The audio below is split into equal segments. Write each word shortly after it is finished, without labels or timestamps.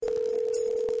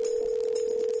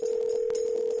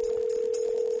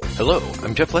Hello,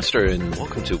 I'm Jeff Lester, and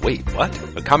welcome to Wait, What?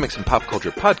 A comics and pop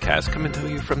culture podcast coming to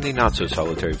you from the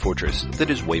not-so-solitary fortress that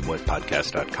is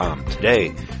WaitWhatPodcast.com.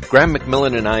 Today, Graham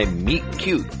McMillan and I meet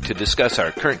cute to discuss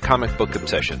our current comic book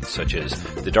obsessions, such as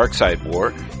The Dark Side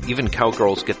War, Even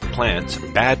Cowgirls Get the Plants,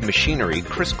 Bad Machinery,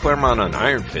 Chris Claremont on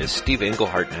Iron Fist, Steve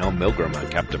Englehart and Al Milgrom on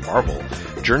Captain Marvel,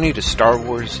 Journey to Star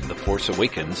Wars, The Force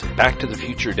Awakens, Back to the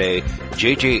Future Day,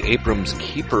 J.J. Abrams'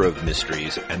 Keeper of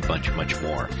Mysteries, and much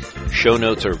more. Show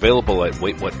notes are available at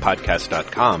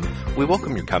waitwhatpodcast.com. We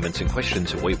welcome your comments and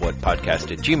questions at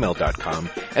waitwhatpodcast@gmail.com,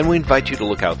 and we invite you to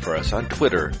look out for us on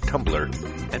Twitter,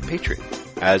 Tumblr, and Patreon.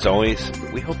 As always,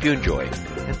 we hope you enjoy,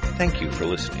 and thank you for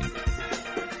listening.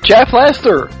 Jeff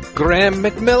Lester! Graham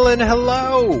McMillan,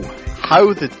 hello!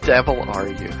 How the devil are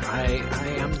you? I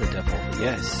am the devil,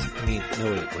 yes. I mean,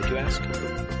 no wait, what'd you ask?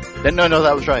 No,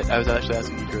 that was right. I was actually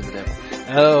asking if you're the devil.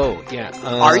 Oh, yeah.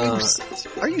 Are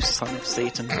you son of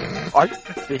Satan? Are you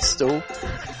Mephisto?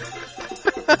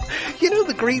 You know,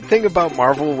 the great thing about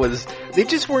Marvel was they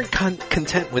just weren't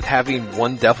content with having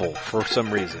one devil for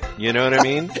some reason. You know what I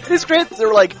mean? It's great. They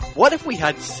were like, what if we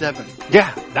had 7?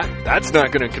 Yeah, that's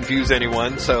not going to confuse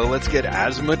anyone. So let's get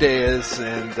Asmodeus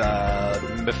and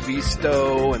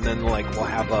Mephisto, and then like we'll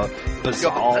have a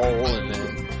Bazal,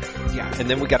 and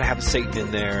then we got to have Satan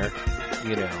in there.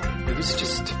 You know, it was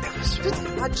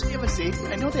Didn't actually have a Satan.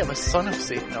 I know they have a son of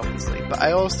Satan, obviously, but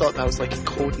I always thought that was like a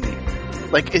code name.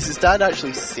 Like, is his dad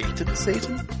actually Satan?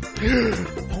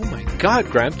 Oh my God,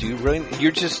 Graham! Do you really?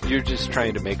 You're just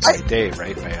trying to make my day,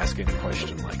 right? By asking a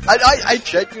question like that. I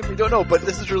genuinely don't know, but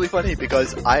this is really funny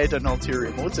because I had an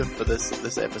ulterior motive for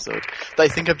this episode that I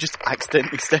think I've just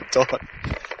accidentally stepped on.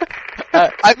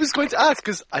 I was going to ask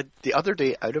because the other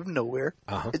day, out of nowhere,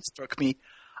 it struck me.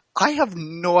 I have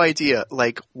no idea,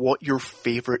 like, what your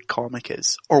favorite comic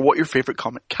is, or what your favorite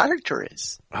comic character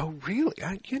is. Oh, really?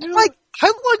 Like, how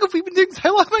long have we been doing this?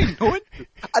 How long have I known you?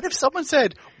 And if someone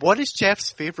said, what is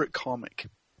Jeff's favorite comic?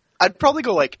 I'd probably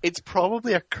go like, it's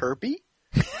probably a Kirby.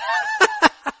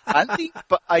 Andy,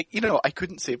 but I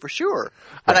couldn't say for sure.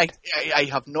 Right. And I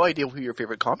have no idea who your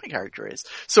favorite comic character is.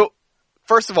 So,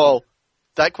 first of all,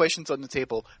 that question's on the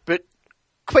table, but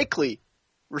quickly,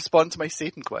 respond to my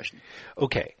Satan question.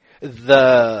 Okay.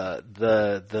 I'll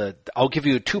give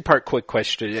you a 2-part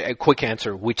quick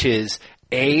answer, which is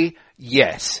A,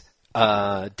 yes,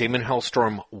 Damon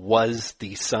Hellstrom was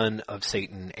the son of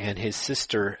Satan, and his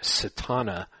sister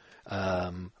Satana,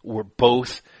 were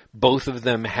both of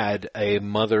them had a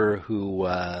mother who,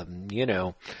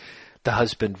 the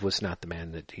husband was not the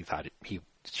man that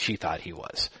she thought he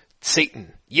was.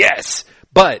 Satan, yes,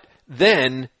 but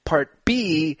then part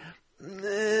B,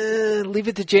 leave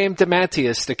it to J.M.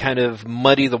 DeMatteis to kind of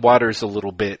muddy the waters a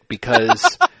little bit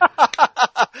because...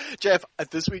 Jeff,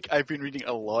 this week I've been reading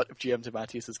a lot of J.M.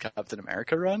 DeMatteis' Captain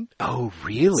America run. Oh,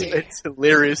 really? So it's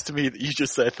hilarious to me that you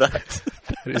just said that.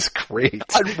 That is great.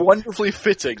 And wonderfully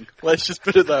fitting. Let's just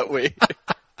put it that way.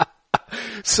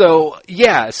 So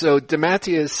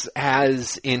DeMatteis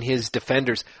has in his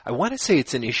Defenders, I want to say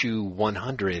it's in issue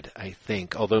 100, I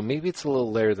think, although maybe it's a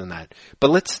little later than that. But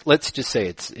let's just say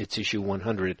it's issue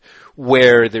 100,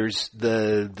 where there's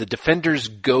the Defenders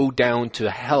go down to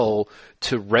hell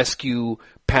to rescue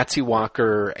Patsy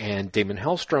Walker and Damon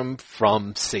Hellstrom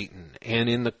from Satan. And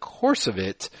in the course of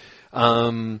it,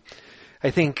 I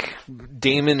think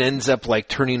Damon ends up like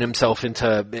turning himself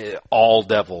into all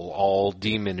devil, all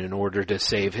demon in order to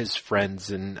save his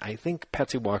friends, and I think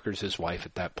Patsy Walker's his wife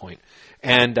at that point.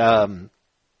 And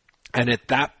at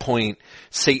that point,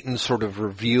 Satan sort of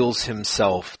reveals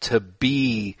himself to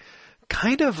be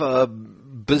kind of a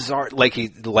bizarre,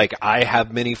 like I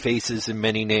have many faces and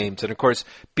many names, and of course,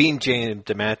 being J.M.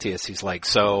 DeMatteis, he's like,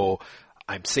 so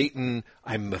I'm Satan,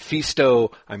 I'm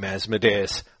Mephisto, I'm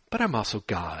Asmodeus, but I'm also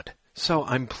God. So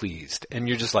I'm pleased. And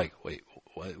you're just like, wait,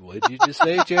 what did you just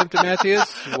say, J.M.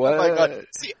 DeMatteis? What? Oh my God.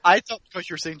 See, I thought because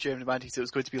you were saying J.M. DeMatteis, it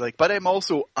was going to be like, but I'm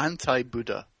also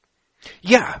anti-Buddha.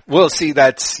 Yeah. Well, see,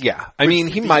 I mean,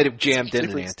 he might have jammed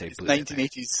in an anti-Buddha.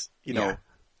 1980s,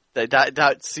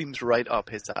 that seems right up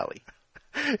his alley.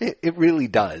 It really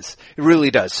does. It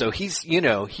really does. So he's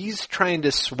trying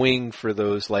to swing for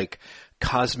those, like,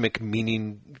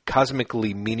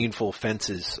 cosmically meaningful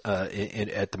fences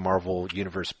at the Marvel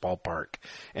Universe ballpark,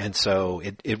 and so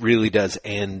it really does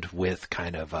end with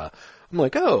kind of I'm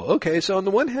like, oh, okay. So on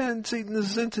the one hand, Satan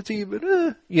is this entity, but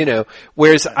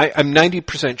whereas I'm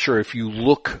 90% sure if you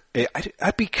look,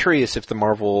 I'd be curious if the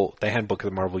Handbook of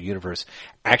the Marvel Universe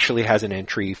actually has an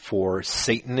entry for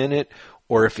Satan in it,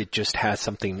 or if it just has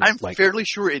something I'm fairly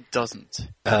sure it doesn't.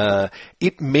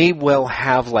 It may well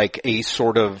have like a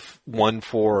sort of one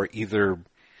for either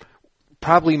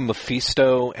Probably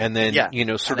Mephisto, and then, Yeah,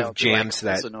 sort I know, of jams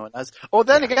like, that. also known as. Oh,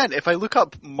 then again, if I look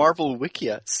up Marvel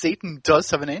Wikia, Satan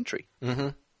does have an entry. Mm-hmm.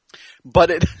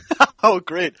 But it, oh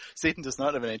great, Satan does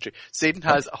not have an entry. Satan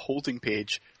has a holding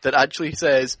page that actually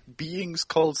says, beings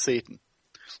called Satan.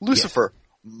 Lucifer,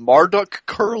 Marduk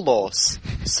Kurlos,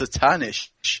 Satanish,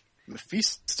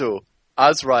 Mephisto,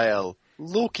 Azrael,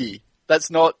 Loki. That's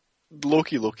not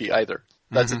Loki either.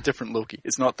 That's a different Loki.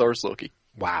 It's not Thor's Loki.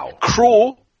 Wow.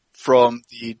 Crow from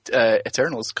the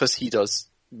Eternals, because he does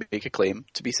make a claim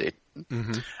to be Satan.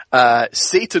 Mm-hmm.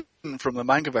 Satan from the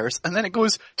Mangaverse, and then it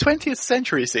goes 20th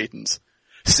century Satans.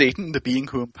 Satan, the being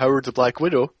who empowered the Black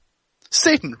Widow.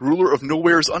 Satan, ruler of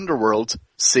Nowhere's underworld.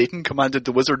 Satan commanded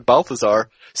the wizard Balthazar.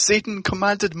 Satan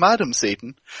commanded Madam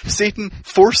Satan. Satan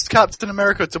forced Captain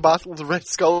America to battle the Red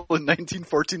Skull in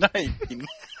 1949.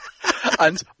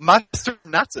 And Master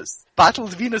Natus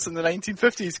battled Venus in the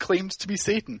 1950s, claimed to be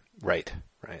Satan. Right.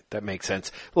 That makes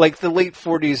sense. Like the late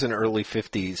 40s and early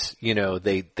 50s,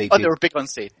 they they were big on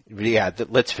Satan. Yeah,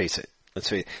 let's face it.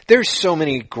 There's so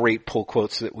many great pull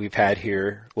quotes that we've had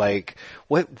here. Like,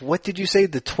 what did you say?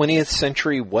 The 20th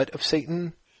century what of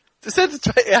Satan?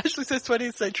 It actually says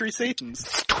 20th century Satans.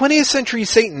 20th century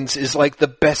Satans is like the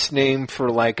best name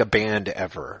for like a band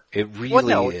ever. It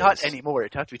really is. Not anymore.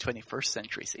 It'd have to be 21st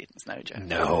century Satans now, Jeff.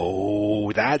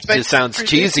 No, that just sounds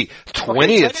cheesy.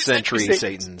 20th century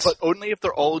Satans. But only if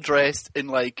they're all dressed in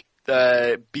like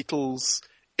the Beatles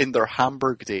in their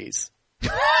Hamburg days.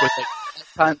 With like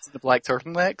pants and the black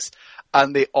turtlenecks.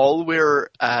 And they all wear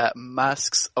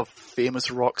masks of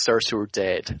famous rock stars who are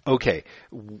dead. Okay,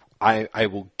 I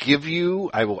will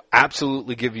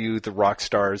absolutely give you the rock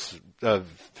stars,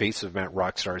 face of Matt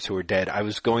rock stars who are dead. I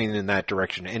was going in that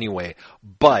direction anyway,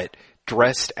 but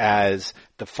dressed as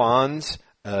the Fonz,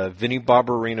 Vinnie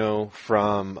Barbarino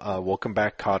from Welcome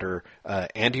Back, Kotter,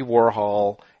 Andy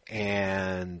Warhol,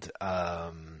 and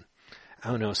I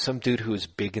don't know, some dude who was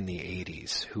big in the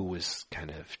 80s who was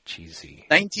kind of cheesy.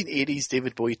 1980s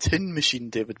David Bowie, Tin Machine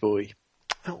David Bowie.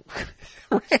 Oh,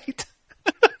 right.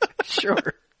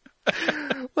 Sure.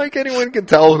 Like anyone can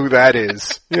tell who that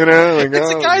is, Like,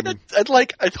 it's a guy that had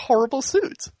like a horrible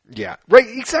suit. Yeah, right.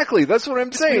 Exactly. That's what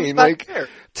I'm saying. Like,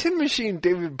 Tin Machine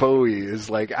David Bowie is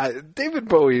like David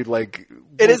Bowie. Like,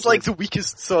 it is like the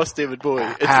weakest sauce David Bowie.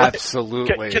 It's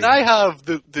absolutely. Like, can I have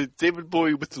the David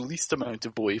Bowie with the least amount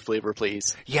of Bowie flavor,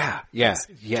 please? Yeah.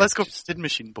 Let's go for Tin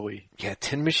Machine Bowie. Yeah,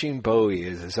 Tin Machine Bowie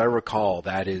is, as I recall,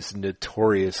 that is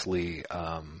notoriously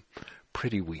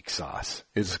pretty weak sauce.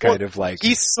 It's kind of like,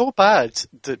 he's so bad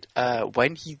that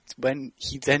when he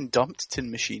then dumped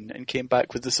Tin Machine and came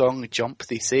back with the song Jump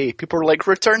They Say, people were like,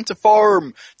 return to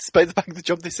form, despite the fact that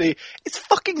Jump They Say it's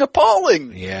fucking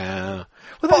appalling. Yeah,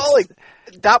 well, appalling.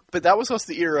 But that was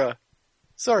also the era.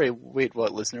 Sorry, wait,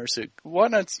 what, listeners? So why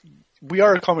not? We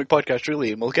are a comic podcast,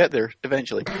 really, and we'll get there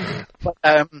eventually.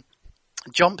 But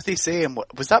Jump They Say, and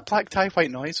was that Black Tie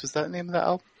White Noise? Was that the name of that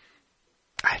album?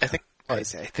 I think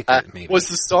that maybe was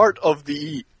the start of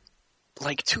the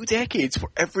like 2 decades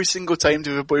where every single time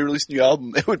David Bowie released a new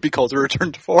album, it would be called A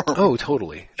Return to Form. Oh,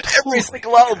 totally. Every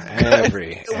single album.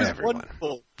 It was everyone.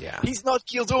 Wonderful. Yeah. He's not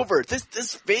keeled over.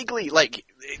 This vaguely, like,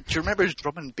 do you remember his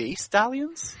drum and bass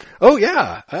Stallions? Oh,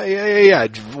 yeah. Yeah.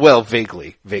 Well,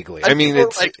 vaguely. I mean,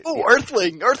 it's like,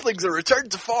 Earthlings a return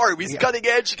to form. He's cutting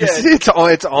edge again.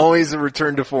 It's always a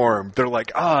return to form. They're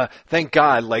like, thank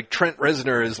God. Like, Trent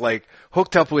Reznor is like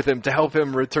hooked up with him to help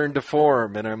him return to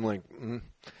form. And I'm like,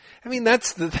 I mean,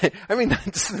 that's the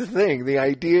thing. The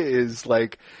idea is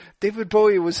like, David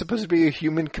Bowie was supposed to be a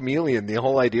human chameleon. The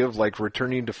whole idea of like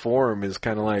returning to form is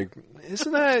kind of like,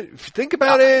 isn't that, if you think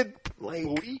about it, like,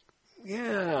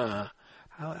 yeah.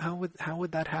 How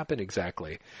would that happen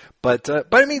exactly? But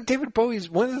I mean, David Bowie's,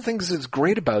 one of the things that's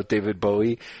great about David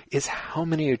Bowie is how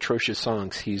many atrocious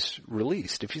songs he's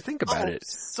released. If you think about it.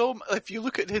 So if you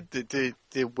look at the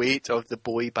weight of the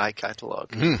Bowie back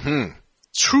catalog,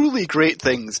 truly great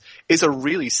things is a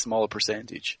really small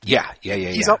percentage. Yeah.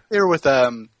 He's up there with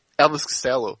Elvis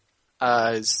Costello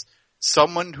as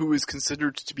someone who is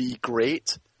considered to be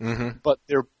great, but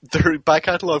their back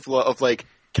catalog of like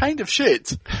kind of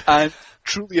shit and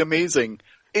truly amazing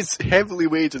is heavily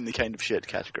weighed in the kind of shit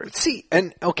category. See,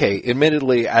 and okay,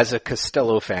 admittedly, as a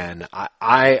Costello fan,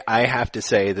 I have to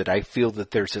say that I feel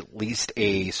that there's at least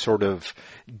a sort of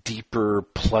deeper,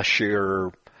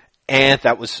 plushier, and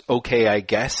that was okay, I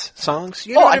guess, songs.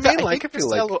 You know what I mean? Like, I feel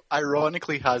Costello like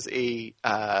ironically has a.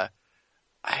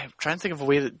 I'm trying to think of a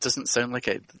way that doesn't sound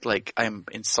like I'm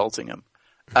insulting him.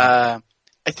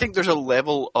 I think there's a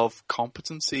level of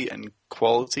competency and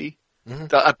quality,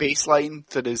 that a baseline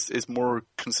that is more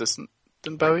consistent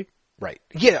than Bowie. Right.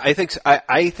 Yeah, I think so.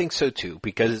 I think so too,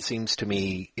 because it seems to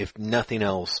me, if nothing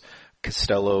else,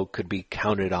 Costello could be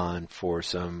counted on for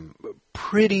some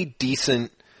pretty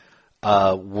decent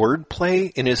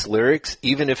wordplay in his lyrics,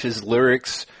 even if his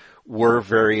lyrics were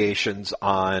variations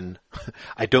on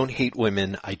 "I don't hate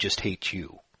women, I just hate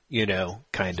you." You know,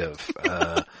 kind of.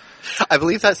 I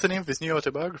believe that's the name of his new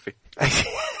autobiography.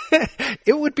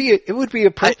 It would be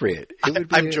appropriate.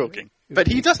 I'm joking, but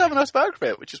he does have an autobiography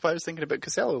out, which is why I was thinking about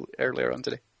Costello earlier on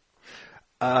today.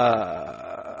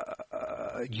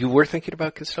 You were thinking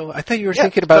about Costello? I thought you were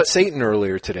thinking about Satan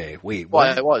earlier today. Wait, what?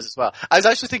 Well, I was as well. I was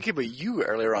actually thinking about you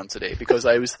earlier on today because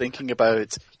I was thinking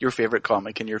about your favorite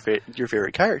comic and your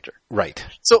favorite character. Right.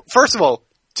 So, first of all,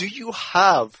 do you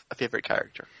have a favorite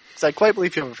character? Because I quite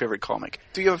believe you have a favorite comic.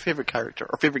 Do you have a favorite character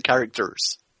or favorite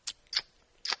characters?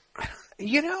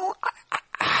 You know,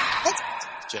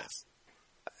 Jeff.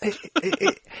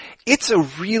 It's a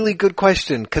really good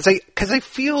question because I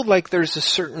feel like there's a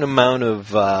certain amount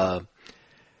of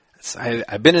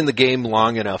I've been in the game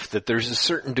long enough that there's a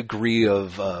certain degree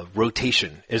of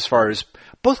rotation as far as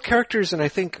both characters and I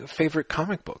think favorite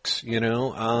comic books. You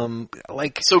know,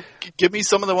 so give me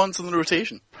some of the ones in the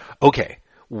rotation. Okay.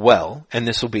 Well, and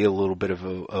this will be a little bit of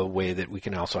a way that we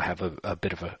can also have a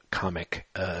bit of a comic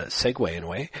segue in a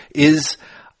way, is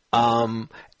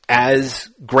as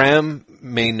Graham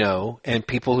may know, and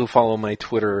people who follow my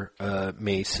Twitter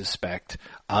may suspect,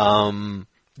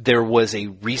 there was a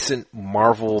recent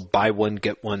Marvel buy one,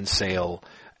 get one sale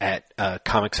at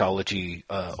Comixology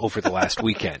over the last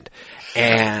weekend.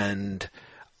 And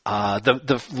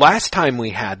the last time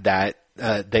we had that,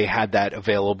 they had that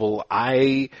available.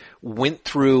 I went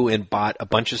through and bought a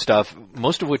bunch of stuff,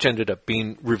 most of which ended up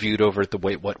being reviewed over at the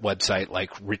Wait What website, like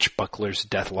Rich Buckler's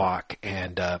Deathlock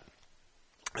and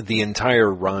the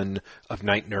entire run of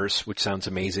Night Nurse, which sounds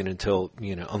amazing until,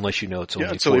 you know, unless you know it's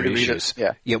only 4 issues.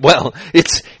 Yeah, well,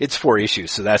 it's 4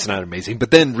 issues, so that's not amazing. But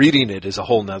then reading it is a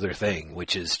whole nother thing,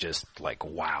 which is just like,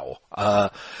 wow.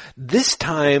 This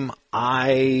time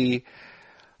I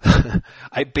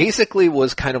basically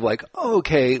was kind of like,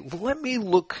 okay, let me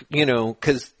look, you know,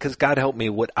 cause God help me,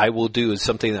 what I will do is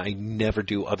something that I never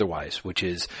do otherwise, which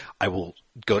is I will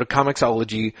go to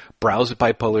Comixology, browse it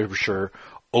by publisher,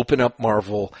 open up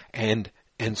Marvel, and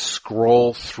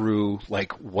scroll through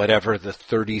like whatever the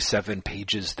 37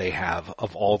 pages they have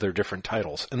of all their different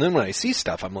titles. And then when I see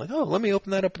stuff, I'm like, oh, let me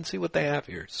open that up and see what they have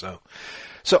here. So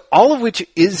all of which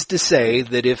is to say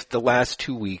that if the last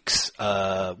 2 weeks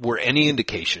were any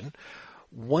indication,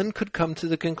 one could come to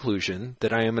the conclusion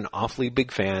that I am an awfully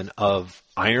big fan of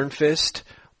Iron Fist,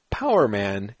 Power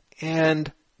Man,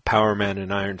 and Power Man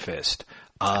and Iron Fist.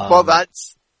 Well,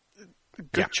 that's a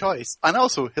good choice. And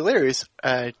also hilarious,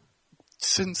 because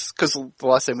the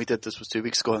last time we did this was 2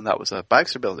 weeks ago, and that was a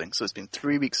Baxter Building, so it's been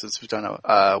 3 weeks since we've done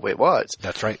a Wait What?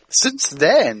 That's right. Since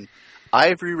then,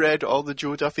 I've reread all the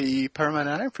Joe Duffy Power Man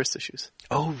and Iron Fist issues.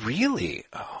 Oh, really?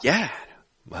 Oh, yeah.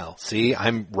 Well, see,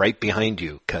 I'm right behind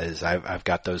you, because I've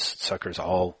got those suckers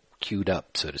all queued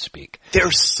up, so to speak.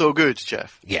 They're so good,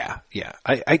 Jeff. Yeah.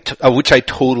 Which I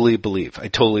totally believe.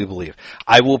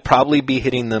 I will probably be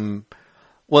hitting them.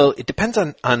 Well, it depends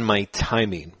on my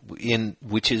timing,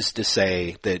 which is to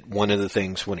say that one of the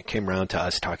things when it came around to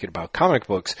us talking about comic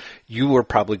books, you were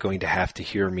probably going to have to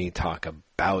hear me talk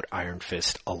about Iron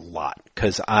Fist a lot,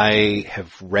 because I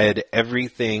have read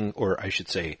everything, or I should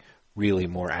say, really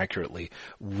more accurately,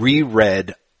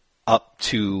 reread up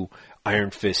to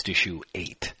Iron Fist issue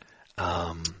 8.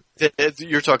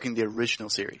 You're talking the original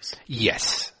series?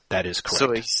 Yes, that is correct.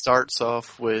 So he starts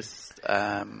off with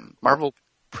Marvel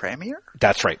Premiere?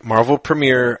 That's right. Marvel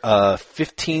Premiere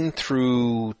 15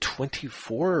 through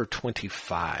 24 or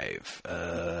 25.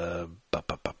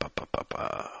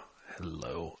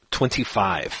 Hello.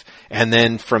 25. And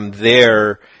then from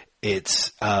there,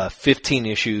 it's 15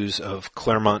 issues of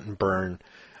Claremont and Byrne.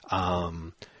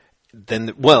 And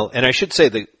I should say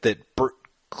that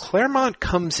Claremont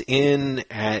comes in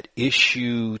at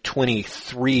issue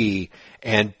 23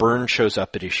 and Byrne shows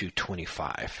up at issue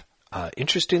 25.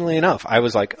 Interestingly enough, I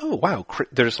was like, oh wow,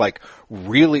 there's like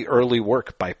really early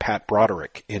work by Pat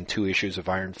Broderick in 2 issues of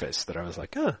Iron Fist that I was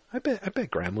like, I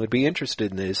bet Graham would be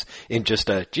interested in this, in just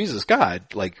Jesus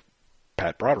God, like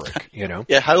Pat Broderick, you know?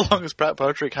 Yeah, how long has Pat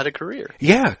Broderick had a career?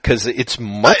 Yeah, because it's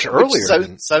much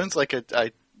earlier. Sounds like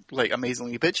like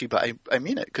amazingly bitchy, but I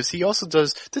mean it, because he also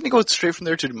didn't he go straight from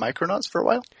there to Micronauts for a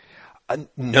while?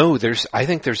 No, I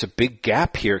think there's a big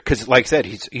gap here, because like I said,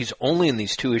 he's only in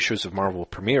these 2 issues of Marvel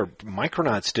Premiere.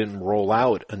 Micronauts didn't roll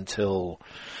out until,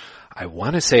 I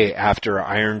want to say, after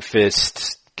Iron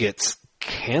Fist gets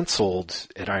canceled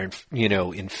at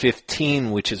in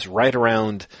 15, which is right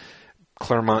around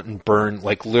Claremont and Byrne,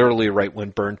 like literally right when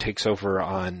Byrne takes over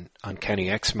on Uncanny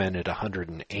X-Men at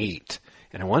 108.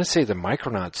 And I want to say the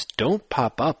Micronauts don't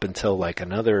pop up until like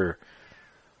another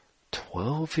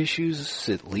 12 issues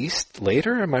at least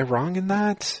later. Am I wrong in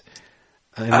that?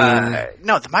 I mean,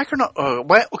 no, the Micronaut.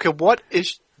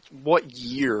 What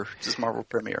year does Marvel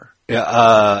premiere?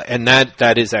 Yeah, and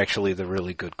that is actually the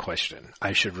really good question.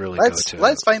 I should really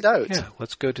let's find out. Yeah,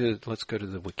 let's go to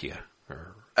the Wikia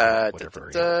or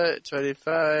whatever.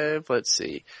 25. Let's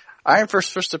see. Iron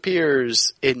Fist first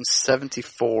appears in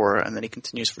 74, and then he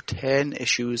continues for 10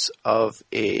 issues of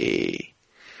a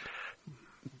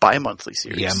bi-monthly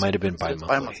series. Yeah, it might have been bi-monthly.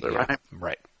 Bi-monthly, yeah. Right?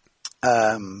 Right.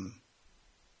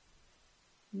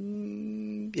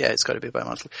 Yeah, it's got to be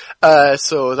bi-monthly.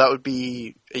 So that would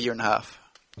be a year and a half.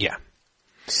 Yeah.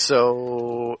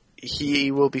 So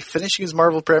he will be finishing his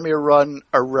Marvel premiere run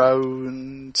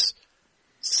around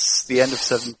the end of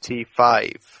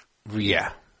 75.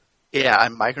 Yeah. Yeah,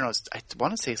 and Micronauts, I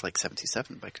want to say it's like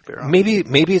 77, but I could be wrong.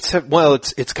 Maybe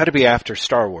it's got to be after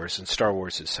Star Wars, and Star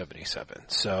Wars is 77.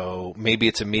 So maybe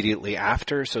it's immediately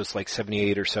after, so it's like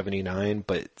 78 or 79,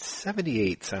 but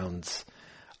 78 sounds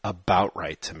about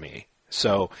right to me.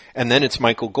 So, and then it's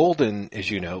Michael Golden, as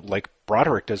you know, like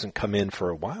Broderick doesn't come in for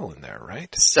a while in there,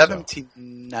 right?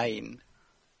 79.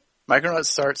 So. Micronauts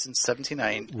starts in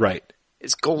 79. Right.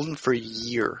 It's Golden for a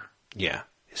year. Yeah.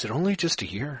 Is it only just a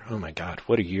year? Oh my God,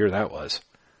 what a year that was.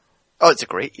 Oh, it's a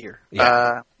great year.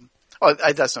 Yeah.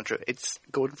 That's not true. It's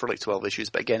Golden for like 12 issues,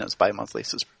 but again, it's bi-monthly,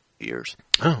 so it's years.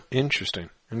 Oh, interesting.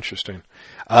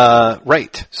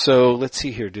 Right. So let's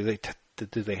see here. Do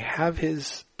they have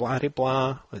his blah de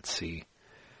blah? Let's see.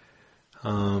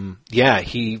 Yeah,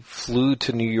 he flew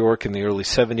to New York in the early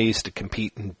 70s to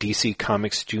compete in DC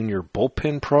Comics Junior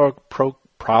Bullpen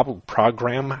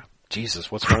program.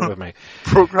 Jesus, what's wrong with my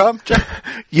program?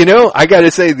 You know, I gotta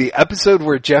say, the episode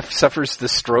where Jeff suffers the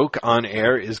stroke on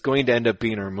air is going to end up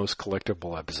being our most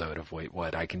collectible episode of Wait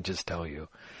What, I can just tell you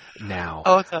now.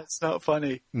 Oh, that's not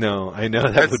funny. No, I know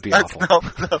that would be awful.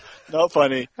 Not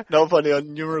funny. Not funny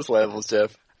on numerous levels,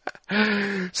 Jeff.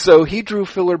 So he drew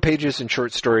filler pages and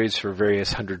short stories for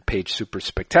various 100-page super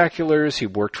spectaculars. He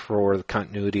worked for the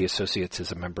Continuity Associates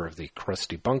as a member of the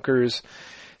Krusty Bunkers.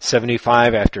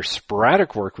 75, after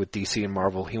sporadic work with DC and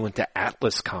Marvel, he went to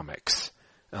Atlas Comics.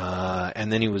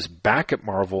 And then he was back at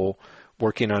Marvel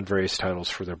working on various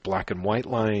titles for their Black and White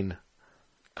line.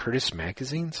 Curtis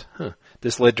Magazines? Huh.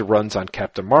 This led to runs on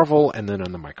Captain Marvel and then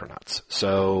on the Micronauts.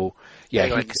 So, yeah.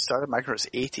 He started Micronauts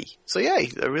 80. So, yeah,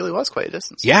 it really was quite a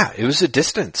distance. Yeah, it was a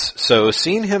distance. So,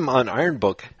 seeing him on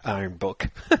on Iron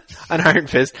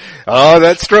Fist, oh,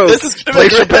 that stroke.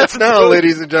 Place your bets now,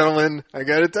 ladies and gentlemen. I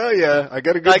gotta tell you, I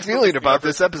got a good feeling about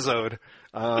this episode.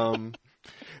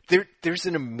 There's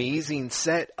an amazing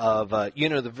set of,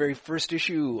 the very first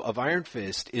issue of Iron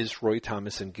Fist is Roy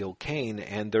Thomas and Gil Kane,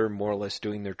 and they're more or less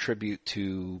doing their tribute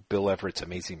to Bill Everett's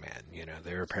Amazing Man. You know,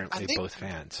 they're apparently both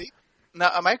fans.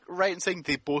 Now, am I right in saying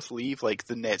they both leave, like,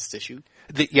 the next issue?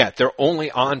 They're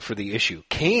only on for the issue.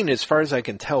 Kane, as far as I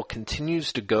can tell,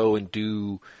 continues to go and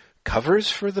do covers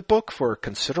for the book for a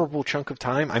considerable chunk of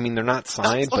time. I mean, they're not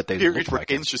signed, but they look like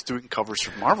Kane's just doing covers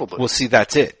for Marvel books. Well, see,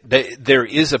 that's it. There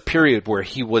is a period where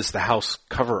he was the house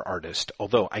cover artist,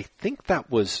 although I think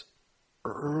that was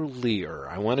earlier.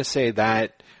 I want to say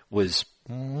that was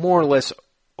more or less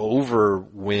over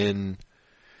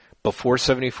before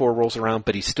 74 rolls around,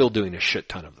 but he's still doing a shit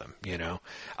ton of them, you know.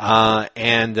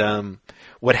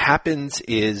 What happens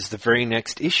is the very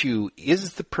next issue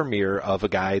is the premiere of a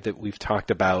guy that we've talked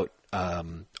about,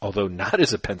 although not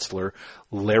as a penciler,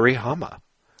 Larry Hama.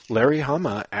 Larry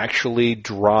Hama actually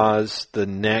draws the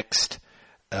next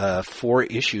 4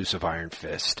 issues of Iron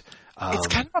Fist. It's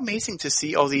kind of amazing to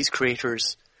see all these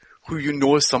creators who you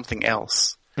know is something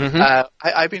else. Mm-hmm.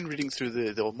 I've been reading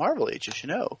through the old Marvel Ages, you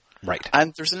know. Right.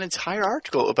 And there's an entire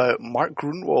article about Mark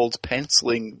Gruenwald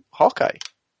penciling Hawkeye.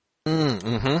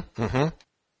 Mm-hmm. Mm-hmm.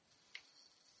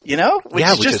 You know?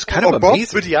 Which is kind of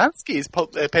amazing. Bob Budiansky is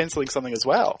penciling something as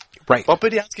well. Right. Bob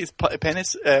Budiansky is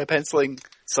penciling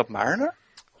Submariner.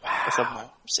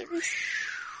 Wow.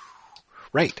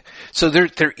 Right. So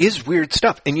there is weird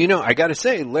stuff. And, you know, I got to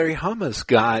say, Larry Hama's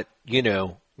got, you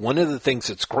know, one of the things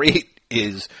that's great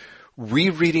is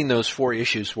rereading those 4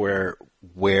 issues where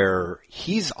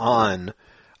he's on,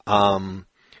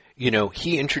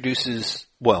 he introduces,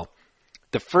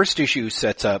 the first issue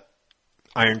sets up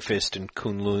Iron Fist and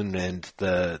Kunlun and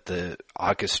the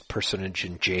August personage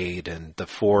and Jade and the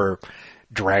 4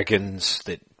 dragons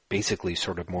that basically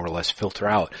sort of more or less filter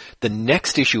out. The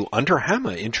next issue, Under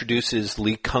Hama, introduces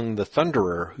Lee Kung the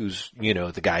Thunderer, who's,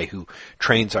 the guy who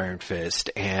trains Iron Fist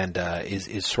and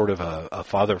is sort of a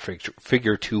father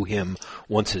figure to him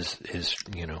once his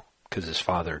because his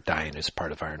father dying is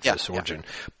part of Iron Fist's origin.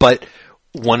 But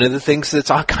one of the things that's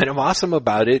kind of awesome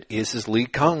about it is Lee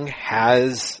Kung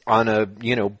has on a,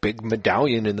 big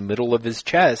medallion in the middle of his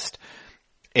chest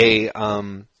a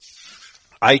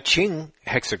I Ching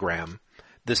hexagram,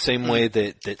 the same way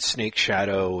that Snake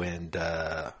Shadow and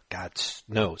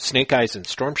Snake Eyes and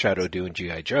Storm Shadow do in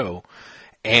G.I. Joe.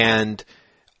 And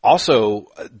also,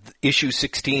 issue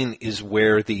 16 is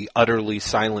where the utterly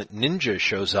silent ninja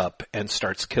shows up and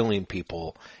starts killing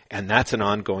people, and that's an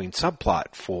ongoing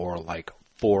subplot for like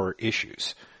 4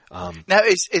 issues. Now,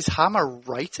 is Hama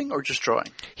writing or just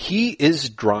drawing? He is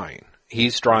drawing.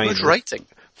 He's drawing. Who's writing?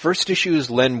 First issue is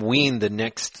Len Wein. The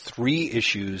next 3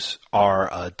 issues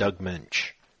are Doug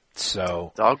Mensch.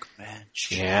 So Doug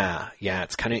Mensch. Yeah,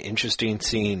 it's kind of interesting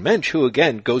seeing Mensch, who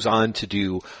again goes on to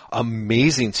do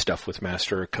amazing stuff with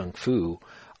Master of Kung Fu.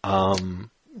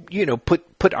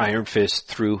 Put Iron Fist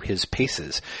through his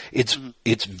paces. It's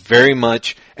very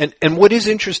much, and what is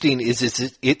interesting is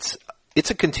it's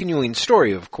a continuing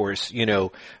story, of course.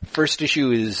 First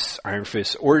issue is Iron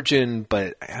Fist's origin,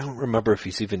 but I don't remember if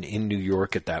he's even in New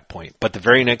York at that point. But the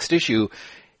very next issue,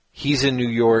 he's in New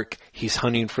York, he's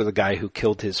hunting for the guy who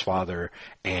killed his father,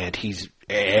 and he's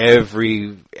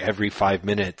every 5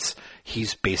 minutes,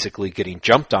 he's basically getting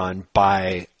jumped on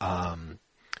by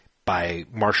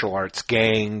martial arts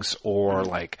gangs, or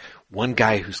like one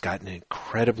guy who's got an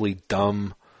incredibly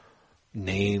dumb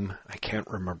name. I can't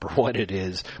remember what it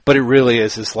is, but it really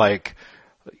is this like,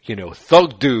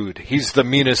 thug dude. He's the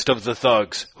meanest of the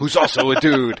thugs, who's also a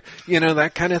dude.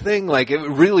 That kind of thing. Like, it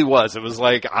really was. It was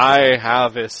like, I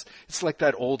have this, it's like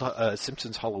that old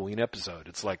Simpsons Halloween episode.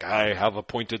 It's like, I have a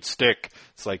pointed stick.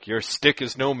 It's like, your stick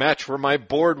is no match for my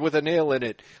board with a nail in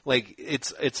it. Like,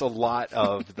 it's a lot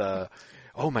of the,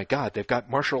 oh my God, they've got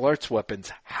martial arts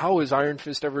weapons. How is Iron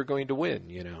Fist ever going to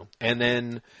win, And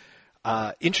then,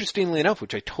 interestingly enough,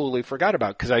 which I totally forgot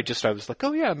about, because I was like,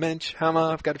 oh yeah, Mensch, Hama,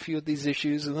 I've got a few of these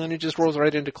issues, and then it just rolls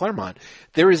right into Claremont.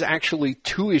 There is actually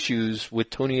 2 issues with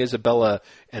Tony Isabella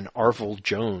and Arvil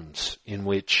Jones in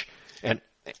which,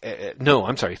 no,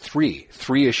 I'm sorry, 3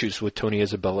 issues with Tony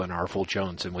Isabella and Arvil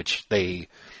Jones in which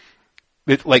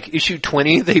like issue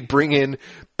 20, they bring in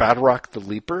Badrock the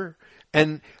Leaper,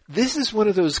 and this is one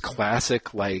of those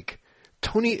classic, like,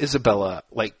 Tony Isabella,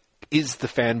 like, is the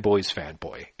fanboy's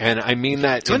fanboy. And I mean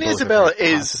that Tony in Isabella a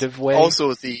very is positive way.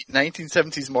 Also the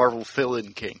 1970s Marvel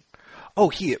fill-in king. Oh,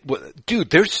 dude,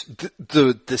 there's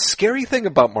the scary thing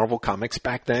about Marvel Comics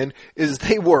back then is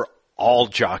they were all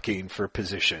jockeying for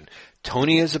position.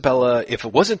 Tony Isabella, if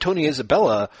it wasn't Tony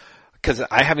Isabella, because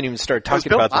I haven't even started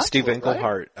talking about the Steve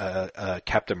Englehart,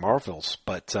 Captain Marvels,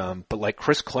 but like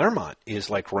Chris Claremont is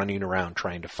like running around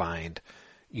trying to find,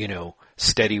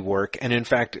 steady work. And in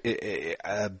fact,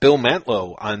 Bill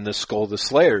Mantlo on the Skull of the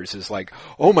Slayers is like,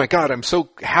 oh my God, I'm so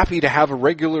happy to have a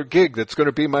regular gig that's going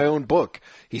to be my own book.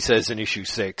 He says in issue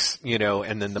 6,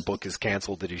 and then the book is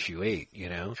canceled at issue 8,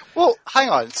 Well, hang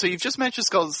on. So you've just mentioned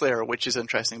Skull of the Slayer, which is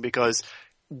interesting because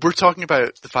we're talking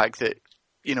about the fact that,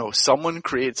 someone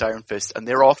creates Iron Fist and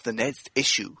they're off the next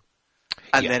issue.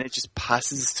 And then it just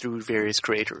passes through various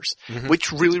creators,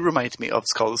 which really reminds me of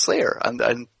Skull of the Slayer.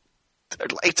 And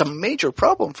it's a major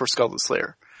problem for Skull of the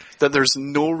Slayer that there's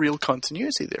no real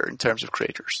continuity there in terms of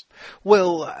creators.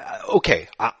 Well, okay.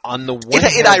 On the one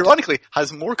it ironically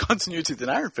has more continuity than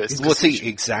Iron Fist. Well, see,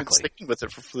 exactly. Sticking with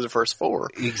it for the first 4.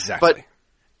 Exactly.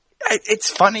 But it's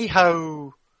funny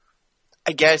how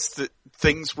I guess that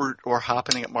things were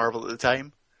happening at Marvel at the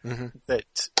time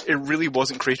that it really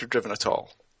wasn't creator driven at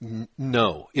all.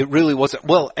 No, it really wasn't.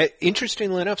 Well,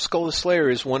 interestingly enough, Skull of the Slayer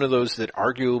is one of those that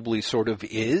arguably sort of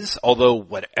is, although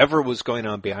whatever was going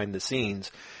on behind the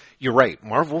scenes, you're right,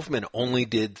 Marv Wolfman only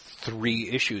did 3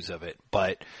 issues of it,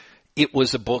 but it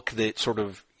was a book that sort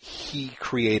of he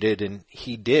created and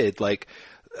he did. Like,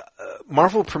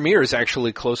 Marvel Premiere is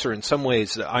actually closer in some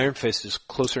ways, Iron Fist is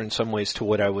closer in some ways to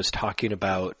what I was talking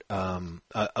about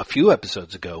a few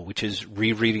episodes ago, which is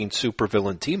rereading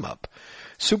Supervillain Team Up.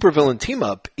 Supervillain Team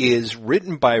Up is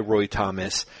written by Roy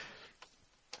Thomas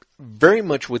very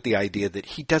much with the idea that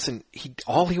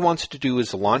all he wants to do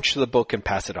is launch the book and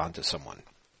pass it on to someone.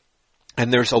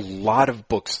 And there's a lot of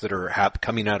books that are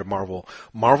coming out of Marvel.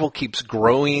 Marvel keeps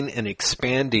growing and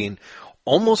expanding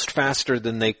almost faster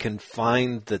than they can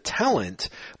find the talent,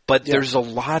 but there's a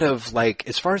lot of, like,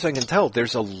 as far as I can tell,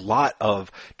 there's a lot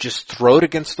of just throw it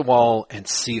against the wall and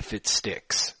see if it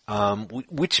sticks,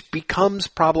 which becomes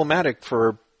problematic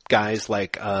for guys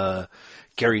like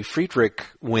Gary Friedrich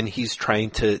when he's trying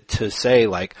to say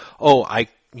like, oh, I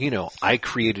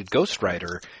created Ghost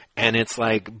Rider, and it's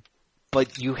like,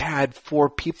 but you had 4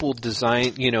 people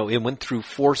design, it went through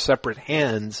 4 separate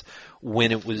hands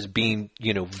when it was being,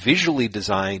 visually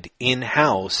designed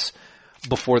in-house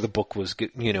before the book was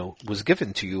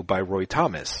given to you by Roy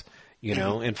Thomas,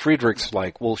 and Friedrich's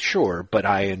like, well, sure, but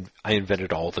I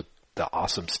invented all the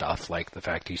awesome stuff, like the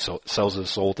fact he sells his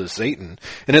soul to Satan.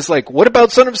 And it's like, what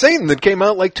about Son of Satan that came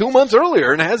out like 2 months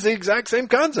earlier and has the exact same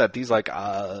concept? He's like,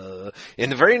 in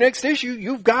the very next issue,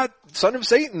 you've got Son of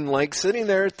Satan like sitting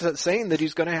there saying that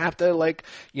he's going to have to like,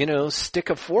 stick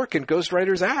a fork in Ghost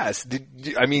Rider's ass.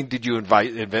 Did you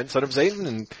invent Son of Satan?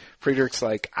 And Friedrich's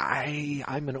like,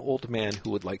 I'm an old man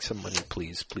who would like some money.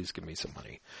 Please give me some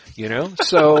money.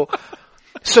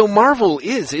 So Marvel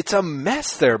it's a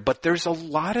mess there, but there's a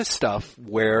lot of stuff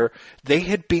where they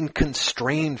had been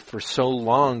constrained for so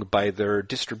long by their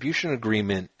distribution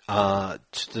agreement, to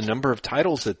the number of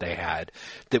titles that they had,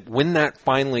 that when that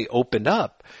finally opened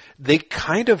up, they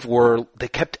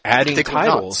kept adding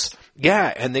titles.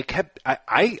 Yeah, and they kept,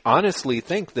 I honestly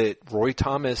think that Roy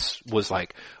Thomas was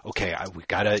like, okay, we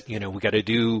gotta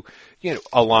do,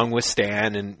 along with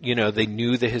Stan, and, they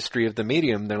knew the history of the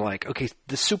medium. They're like, okay,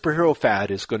 the superhero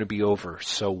fad is going to be over.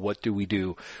 So what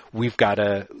do? We've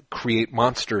gotta create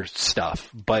monster stuff,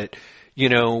 but,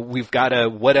 we've gotta,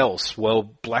 what else?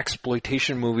 Well,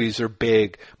 blaxploitation movies are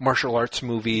big, martial arts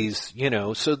movies,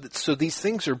 so these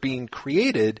things are being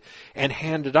created and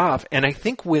handed off. And I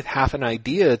think with half an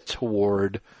idea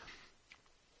toward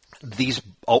either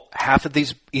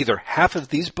half of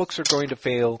these books are going to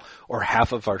fail or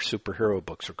half of our superhero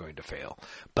books are going to fail.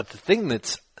 But the thing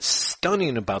that's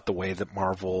stunning about the way that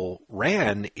Marvel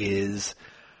ran is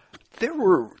there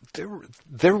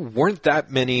weren't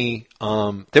that many,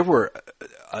 there were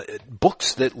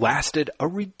books that lasted a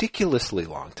ridiculously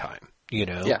long time.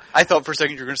 Yeah, I thought for a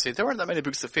second you were going to say there weren't that many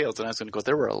books that failed, and I was going to go,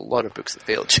 there were a lot of books that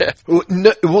failed, Jeff.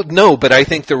 No, but I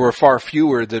think there were far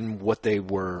fewer than what they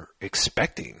were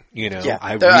expecting.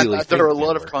 Yeah, there are a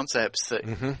lot of concepts that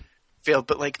failed,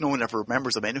 but like no one ever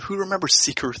remembers them. And who remembers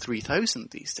Seeker 3000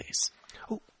 these days?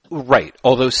 Right.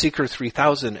 Although Seeker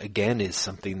 3000 again is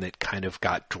something that kind of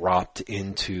got dropped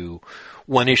into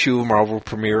one issue of Marvel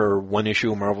Premiere or one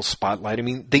issue of Marvel Spotlight. I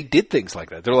mean, they did things like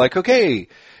that. They're like, okay,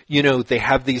 they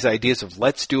have these ideas of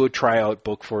let's do a tryout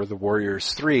book for the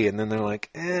Warriors 3, and then they're like,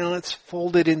 let's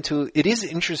fold it into. It is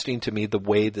interesting to me the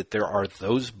way that there are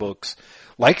those books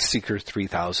like Seeker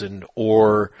 3000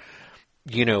 or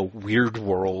Weird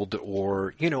World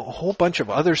or, a whole bunch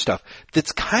of other stuff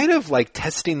that's kind of like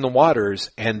testing the waters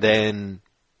and then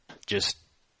just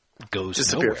goes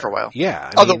disappear nowhere. For a while. Yeah.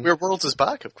 Although Weird World is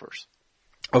back, of course.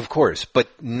 Of course, but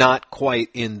not quite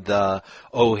in the,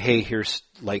 oh, hey, here's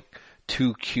like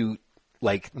 2 cute,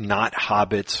 like not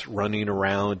hobbits running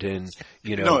around and,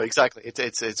 No, exactly.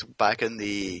 It's back in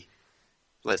the,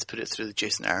 let's put it through the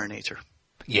Jason Aaronator.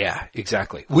 Yeah,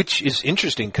 exactly. Which is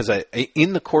interesting because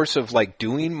in the course of like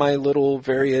doing my little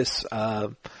various I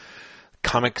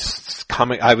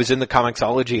was in the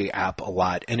Comixology app a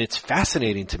lot, and it's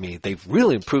fascinating to me. They've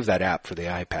really improved that app for the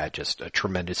iPad, just a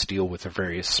tremendous deal with their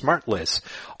various smart lists.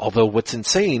 Although what's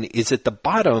insane is at the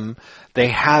bottom they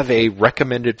have a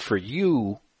recommended for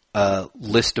you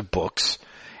list of books.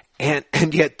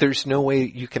 And yet there's no way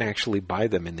you can actually buy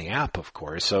them in the app, of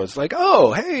course. So it's like,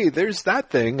 oh, hey, there's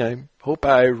that thing. I hope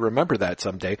I remember that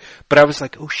someday. But I was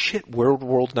like, oh shit, Weird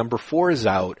World number 4 is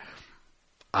out.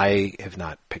 I have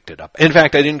not picked it up. In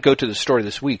fact, I didn't go to the store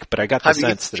this week, but I got the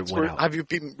sense that it went out. Have you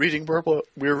been reading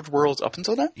Weird World up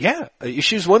until now? Yeah.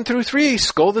 Issues 1 through 3,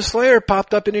 Skull the Slayer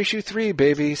popped up in issue 3,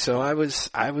 baby. So I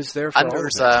was there for all of it. And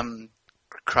there's,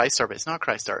 Crystar, but it's not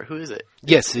Crystar. Who is it?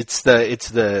 Yes, it's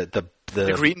the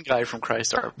green guy from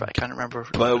Crystar, but I can't remember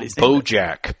what his name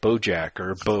Bojack,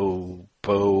 or Bo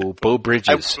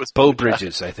Bridges. Bo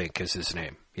Bridges, I think, is his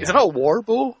name. Yeah. Is it not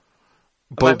Warbo?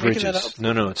 Bo Bridges.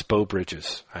 No, it's Bo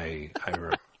Bridges.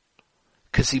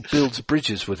 Because he builds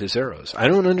bridges with his arrows. I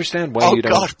don't understand why you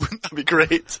don't. Oh God, wouldn't that be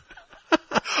great?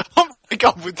 Oh my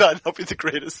God, would that not be the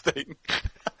greatest thing?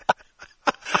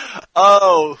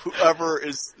 Oh,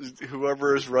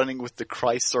 whoever is running with the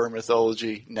Crystar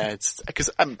mythology next, because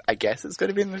I guess it's going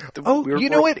to be in the Weird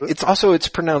World. What? It's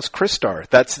pronounced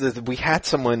Crystar. We had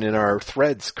someone in our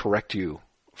threads correct you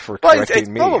for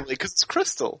correcting me. Probably because it's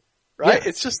Crystal, right? Yeah.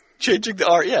 It's just changing the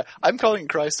R. Yeah, I'm calling it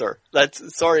Crystar.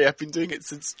 Sorry, I've been doing it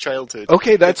since childhood.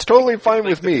 Okay, that's totally fine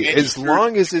with me, as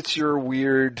long as it's your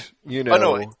weird, Oh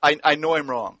no, I know I'm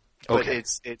wrong, but okay.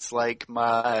 It's like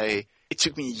it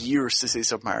took me years to say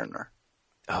Submariner.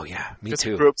 Oh yeah, me Because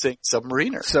too. I grew up saying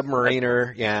Submariner.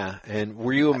 Submariner, yeah. And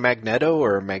were you a Magneto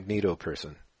or a Magneto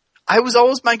person? I was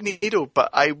always Magneto,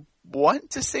 but I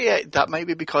want to say that might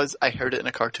be because I heard it in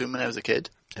a cartoon when I was a kid.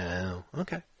 Oh,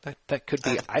 okay. That could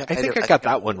be. I think I got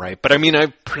that one right. But I mean,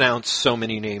 I pronounced so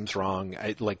many names wrong.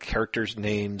 Like characters'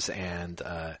 names and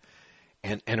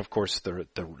of course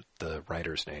the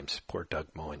writers' names. Poor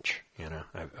Doug Moench,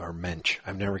 or Mensch.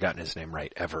 I've never gotten his name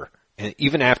right ever. And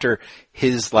even after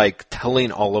his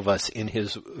telling all of us in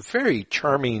his very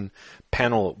charming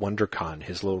panel at WonderCon,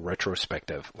 his little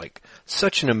retrospective,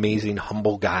 such an amazing,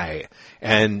 humble guy.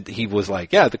 And he was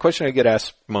like, yeah, the question I get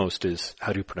asked most is,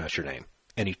 how do you pronounce your name?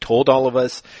 And he told all of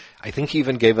us, I think he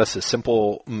even gave us a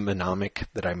simple mnemonic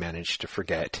that I managed to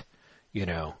forget,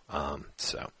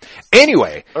 so.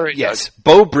 Anyway, right, yes,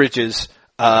 Beau Bridges,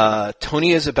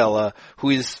 Tony Isabella, who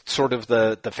is sort of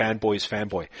the fanboy's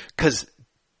fanboy. 'Cause,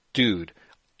 dude,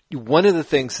 one of the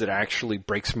things that actually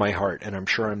breaks my heart, and I'm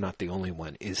sure I'm not the only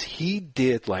one, is he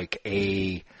did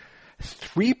a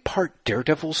 3-part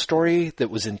Daredevil story that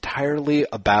was entirely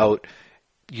about,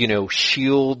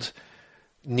 S.H.I.E.L.D.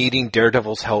 needing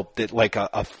Daredevil's help, that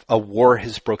a war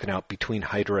has broken out between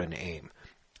Hydra and AIM.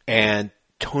 And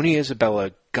Tony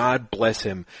Isabella, God bless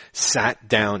him, sat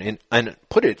down and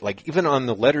put it, even on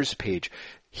the letters page,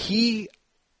 he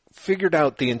figured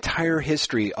out the entire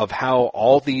history of how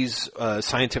all these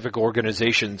scientific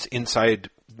organizations inside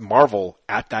Marvel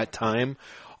at that time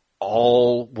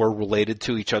all were related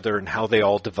to each other and how they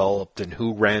all developed and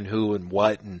who ran who and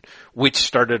what and which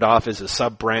started off as a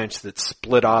sub-branch that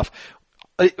split off.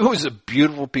 It was a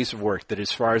beautiful piece of work that,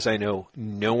 as far as I know,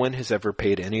 no one has ever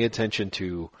paid any attention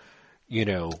to,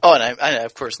 Oh, and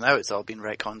of course now it's all been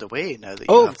retconned away now that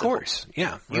of course.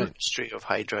 Yeah. Right. History of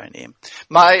Hydra and AIM.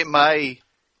 My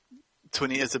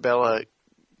Tony Isabella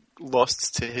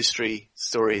lost to history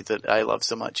story that I love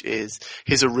so much is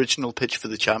his original pitch for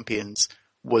the Champions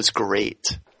was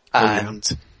great and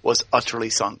was utterly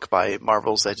sunk by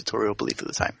Marvel's editorial belief at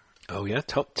the time. Oh yeah,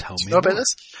 tell me. Do you know about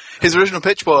this? His original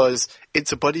pitch was,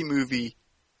 it's a buddy movie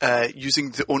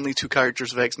using the only 2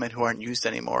 characters of X-Men who aren't used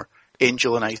anymore,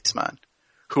 Angel and Iceman,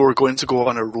 who are going to go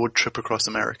on a road trip across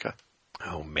America.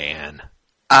 Oh man.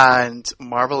 And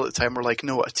Marvel at the time were like,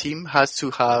 no, a team has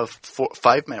to have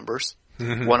 5 members.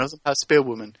 Mm-hmm. One of them has to be a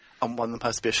woman, and one of them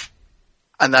has to be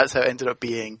and that's how it ended up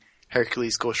being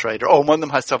Hercules, Ghost Rider. Oh, one of them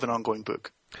has to have an ongoing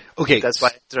book. Okay. That's why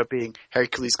it ended up being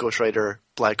Hercules, Ghost Rider,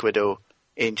 Black Widow,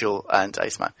 Angel, and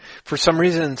Iceman. For some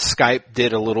reason, Skype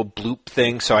did a little bloop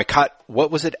thing, so I caught, what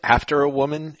was it, after a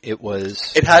woman? It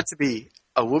had to be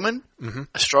a woman, mm-hmm.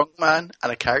 a strong man,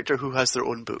 and a character who has their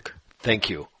own book. Thank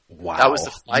you. Wow. That was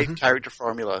the 5-character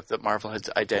formula that Marvel had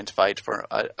identified for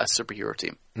a superhero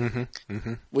team. Mm-hmm.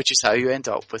 Mm-hmm. Which is how you end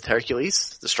up with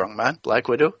Hercules, the strong man, Black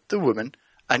Widow, the woman,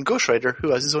 and Ghost Rider,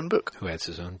 who has his own book.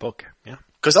 Yeah.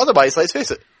 Because otherwise, let's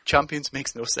face it, Champions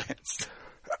makes no sense.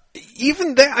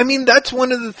 Even that, I mean, that's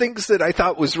one of the things that I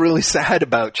thought was really sad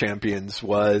about Champions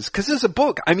was, cause as a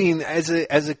book, I mean, as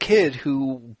a kid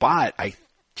who bought,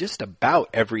 just about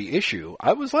every issue,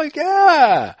 I was like,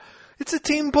 yeah, it's a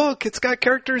team book. It's got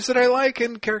characters that I like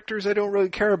and characters I don't really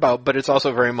care about, but it's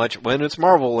also very much when it's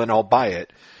Marvel and I'll buy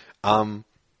it.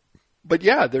 But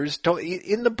yeah, there's,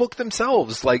 in the book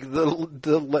themselves,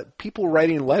 the people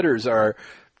writing letters are,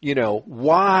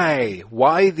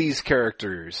 why these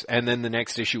characters? And then the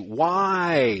next issue,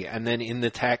 why? And then in the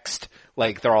text,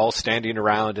 they're all standing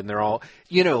around and they're all,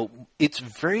 it's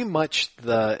very much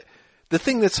the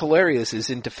thing that's hilarious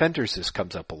is in Defenders this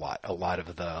comes up a lot. A lot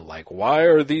of the,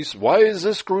 why is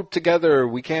this group together?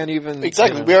 We can't even...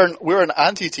 Exactly, we're an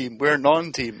anti-team, we're a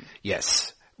non-team.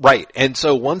 Yes. Right. And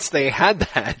so once they had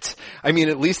that, I mean,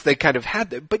 at least they kind of had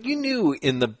that, but you knew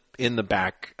in the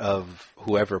back of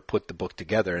whoever put the book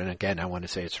together, and again, I want to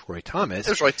say it's Roy Thomas. It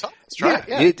was Roy Thomas, right?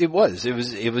 Yeah.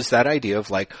 It was that idea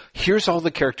of here's all the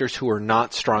characters who are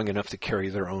not strong enough to carry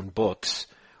their own books.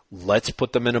 Let's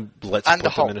put them in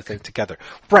a thing together.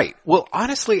 Right. Well,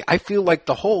 honestly, I feel like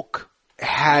the Hulk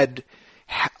had,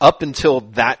 up until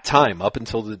that time, up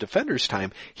until the Defenders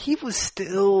time, he was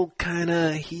still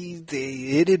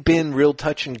it had been real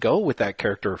touch and go with that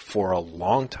character for a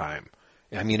long time.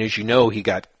 I mean, as you know,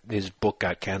 his book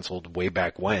got canceled way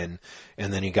back when,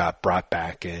 and then he got brought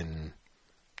back in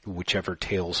whichever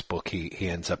Tales book he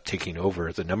ends up taking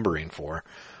over the numbering for.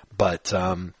 But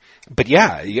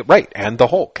yeah, right. And the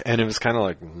Hulk. And it was kind of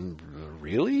like,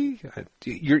 really?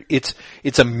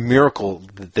 It's a miracle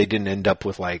that they didn't end up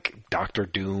with Doctor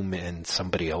Doom and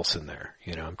somebody else in there.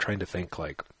 I'm trying to think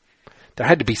there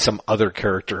had to be some other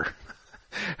character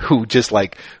who just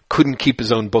like couldn't keep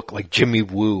his own book, like Jimmy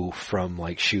Woo from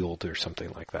like S.H.I.E.L.D. or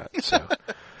something like that. So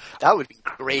that would be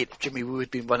great if Jimmy Woo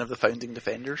had been one of the founding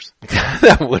defenders.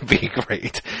 That would be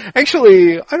great.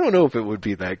 Actually, I don't know if it would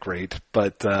be that great,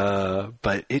 but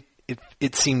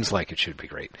it seems like it should be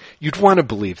great. You'd want to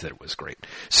believe that it was great.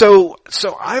 So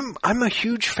I'm a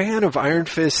huge fan of Iron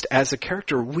Fist as a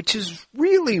character, which is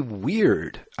really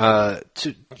weird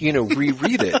to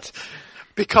reread it.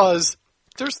 Because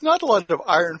there's not a lot of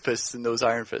Iron Fists in those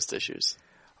Iron Fist issues.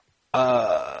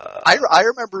 I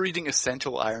remember reading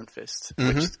Essential Iron Fist,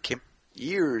 which came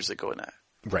years ago now.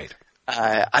 Right.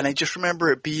 And I just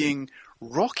remember it being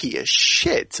rocky as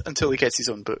shit until he gets his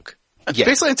own book. And Yeah.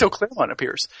 basically until Claremont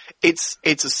appears. It's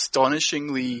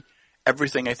astonishingly,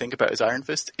 everything I think about as Iron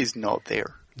Fist is not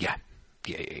there. Yeah.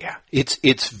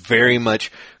 It's very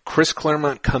much Chris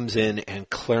Claremont comes in, and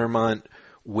Claremont,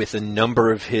 with a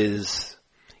number of his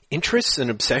interests and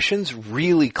obsessions,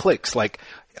 really clicks. Like,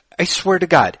 I swear to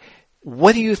God,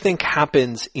 what do you think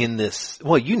happens in this?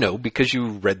 Well, you know, because you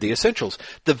read the Essentials.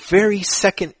 The very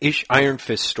second-ish Iron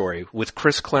Fist story with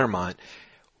Chris Claremont,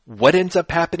 what ends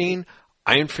up happening?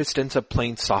 Iron Fist ends up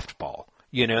playing softball,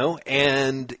 you know?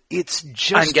 And it's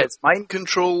just... And gets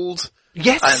mind-controlled.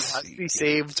 Yes! And has to be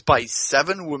saved by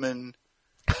 7 women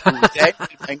who then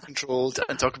get mind-controlled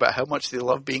and talk about how much they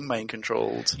love being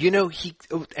mind-controlled. You know,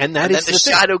 and Then is the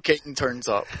thing. Shadow King turns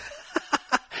up.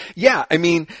 Yeah, I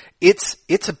mean,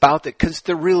 it's about that, because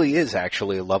there really is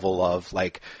actually a level of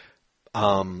like,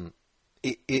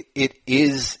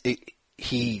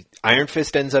 Iron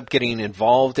Fist ends up getting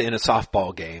involved in a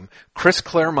softball game. Chris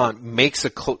Claremont makes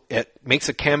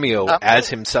a cameo as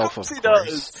himself, of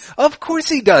course. Of course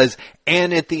he does.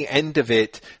 And at the end of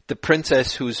it, the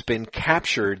princess who's been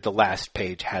captured, the last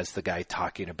page has the guy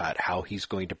talking about how he's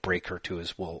going to break her to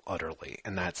his will utterly.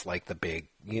 And that's like the big,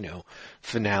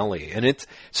 finale. And it's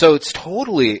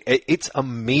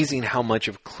amazing how much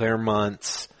of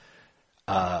Claremont's,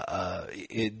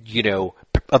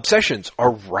 obsessions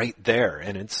are right there,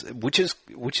 and which is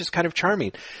kind of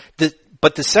charming.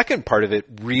 But the second part of it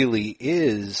really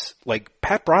is, like,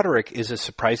 Pat Broderick is a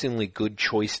surprisingly good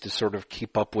choice to sort of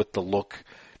keep up with the look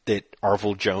that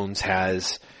Arvil Jones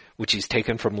has, which he's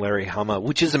taken from Larry Hama,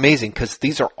 which is amazing, because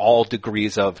these are all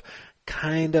degrees of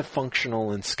kind of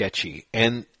functional and sketchy.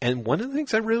 And one of the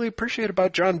things I really appreciate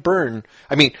about John Byrne,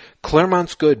 I mean,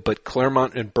 Claremont's good, but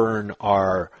Claremont and Byrne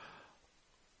are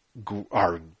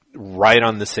right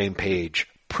on the same page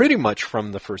pretty much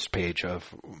from the first page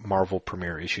of Marvel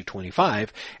Premiere issue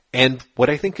 25. And what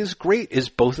I think is great is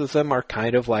both of them are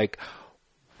kind of like,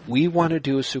 we want to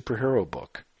do a superhero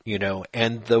book,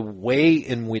 and the way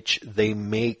in which they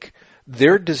make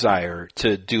their desire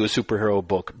to do a superhero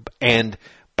book, and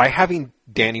by having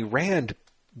Danny Rand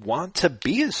want to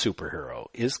be a superhero,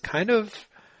 is kind of,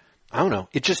 I don't know,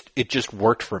 it just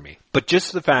worked for me. But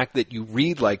just the fact that you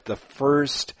read like the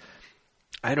first,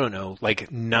 I don't know,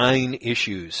 like 9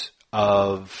 issues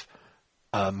of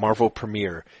Marvel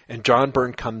Premiere, and John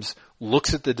Byrne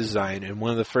looks at the design, and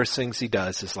one of the first things he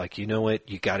does is like, you know what,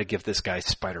 you got to give this guy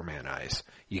Spider-Man eyes.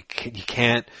 You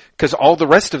can't, because all the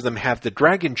rest of them have the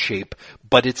dragon shape,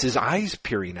 but it's his eyes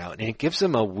peering out, and it gives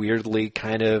him a weirdly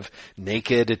kind of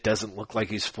naked, it doesn't look like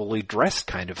he's fully dressed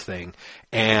kind of thing.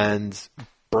 And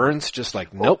Byrne's just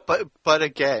like, nope. But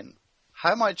again,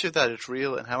 how much of that is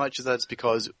real, and how much of that is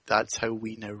because that's how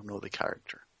we now know the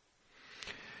character?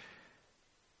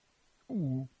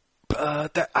 For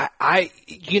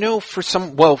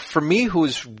me,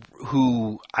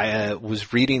 who I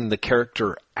was reading the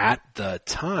character at the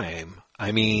time,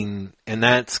 I mean, and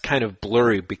that's kind of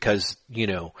blurry because,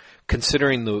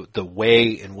 considering the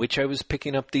way in which I was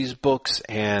picking up these books,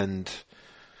 and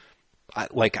I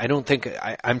don't think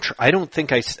I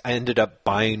ended up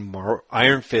buying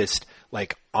Iron Fist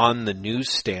like on the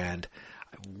newsstand,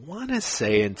 I want to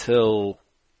say until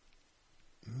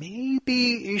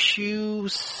maybe issue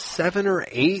 7 or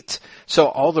 8. So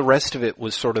all the rest of it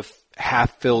was sort of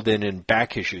half filled in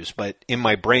back issues, but in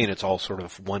my brain it's all sort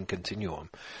of one continuum.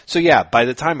 So yeah, by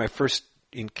the time I first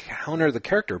encounter the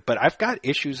character, but I've got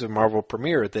issues of Marvel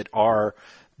Premiere that are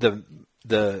the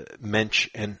Mensch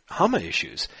and Hama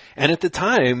issues. And at the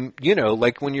time,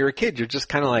 like when you're a kid, you're just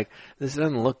kind of like, this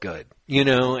doesn't look good,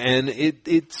 and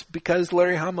it's because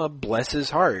Larry Hama, bless his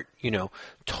heart,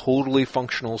 totally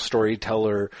functional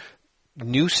storyteller,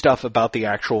 knew stuff about the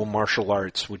actual martial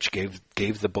arts, which gave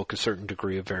the book a certain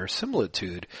degree of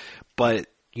verisimilitude. But,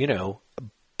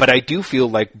 but I do feel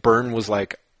like Byrne was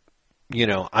like,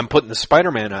 I'm putting the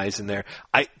Spider-Man eyes in there.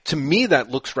 To me,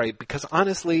 that looks right because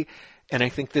honestly, and I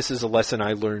think this is a lesson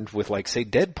I learned with, like, say,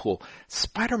 Deadpool,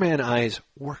 Spider-Man eyes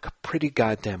work pretty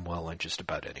goddamn well on just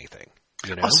about anything.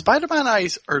 You know? Oh, Spider-Man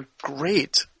eyes are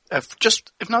great, if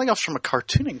nothing else from a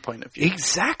cartooning point of view.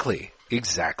 Exactly.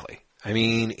 I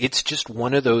mean, it's just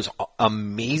one of those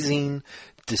amazing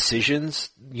decisions,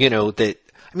 you know, that,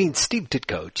 I mean, Steve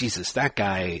Ditko, Jesus, that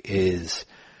guy is,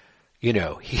 you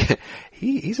know,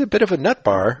 he's a bit of a nut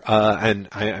bar, and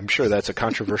I'm sure that's a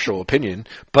controversial opinion,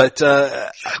 but I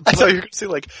thought you were going to say,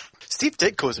 like, Steve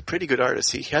Ditko is a pretty good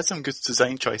artist. He has some good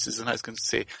design choices, and I was going to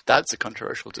say that's a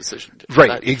controversial decision.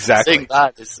 Right, exactly. Saying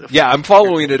that is I'm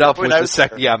following it up with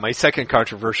my second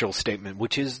controversial statement,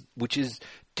 which is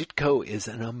Ditko is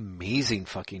an amazing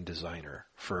fucking designer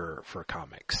for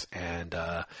comics, and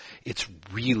it's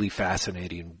really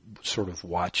fascinating sort of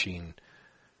watching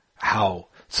how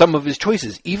some of his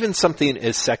choices, even something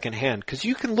as secondhand, because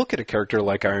you can look at a character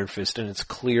like Iron Fist and it's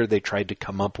clear they tried to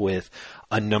come up with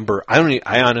a number.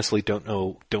 I honestly don't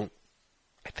know.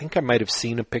 I think I might have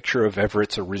seen a picture of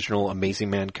Everett's original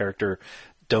Amazing Man character.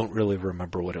 Don't really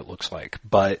remember what it looks like,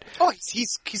 but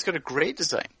he's got a great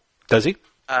design. Does he?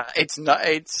 I was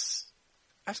going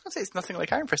to say it's nothing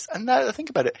like Iron Fist, and now that I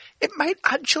think about it, it might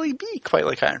actually be quite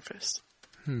like Iron Fist.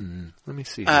 Let me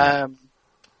see.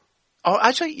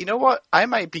 Actually, you know what? I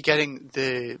might be getting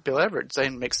the Bill Everett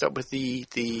design mixed up with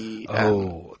the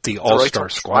All-Star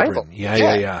Squadron.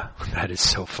 Yeah. That is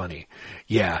so funny.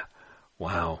 Yeah.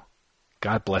 Wow.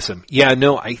 God bless him. Yeah,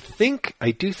 no, I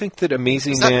do think that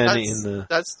Amazing Man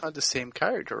that's not the same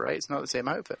character, right? It's not the same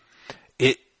outfit.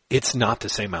 It's not the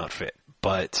same outfit.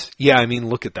 But yeah, I mean,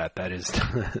 look at that. That is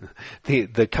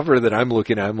the cover that I'm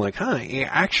looking at. I'm like,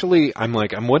 actually, I'm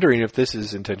wondering if this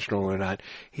is intentional or not.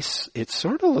 It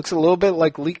sort of looks a little bit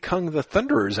like Lee Kung the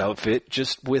Thunderer's outfit,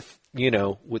 just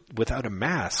without a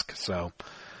mask. So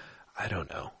I don't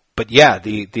know. But yeah,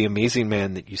 the Amazing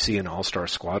Man that you see in All-Star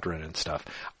Squadron and stuff.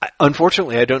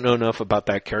 Unfortunately, I don't know enough about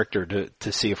that character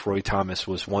to see if Roy Thomas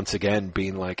was once again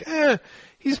being like,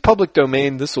 he's public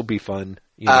domain. This will be fun.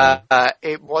 You know?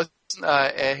 It wasn't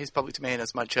his public domain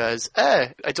as much as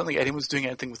I don't think anyone's doing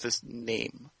anything with his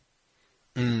name.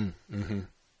 Mm-hmm.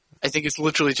 I think it's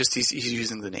literally just he's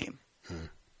using the name.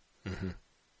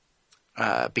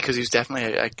 Mm-hmm. Because he was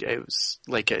definitely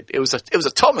it was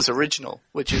a Thomas original,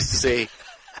 which is to say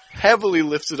heavily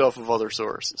lifted off of other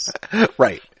sources.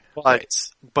 Right.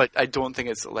 But I don't think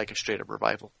it's like a straight up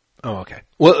revival. Oh, okay.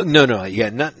 Well, no, yeah,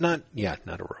 not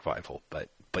a revival, but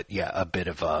yeah, a bit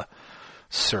of a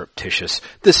surreptitious,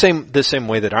 the same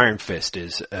way that Iron Fist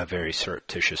is a very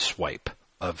surreptitious swipe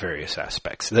of various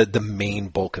aspects. The main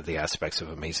bulk of the aspects of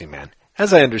Amazing Man,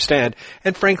 as I understand,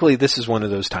 and frankly, this is one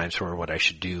of those times where what I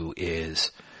should do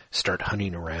is start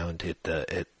hunting around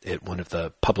at one of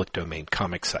the public domain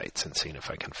comic sites and seeing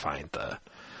if I can find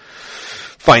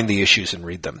the issues and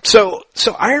read them. So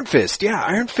Iron Fist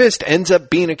ends up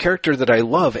being a character that I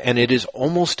love, and it is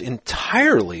almost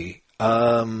entirely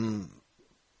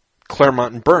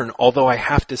Claremont and Byrne, although I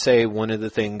have to say one of the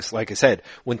things, like I said,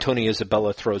 when Tony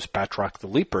Isabella throws Batroc the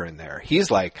Leaper in there,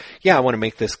 he's like, I want to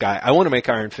make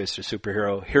Iron Fist a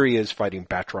superhero. Here he is fighting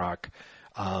Batroc.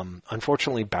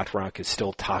 Unfortunately, Batroc is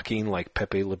still talking like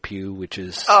Pepe Le Pew, which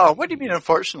is... Oh, what do you mean,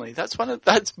 unfortunately?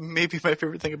 That's maybe my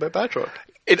favorite thing about Batroc.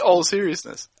 In all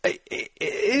seriousness.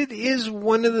 It is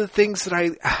one of the things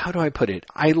that how do I put it?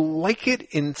 I like it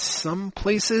in some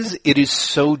places. It is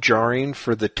so jarring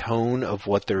for the tone of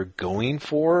what they're going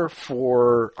for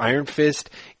Iron Fist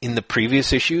in the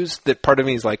previous issues that part of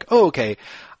me is like, oh, okay,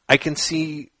 I can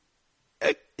see...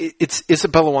 It's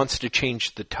Isabella wants to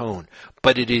change the tone,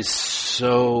 but it's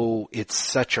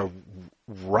such a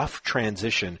rough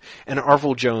transition. And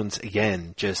Arvil Jones,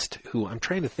 again, who I'm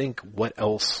trying to think what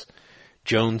else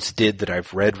Jones did that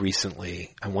I've read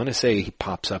recently. I want to say he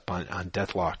pops up on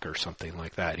Deathlock or something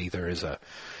like that, either as a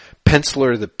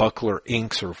penciler that Buckler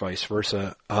inks or vice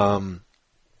versa.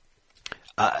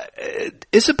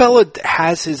 Isabella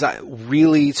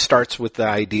really starts with the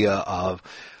idea of,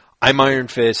 I'm Iron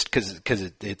Fist because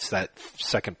it's that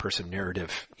second person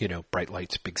narrative, bright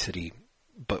lights, big city,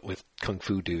 but with kung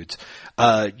fu dudes.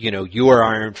 You are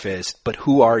Iron Fist, but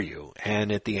who are you?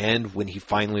 And at the end, when he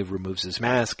finally removes his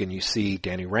mask and you see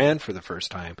Danny Rand for the first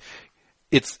time,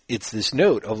 it's this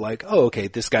note of like, oh, okay,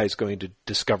 this guy's going to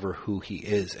discover who he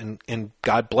is. And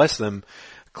God bless them,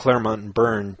 Claremont and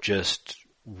Byrne just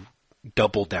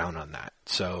double down on that.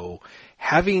 So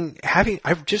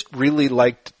I've just really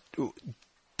liked...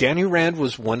 Danny Rand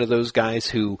was one of those guys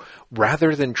who,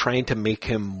 rather than trying to make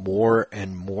him more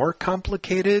and more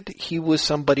complicated, he was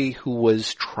somebody who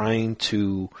was trying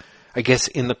to, I guess,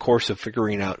 in the course of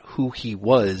figuring out who he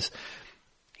was,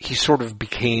 he sort of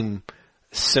became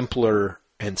simpler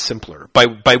and simpler.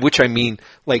 By which I mean,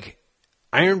 like,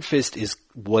 Iron Fist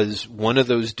was one of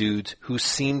those dudes who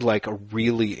seemed like a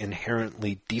really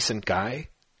inherently decent guy,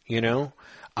 you know?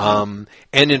 And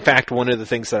in fact, one of the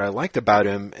things that I liked about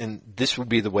him, and this would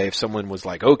be the way if someone was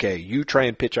like, okay, you try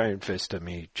and pitch Iron Fist to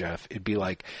me, Jeff, it'd be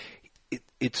like,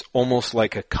 it's almost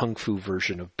like a kung fu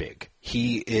version of Big.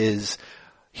 He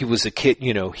was a kid,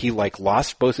 you know, he like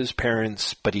lost both his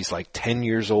parents, but he's like 10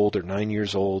 years old or 9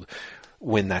 years old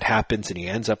when that happens, and he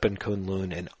ends up in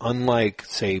Kunlun. And unlike,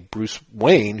 say, Bruce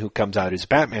Wayne, who comes out as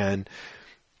Batman,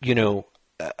 you know,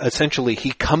 essentially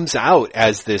he comes out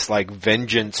as this like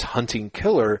vengeance hunting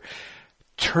killer,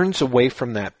 turns away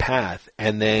from that path,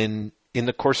 and then in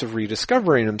the course of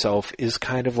rediscovering himself is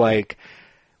kind of like,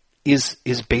 is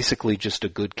basically just a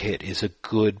good kid, is a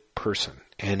good person,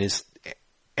 and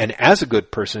as a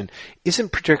good person,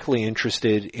 isn't particularly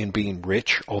interested in being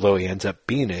rich, although he ends up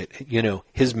being it. You know,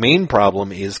 his main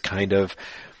problem is kind of,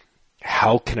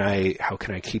 how can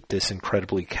I keep this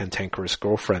incredibly cantankerous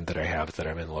girlfriend that I have that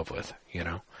I'm in love with, you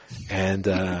know? And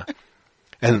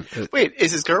wait,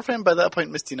 is his girlfriend by that point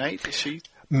Misty Knight? Is she?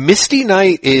 Misty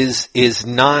Knight is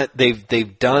not,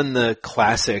 they've done the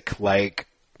classic, like,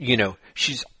 you know,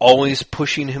 she's always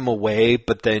pushing him away,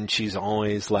 but then she's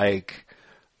always like,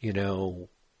 you know,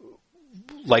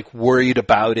 like worried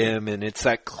about him, and it's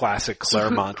that classic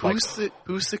Claremont. So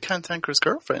who's the cantankerous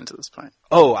girlfriend at this point?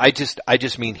 Oh, I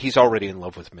just mean he's already in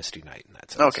love with Misty Knight in that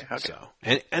sense. Okay. So,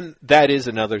 and that is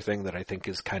another thing that I think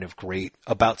is kind of great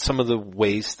about some of the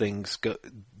ways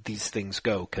these things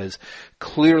go, because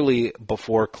clearly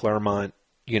before Claremont,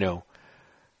 you know,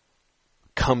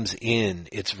 comes in,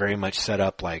 it's very much set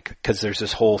up like, because there's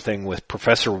this whole thing with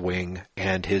Professor Wing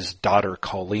and his daughter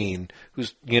Colleen,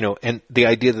 who's, you know, and the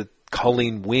idea that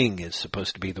Colleen Wing is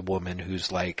supposed to be the woman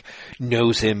who's like,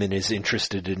 knows him and is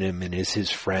interested in him and is his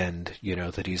friend, you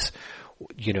know, that he's,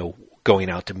 you know, going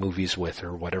out to movies with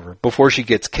or whatever, before she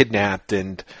gets kidnapped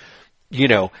and, you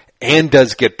know, and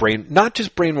does get not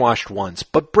just brainwashed once,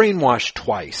 but brainwashed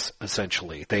twice,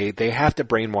 essentially. They have to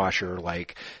brainwash her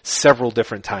like several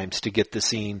different times to get the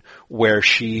scene where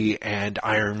she and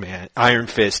Iron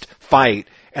Fist fight.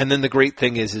 And then the great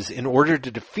thing is in order to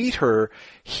defeat her,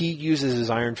 he uses his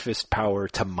Iron Fist power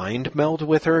to mind meld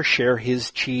with her, share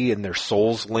his chi and their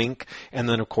souls link. And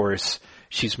then, of course,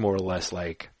 she's more or less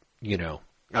like, you know,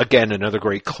 again, another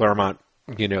great Claremont,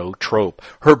 you know, trope,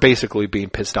 her basically being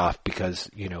pissed off because,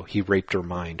 you know, he raped her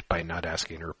mind by not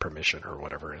asking her permission or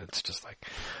whatever. And it's just like,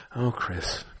 oh,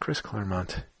 Chris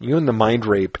Claremont, you and the mind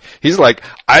rape. He's like,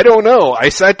 I don't know. I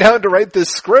sat down to write this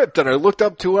script and I looked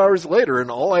up 2 hours later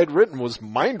and all I'd written was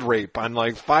mind rape on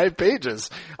like 5 pages.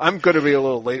 I'm going to be a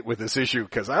little late with this issue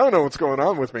because I don't know what's going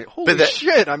on with me. Holy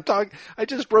shit. I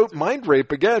just wrote mind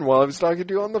rape again while I was talking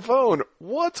to you on the phone.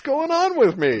 What's going on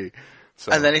with me?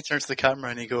 So. And then he turns to the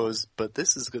camera and he goes, but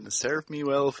this is going to serve me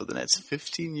well for the next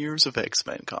 15 years of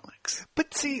X-Men comics.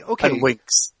 But see, okay. And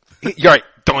winks. You're right,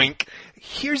 doink.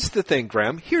 Here's the thing,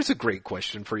 Graham. Here's a great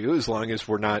question for you, as long as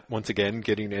we're not, once again,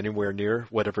 getting anywhere near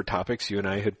whatever topics you and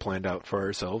I had planned out for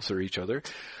ourselves or each other.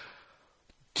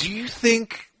 Do you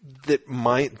think that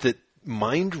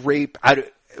mind rape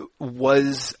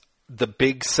was the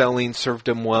big selling, served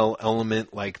him well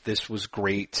element, like this was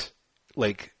great,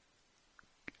 like,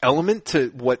 element to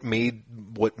what made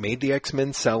the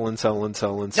X-Men sell and sell and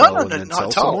sell and sell and then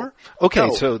sell some more? Okay,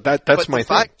 no. So that's my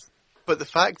thing. But the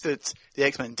fact that the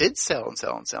X-Men did sell and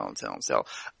sell and sell and sell and sell,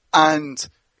 and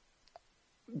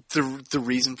the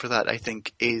reason for that, I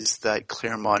think, is that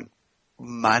Claremont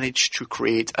managed to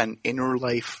create an inner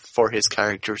life for his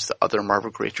characters that other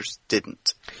Marvel creators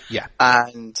didn't. Yeah.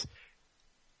 And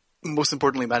most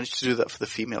importantly, managed to do that for the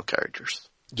female characters.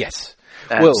 Yes.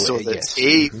 So that yes.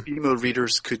 A, female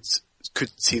readers could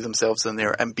see themselves in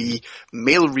there, and B,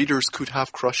 male readers could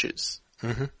have crushes.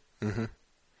 Mm-hmm. Mm-hmm.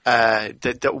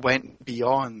 That went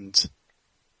beyond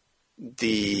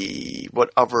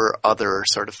whatever other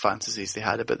sort of fantasies they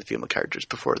had about the female characters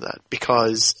before that,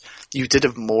 because you did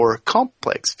have more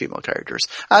complex female characters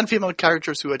and female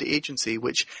characters who had agency,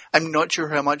 which I'm not sure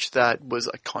how much that was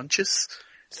a conscious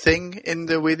thing in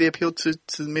the way they appealed to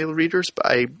the male readers, but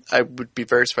I would be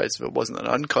very surprised if it wasn't an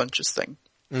unconscious thing.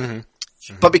 Mm-hmm.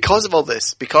 Mm-hmm. But because of all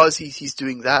this, because he's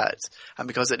doing that, and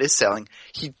because it is selling,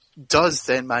 he does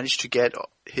then manage to get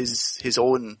his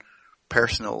own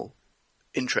personal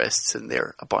interests in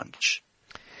there a bunch.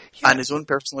 Yeah. And his own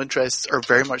personal interests are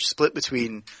very much split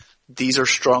between these are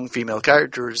strong female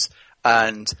characters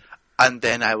and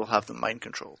then I will have them mind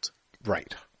controlled.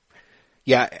 Right.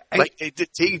 Yeah,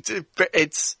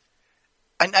 it's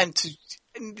and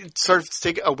And sort of to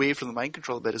take it away from the mind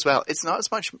control a bit as well, it's not as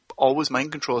much always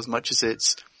mind control as much as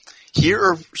it's, here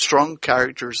are strong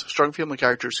female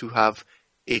characters who have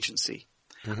agency.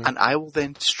 Mm-hmm. And I will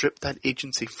then strip that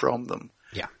agency from them.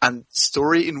 Yeah. And the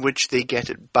story in which they get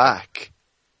it back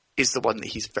is the one that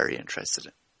he's very interested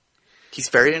in. He's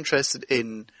very interested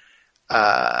in,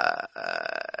 I'm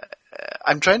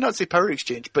trying not to say power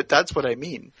exchange, but that's what I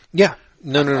mean. Yeah.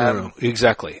 No.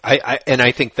 Exactly.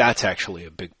 I think that's actually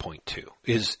a big point too.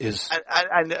 But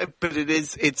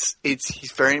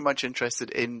he's very much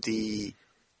interested in the,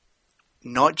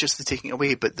 not just the taking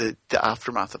away, but the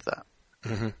aftermath of that.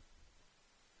 Mm-hmm.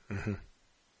 Mm-hmm.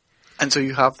 And so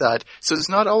you have that. So it's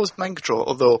not always mind control,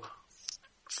 although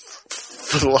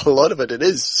for a lot of it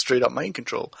is straight up mind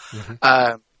control.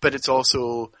 Mm-hmm. But it's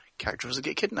also characters that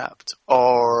get kidnapped,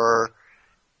 or,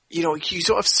 you don't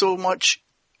have so much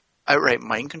outright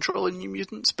mind control in New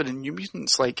Mutants, but in New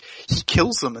Mutants, like, he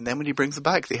kills them, and then when he brings them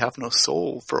back, they have no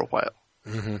soul for a while.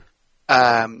 Mm-hmm.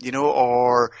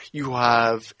 Or you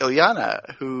have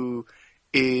Illyana, who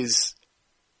is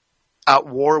at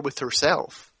war with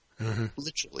herself, mm-hmm.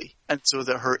 literally, and so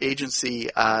that her agency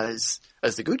as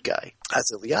the good guy,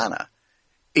 as Illyana,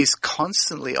 is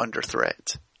constantly under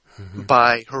threat mm-hmm.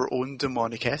 by her own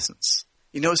demonic essence.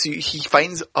 So he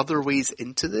finds other ways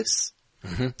into this.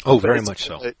 Mm-hmm. Oh, very much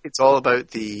so. It's all about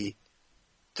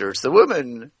there's the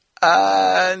woman,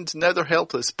 and now they're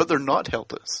helpless, but they're not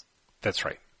helpless. That's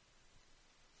right.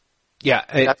 Yeah.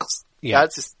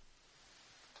 That's just...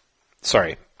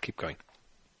 Sorry, keep going.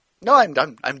 No, I'm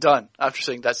done. I'm done. After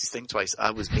saying that's his thing twice,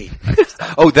 I was me.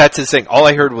 Oh, that's his thing. All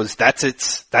I heard was that's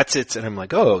it, and I'm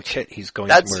like, oh shit, he's going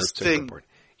that's somewhere his to thing. the board.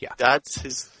 Yeah, that's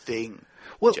his thing.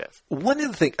 Well, Jeff. One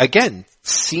of the things, again,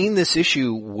 seeing this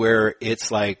issue where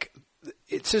it's like,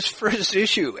 it's his first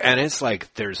issue, and it's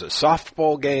like there's a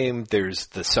softball game, there's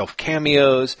the self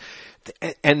cameos.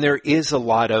 And there is a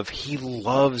lot of, he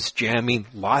loves jamming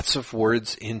lots of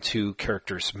words into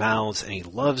characters' mouths, and he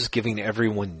loves giving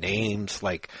everyone names.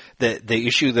 Like the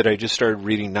issue that I just started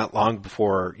reading not long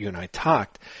before you and I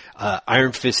talked,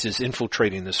 Iron Fist is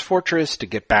infiltrating this fortress to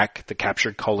get back the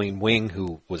captured Colleen Wing,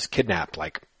 who was kidnapped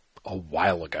like a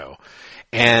while ago.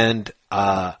 And,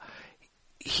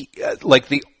 he, like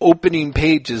the opening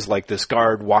page is like this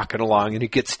guard walking along, and he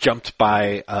gets jumped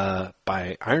by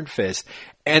Iron Fist,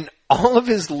 and all of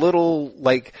his little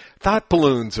like thought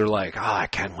balloons are like, I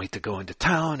can't wait to go into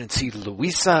town and see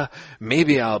Louisa.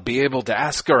 Maybe I'll be able to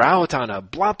ask her out on a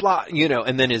blah blah,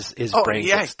 and then his brain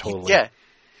gets totally. Yeah.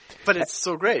 But it's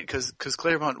so great because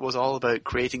Claremont was all about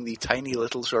creating the tiny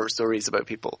little short stories about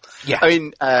people. Yeah. I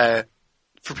mean,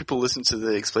 for people who listen to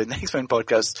the Explain the X-Men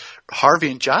podcast, Harvey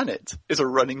and Janet is a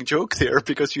running joke there,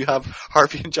 because you have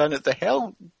Harvey and Janet, the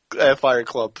Hellfire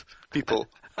Club people,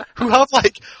 who have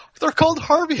they're called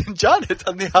Harvey and Janet,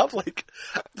 and they have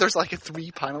there's a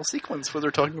 3-panel sequence where they're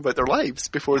talking about their lives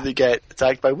before they get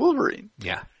attacked by Wolverine.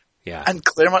 Yeah. Yeah. And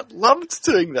Claremont loved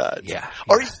doing that. Yeah.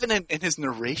 Or even in his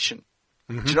narration.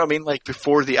 Mm-hmm. Do you know what I mean?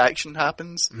 Before the action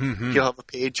happens, mm-hmm. he'll have a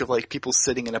page of people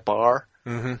sitting in a bar.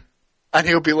 Mm-hmm. And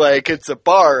he'll be like, it's a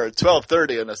bar at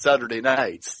 12:30 on a Saturday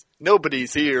night.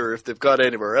 Nobody's here if they've got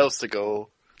anywhere else to go.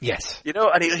 Yes.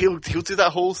 And he'll do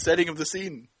that whole setting of the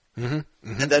scene. Mm-hmm.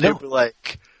 Mm-hmm. And then he'll be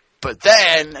like, but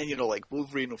then, and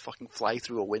Wolverine will fucking fly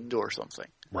through a window or something.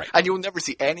 Right. And you'll never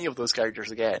see any of those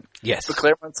characters again. Yes. But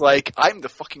Claremont's like, I'm the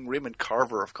fucking Raymond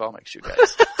Carver of comics, you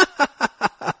guys.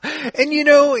 And in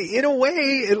a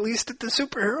way, at least at the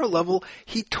superhero level,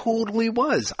 he totally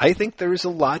was. I think there's a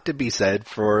lot to be said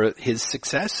for his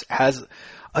success. Has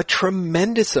a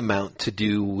tremendous amount to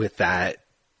do with that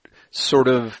sort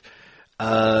of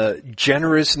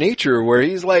generous nature where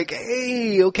he's like,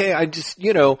 hey, okay, I just,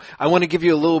 I want to give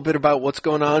you a little bit about what's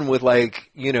going on with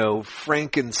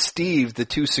Frank and Steve, the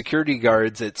 2 security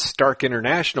guards at Stark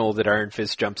International that Iron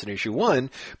Fist jumps in issue 1,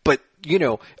 but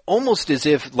almost as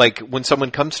if when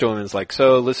someone comes to him and is like,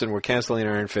 so listen, we're canceling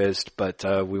Iron Fist, but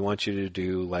we want you to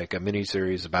do a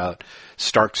mini-series about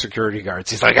Stark security guards.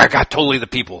 He's like, I got totally the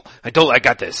people. I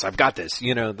got this. I've got this.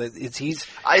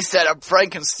 I set up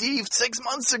Frank and Steve 6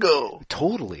 months ago.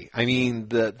 Totally. I mean,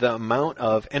 the amount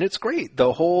of, and it's great.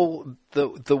 The whole,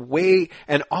 the way,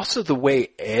 and also the way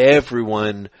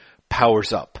everyone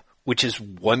powers up, which is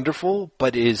wonderful,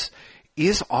 but is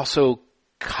also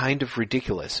kind of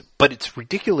ridiculous, but it's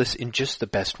ridiculous in just the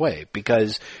best way,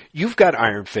 because you've got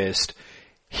Iron Fist,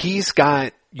 he's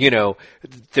got,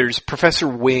 there's Professor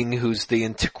Wing, who's the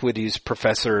antiquities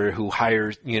professor who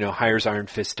hires Iron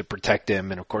Fist to protect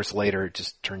him, and of course later it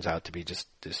just turns out to be just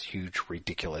this huge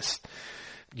ridiculous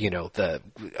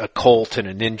a cult and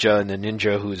a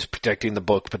ninja who's protecting the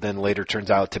book, but then later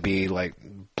turns out to be like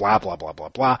blah blah blah blah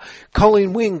blah.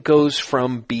 Colleen Wing goes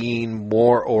from being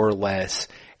more or less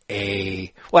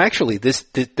actually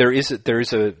there is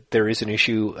an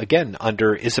issue again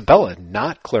under Isabella,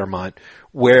 not Claremont,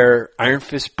 where Iron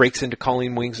Fist breaks into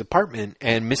Colleen Wing's apartment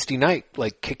and Misty Knight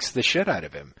like kicks the shit out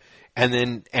of him.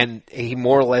 And he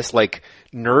more or less like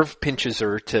nerve pinches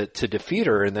her to defeat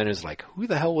her, and then is like, who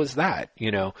the hell was that?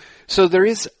 So there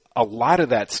is a lot of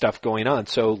that stuff going on.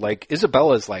 So like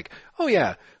Isabella's like, oh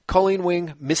yeah, Colleen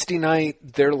Wing, Misty Knight,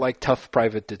 they're like tough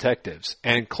private detectives.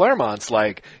 And Claremont's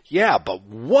like, yeah, but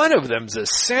one of them's a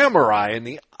samurai and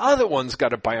the other one's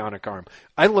got a bionic arm.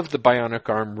 I love the bionic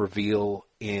arm reveal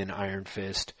in Iron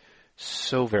Fist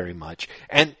so very much.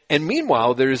 And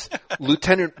meanwhile, there's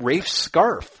Lieutenant Rafe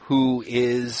Scarf, who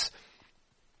is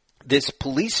this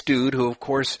police dude who, of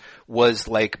course, was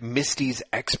like Misty's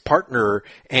ex-partner.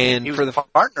 And he was the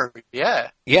partner, yeah.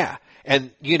 Yeah.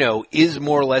 And, is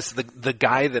more or less the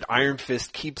guy that Iron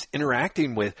Fist keeps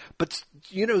interacting with. But,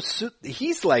 so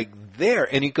he's like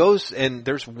there, and he goes, and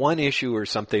there's one issue or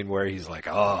something where he's like,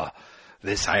 I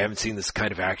haven't seen this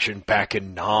kind of action back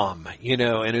in Nam,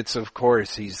 and it's, of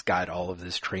course, he's got all of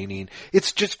this training.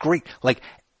 It's just great. Like,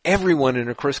 everyone in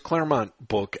a Chris Claremont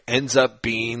book ends up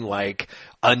being like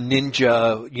a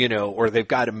ninja, or they've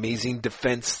got amazing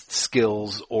defense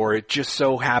skills, or it just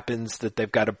so happens that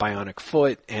they've got a bionic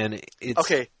foot, and it's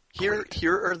okay. Here's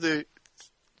the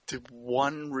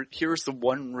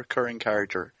one recurring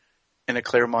character in a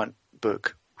Claremont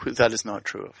book who that is not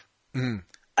true of,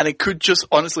 and it could just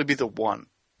honestly be the one.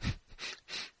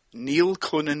 Neil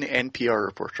Conan, NPR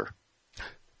reporter.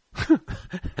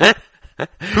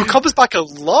 Who comes back a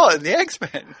lot in the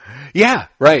X-Men. Yeah,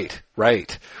 right. Well,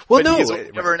 but no, he's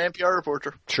never an NPR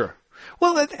reporter. Sure.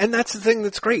 Well, and that's the thing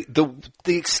that's great. The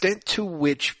extent to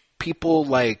which people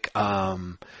like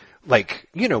Moira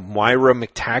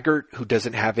McTaggart, who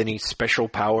doesn't have any special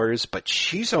powers, but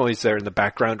she's always there in the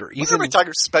background, or even Moira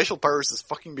McTaggart's special powers is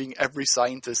fucking being every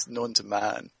scientist known to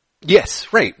man.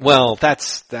 Yes, right. Well,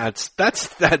 that's a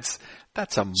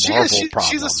Marvel problem.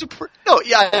 She's a super. No,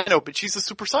 yeah, I know, but she's a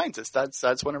super scientist.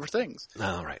 That's one of her things.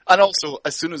 Oh, right. And also,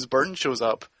 as soon as Byrne shows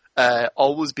up,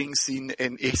 always being seen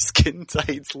in a skin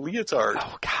tight leotard.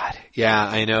 Oh God, yeah,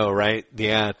 I know, right?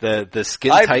 Yeah, the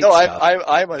skin tight stuff.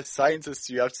 I'm a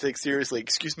scientist. You have to take seriously.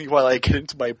 Excuse me while I get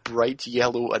into my bright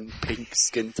yellow and pink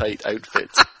skin tight outfit.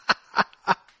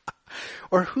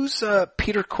 Or who's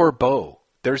Peter Corbeau?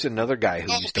 There's another guy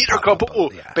who used to Peter pop Corbeau,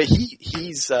 up. Yeah. But he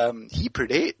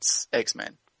predates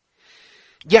X-Men.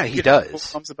 Yeah, he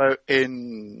does. Comes about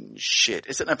in shit.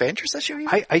 Is it an Avengers issue?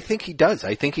 Even? I think he does.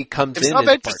 I think he comes in. If it's not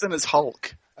Avengers, then it's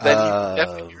Hulk. Then he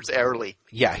definitely appears early.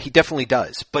 Yeah, he definitely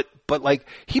does. But like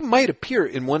he might appear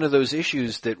in one of those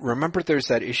issues that. Remember, there's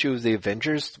that issue of the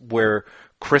Avengers where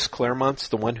Chris Claremont's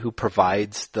the one who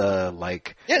provides the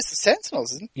like. Yeah, it's the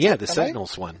Sentinels, isn't it? Yeah, the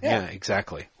Sentinels one. Yeah,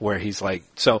 exactly. Where he's like,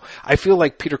 so I feel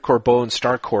like Peter Corbeau and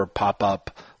Starcorp pop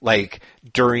up like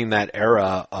during that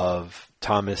era of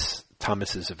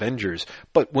Thomas's Avengers.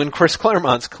 But when Chris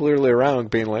Claremont's clearly around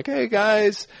being like, hey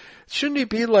guys, shouldn't he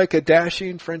be like a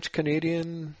dashing French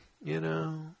Canadian,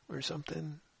 or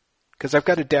something? Because I've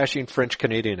got a dashing French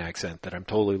Canadian accent that I'm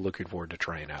totally looking forward to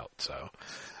trying out. So,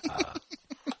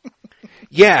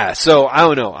 yeah, so I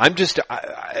don't know. I'm just,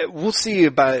 we'll see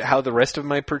about how the rest of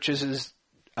my purchases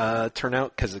turn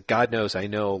out, because God knows I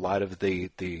know a lot of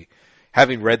the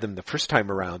having read them the first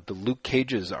time around, the Luke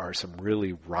Cages are some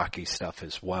really rocky stuff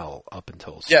as well up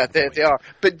until yeah, they are.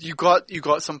 But you got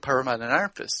some Power Man and Iron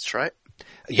Fists, right?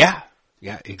 Yeah,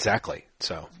 exactly.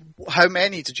 So how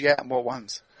many did you get and what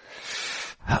ones?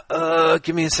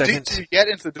 Give me a second. Did you get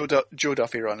into the Joe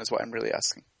Duffy run is what I'm really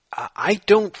asking. I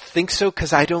don't think so,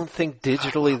 because I don't think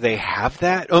digitally they have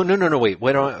that. Oh, no, wait.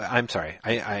 I'm sorry.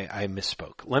 I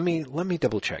misspoke. Let me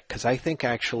double check, because I think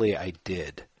actually I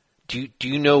did. Do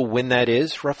you know when that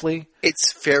is, roughly?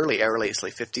 It's fairly early. It's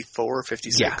like 54 or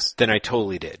 56. Yeah, then I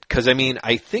totally did. Because,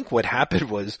 I think what happened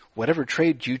was, whatever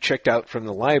trade you checked out from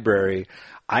the library,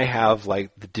 I have,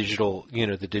 like, the digital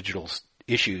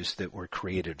issues that were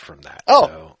created from that. Oh,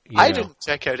 so, I didn't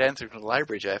check out anything from the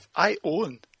library, Jeff. I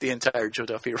own the entire Joe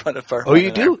Duffy run of Fireman. Oh,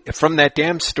 you do? From that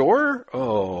damn store?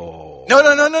 Oh.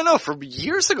 No, from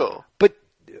years ago. But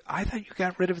I thought you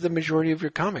got rid of the majority of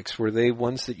your comics. Were they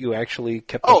ones that you actually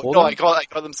kept hold of? No, I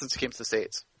got them since I came to the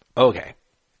States. Okay,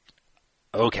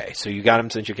 so you got them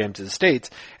since you came to the States,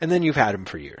 and then you've had them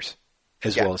for years,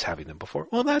 as well as having them before.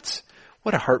 Well,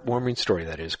 what a heartwarming story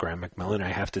that is, Graham McMillan,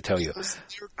 I have to tell you.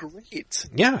 They're great.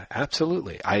 Yeah,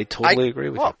 absolutely. I totally agree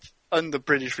with you. On the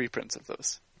British reprints of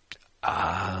those.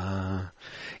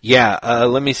 Yeah,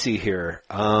 let me see here.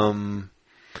 Iron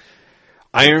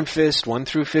Fist 1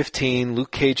 through 15,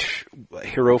 Luke Cage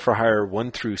Hero for Hire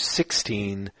 1 through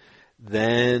 16,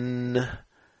 then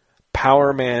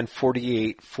Power Man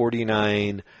 48,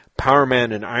 49, Power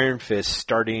Man and Iron Fist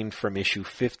starting from issue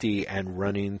 50 and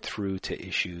running through to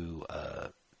issue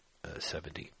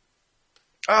 70.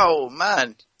 Oh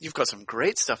man, you've got some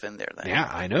great stuff in there then. Yeah,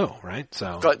 I know, right?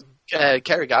 So you've got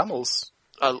Kerry Gammel's,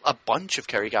 a bunch of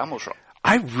Kerry Gammel's run.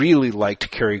 I really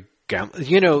liked Kerry Gamble.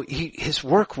 You know, his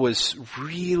work was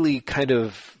really kind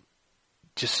of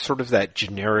just sort of that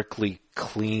generically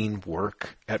clean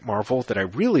work at Marvel that I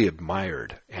really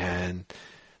admired. And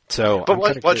so, but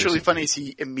what's really funny is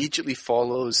he immediately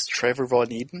follows Trevor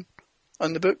Von Eden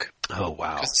on the book. Oh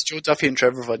wow! It's Joe Duffy and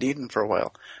Trevor Von Eden for a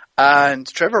while, and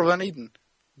Trevor Von Eden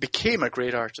became a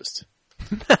great artist.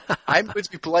 I'm going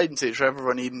to be polite and say Trevor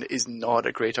Von Eden is not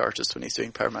a great artist when he's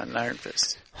doing Power Man and Iron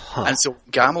Fist. Huh. And so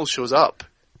Gamble shows up,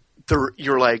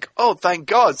 you're like, oh, thank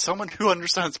God, someone who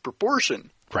understands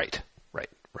proportion. Right.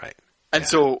 And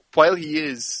so while he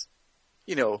is,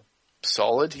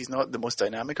 solid, he's not the most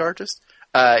dynamic artist.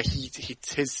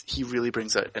 He really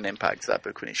brings out an impact to that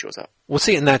book when he shows up. Well,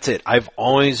 see, and that's it. I've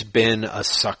always been a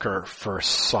sucker for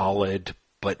solid,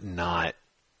 but not,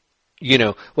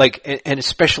 and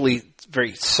especially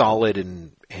very solid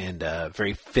and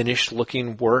very finished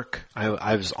looking work.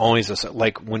 I was always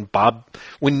when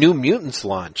New Mutants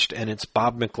launched and it's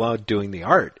Bob McLeod doing the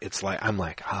art. It's like I'm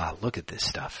like, look at this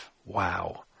stuff.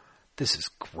 Wow, this is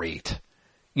great.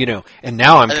 And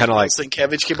now I'm kind of like,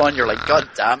 Sienkiewicz came on, you're like, God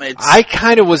damn it. I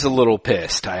kind of was a little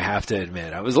pissed, I have to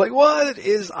admit. I was like, what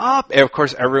is up? And of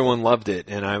course, everyone loved it,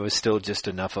 and I was still just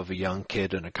enough of a young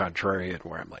kid and a contrarian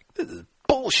where I'm like, this is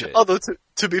bullshit. Although,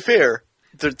 to be fair,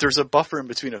 there's a buffer in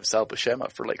between of Sal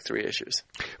Buscema for like 3 issues.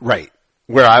 Right.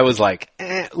 Where I was like,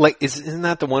 isn't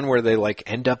that the one where they like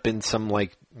end up in some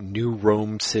like new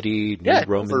Rome city?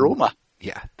 Roma.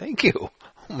 Yeah, thank you.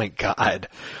 Oh my God.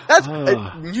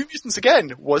 New Mutants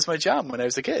again was my jam when I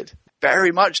was a kid.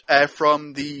 Very much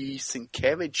from the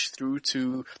Sienkiewicz through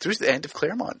to the end of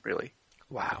Claremont, really.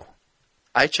 Wow.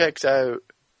 I checked out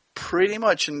pretty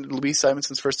much in Louise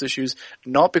Simonson's first issues,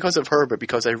 not because of her, but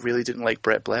because I really didn't like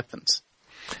Brett Blevins.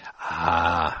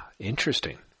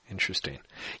 Interesting.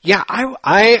 Yeah,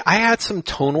 I had some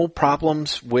tonal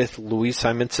problems with Louise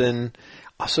Simonson,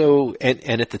 also,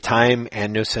 and at the time,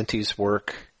 Ann Nocenti's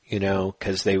work,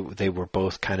 because they were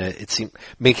both kind of, it seemed,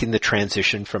 making the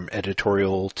transition from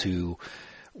editorial to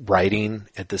writing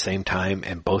at the same time,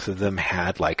 and both of them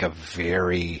had like a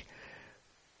very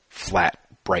flat,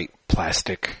 bright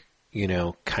plastic,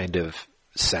 kind of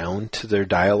sound to their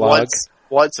dialogue.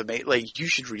 What's amazing? Like, you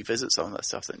should revisit some of that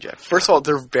stuff then, Jeff. First of all,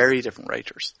 they're very different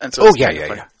writers. And so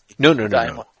yeah. No.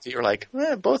 You're like,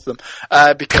 both of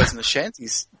them. Because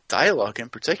Nocenti's dialogue in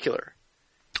particular.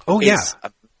 Is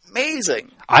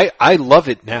amazing. I love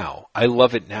it now.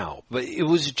 But it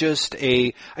was just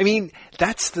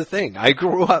that's the thing. I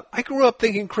grew up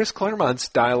thinking Chris Claremont's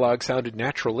dialogue sounded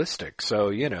naturalistic.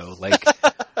 So,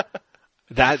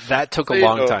 that took a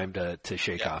long time to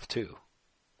shake off too.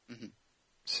 Mm-hmm.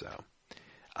 So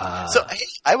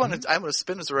I want to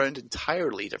spin us around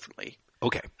entirely differently.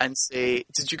 Okay. And say,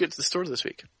 did you get to the store this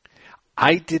week?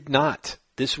 I did not.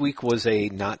 This week was a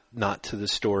not to the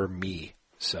store me.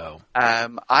 So I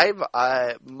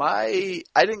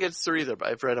didn't get to the store either, but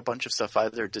I've read a bunch of stuff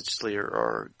either digitally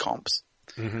or comps.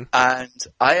 Mm-hmm. And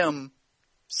I am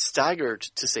staggered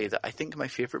to say that I think my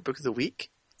favorite book of the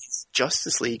week is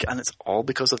Justice League, and it's all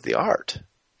because of the art.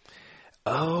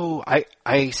 Oh, I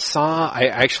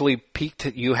actually peeked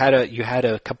at, you had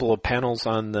a couple of panels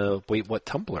on the Wait What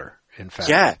Tumblr, in fact.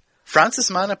 Yeah. Francis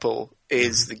Manapul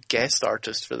is the guest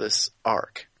artist for this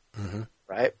arc. Mm-hmm.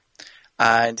 Right?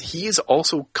 And he is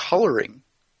also coloring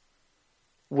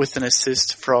with an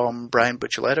assist from Brian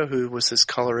Buccellato, who was his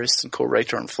colorist and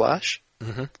co-writer on Flash.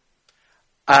 Mm-hmm.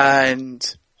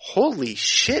 And holy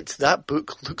shit, that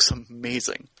book looks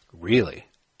amazing. Really?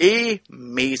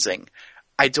 Amazing.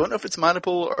 I don't know if it's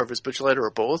Manapul or if it's Buccellato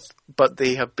or both, but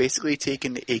they have basically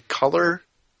taken a color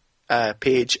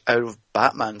page out of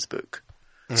Batman's book.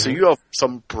 Mm-hmm. So you have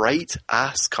some bright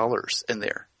ass colors in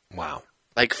there. Wow.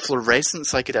 Like fluorescent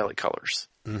psychedelic colors.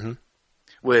 Mm-hmm.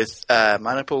 With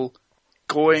Manapul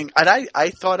going, and I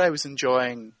thought I was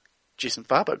enjoying Jason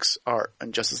Fabok's art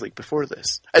on Justice League before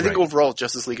this. I think overall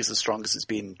Justice League is as strong as it's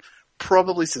been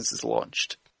probably since it's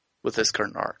launched with this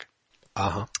current arc.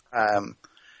 Uh-huh.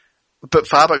 But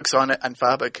Fabok's on it, and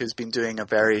Fabok has been doing a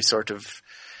very sort of,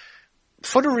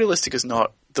 photorealistic is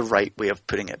not the right way of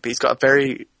putting it, but he's got a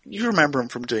very, you remember him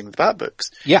from doing the Bat books.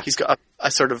 Yeah. He's got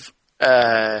a sort of,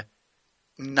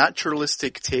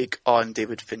 naturalistic take on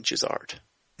David Finch's art.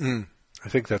 I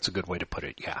think that's a good way to put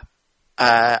it, yeah.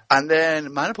 And then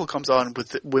Manapul comes on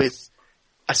with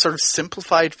a sort of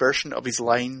simplified version of his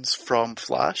lines from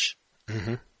Flash,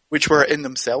 which were in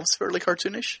themselves fairly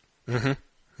cartoonish. And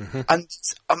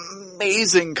it's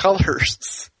amazing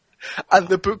colours. And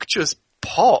the book just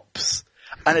pops.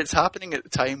 And it's happening at the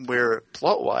time where,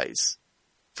 plot-wise,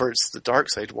 first the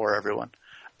Darkseid War, everyone,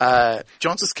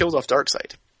 Johns has killed off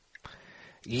Darkseid.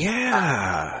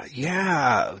 Yeah,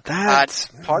 that's...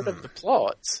 And part of the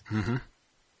plot,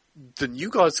 the New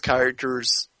Gods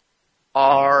characters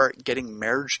are getting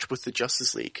merged with the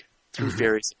Justice League through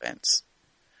various events.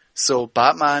 So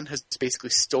Batman has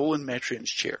basically stolen Metrion's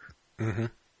chair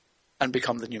and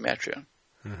become the new Metrion.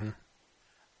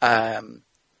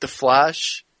 The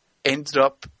Flash ended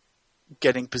up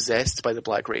getting possessed by the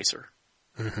Black Racer.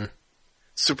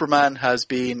 Superman has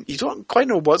been... You don't quite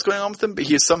know what's going on with him, but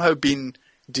he has somehow been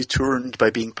deturned by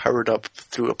being powered up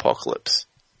through Apocalypse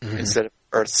instead of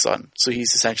Earth's Sun. So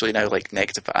he's essentially now like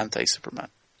negative anti-Superman.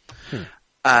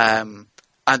 And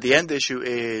the end issue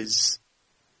is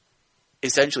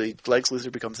essentially Lex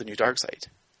Luthor becomes the new Darkseid.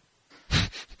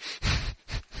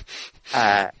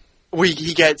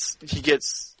 He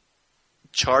gets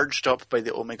charged up by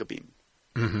the Omega Beam.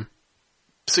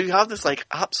 So you have this like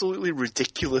absolutely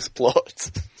ridiculous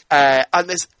plot and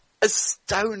this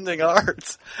astounding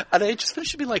art, and I just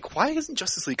finished being like, why isn't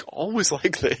Justice League always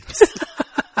like this?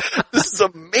 This is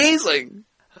amazing.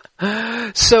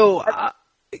 So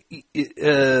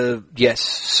yes,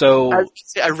 so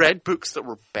I read books that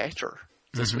were better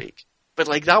this week, but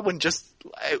like that one, just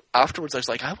afterwards I was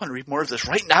like, I want to read more of this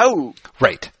right now.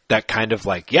 Right, that kind of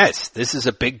like, yes, this is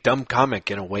a big dumb comic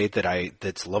in a way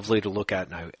that's lovely to look at,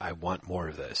 and I want more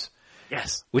of this.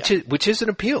 Yes, which is an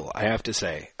appeal, I have to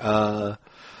say.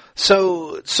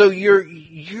 So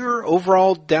you're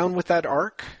overall down with that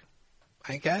arc,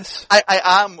 I guess? I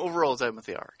am overall down with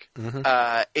the arc.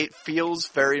 It feels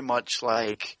very much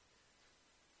like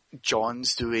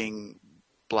John's doing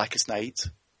Blackest Night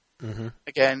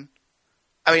again.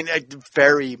 I mean,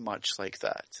 very much like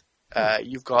that.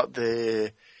 You've got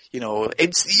the,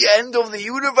 it's the end of the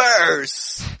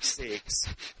universe stakes.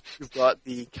 You've got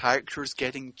the characters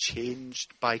getting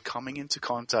changed by coming into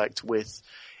contact with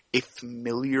a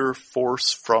familiar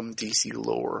force from DC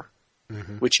lore,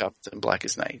 which happens in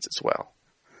Blackest Night as well.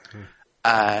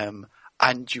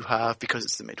 And you have, because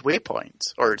it's the midway point,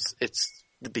 or it's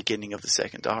the beginning of the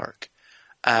second arc,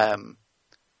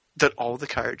 that all the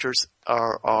characters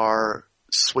are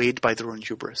swayed by their own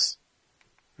hubris.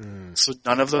 So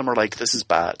none of them are like, this is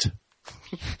bad.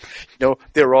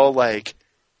 They're all like,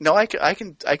 no, I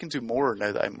can do more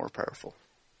now that I'm more powerful.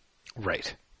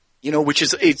 Right. Which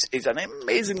is, it's an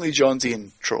amazingly Johnsian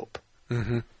trope.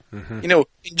 In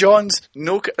John's,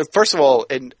 first of all,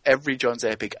 in every John's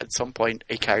epic, at some point,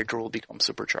 a character will become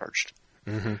supercharged.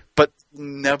 But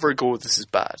never go, this is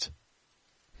bad.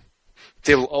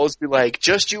 They'll always be like,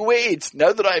 just you wait,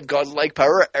 now that I've got like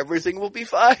power, everything will be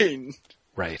fine.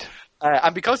 Right.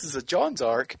 And because it's a John's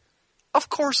arc, of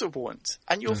course it won't.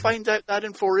 And you'll find out that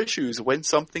in 4 issues when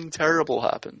something terrible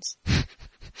happens.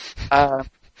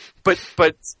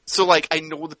 But so like I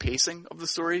know the pacing of the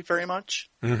story very much.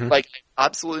 Like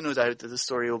absolutely no doubt that the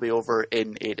story will be over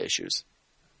in 8 issues.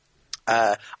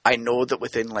 I know that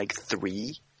within like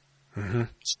 3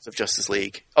 issues of Justice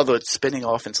League, although it's spinning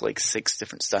off into like 6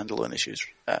 different standalone issues,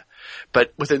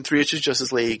 but within 3 issues of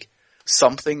Justice League,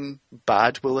 something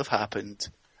bad will have happened,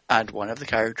 and one of the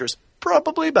characters,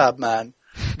 probably Batman,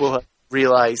 will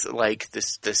realize like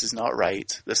this is not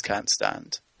right. This can't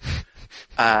stand.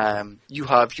 You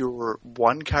have your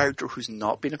one character who's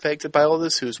not been affected by all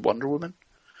this, who's Wonder Woman,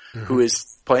 who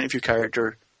is point of view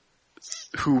character,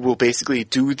 who will basically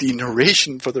do the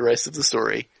narration for the rest of the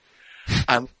story,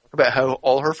 and talk about how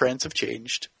all her friends have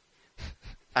changed,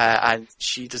 and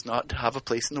she does not have a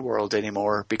place in the world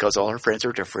anymore because all her friends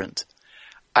are different,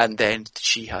 and then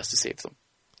she has to save them.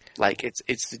 Like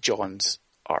it's the John's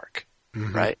arc,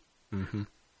 right?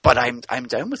 But I'm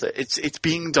down with it. It's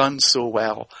being done so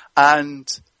well, and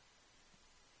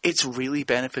it's really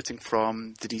benefiting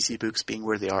from the DC books being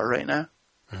where they are right now.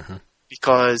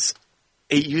 Because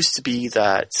it used to be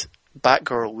that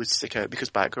Batgirl would stick out because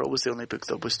Batgirl was the only book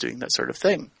that was doing that sort of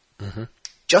thing.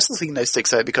 Justice League now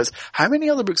sticks out because how many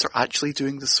other books are actually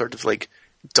doing this sort of like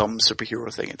dumb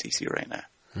superhero thing at DC right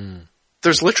now?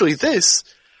 There's literally this,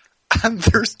 and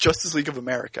there's Justice League of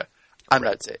America, and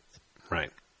that's it.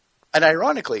 Right. And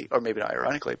ironically, or maybe not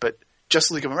ironically, but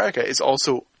Justice League of America is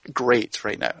also great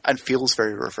right now and feels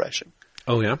very refreshing.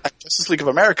 Oh, yeah? And Justice League of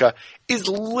America is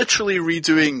literally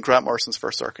redoing Grant Morrison's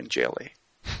first arc in JLA.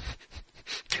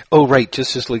 Oh, right.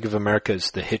 Justice League of America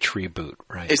is the Hitch reboot,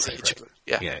 right? It's right, the Hitch reboot,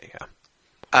 yeah.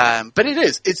 Yeah. But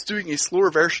it's doing a slower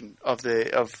version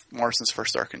of Morrison's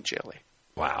first arc in JLA.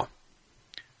 Wow.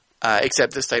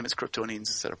 Except this time it's Kryptonians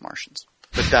instead of Martians.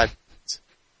 But that,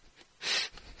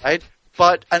 right?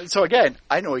 And so again,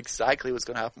 I know exactly what's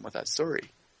going to happen with that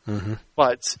story. Mm-hmm.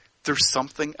 But there's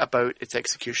something about its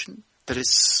execution that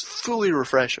is fully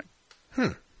refreshing.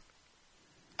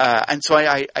 And so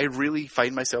I really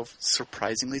find myself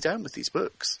surprisingly down with these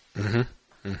books.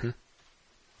 Mm-hmm. Mm-hmm.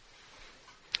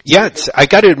 Yeah, I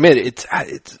got to admit,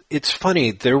 it's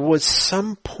funny. There was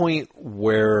some point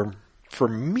where, for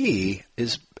me,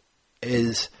 as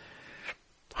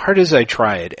hard as I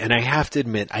tried, and I have to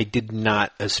admit, I did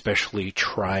not especially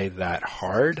try that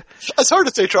hard. As hard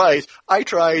as I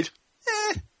tried,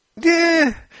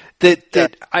 Yeah.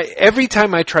 Every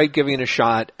time I tried giving a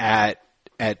shot at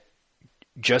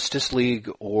Justice League,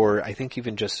 or I think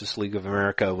even Justice League of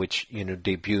America, which,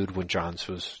 debuted when Johns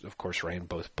was, of course, writing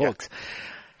both books,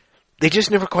 they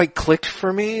just never quite clicked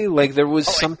for me. Like, there was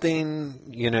something,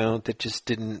 that just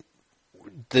didn't,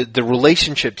 the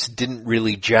relationships didn't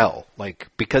really gel. Like,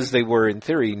 because they were, in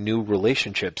theory, new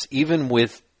relationships, even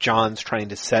with Johns trying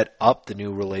to set up the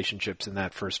new relationships in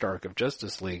that first arc of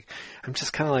Justice League, I'm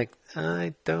just kind of like,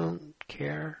 I don't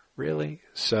care, really.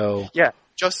 So yeah,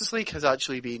 Justice League has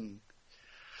actually been,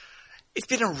 it's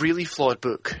been a really flawed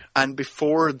book. And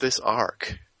before this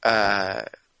arc,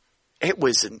 it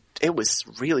was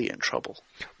really in trouble.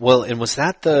 Well, and was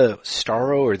that the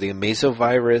Starro or the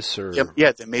Amazovirus? Or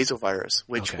yeah, the Amazovirus,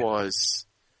 which was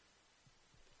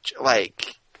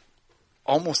like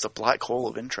almost a black hole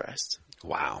of interest.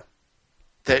 Wow.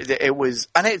 It was,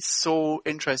 and it's so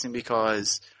interesting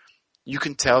because you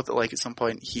can tell that, like, at some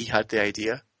point he had the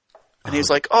idea, and he's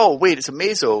like, "Oh, wait, it's a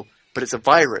Mazo, but it's a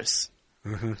virus."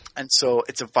 Mm-hmm. And so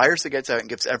it's a virus that gets out and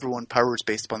gives everyone powers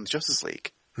based upon the Justice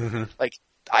League. Mm-hmm. Like,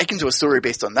 I can do a story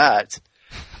based on that.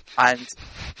 And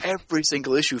every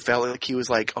single issue felt like he was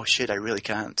like, oh shit, I really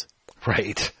can't.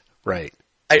 Right.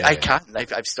 I can't.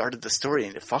 I've started the story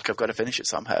and fuck, I've got to finish it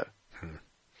somehow.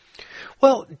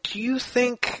 Well, do you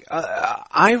think,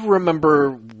 I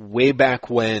remember way back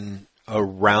when,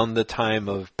 around the time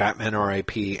of Batman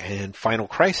R.I.P. and Final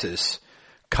Crisis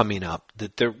coming up,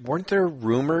 that weren't there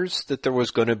rumors that there was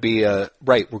going to be we're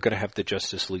going to have the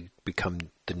Justice League become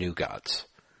the New Gods?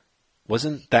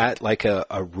 Wasn't that like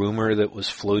a rumor that was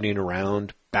floating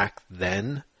around back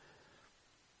then?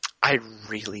 I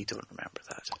really don't remember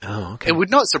that. Oh, okay. It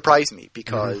would not surprise me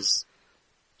because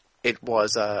it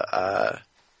was a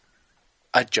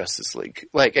Justice League.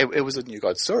 Like, it was a New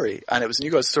Gods story, and it was a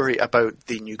New Gods story about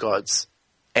the New Gods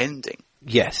ending.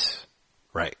 Yes.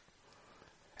 Right.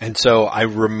 And so I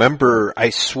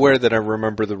swear that I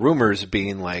remember the rumors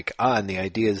being like, and the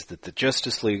idea is that the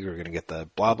Justice League are going to get the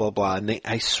blah, blah, blah. And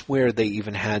I swear they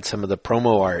even had some of the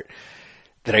promo art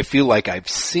that I feel like I've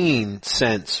seen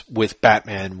since with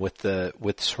Batman with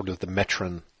sort of the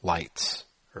Metron lights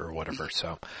or whatever.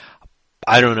 So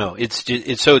I don't know.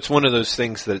 It's one of those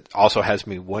things that also has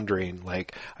me wondering,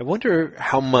 like, I wonder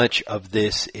how much of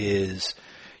this is,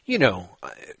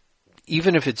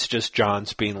 even if it's just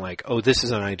Johns being like, oh, this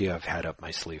is an idea I've had up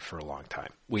my sleeve for a long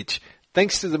time, which,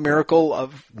 thanks to the miracle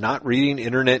of not reading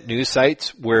internet news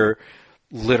sites where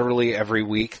literally every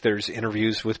week there's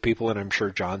interviews with people, and I'm sure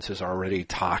Johns has already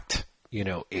talked,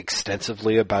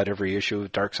 extensively about every issue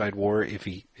of Darkseid War if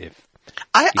he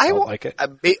felt like it.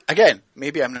 Again,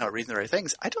 maybe I'm not reading the right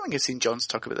things. I don't think I've seen Johns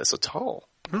talk about this at all.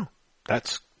 Oh,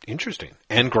 that's interesting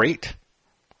and great.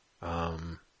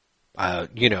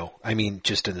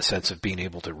 Just in the sense of being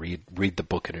able to read the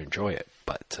book and enjoy it,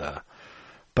 but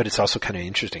it's also kind of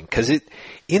interesting because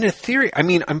in a theory,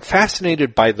 I'm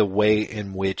fascinated by the way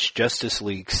in which Justice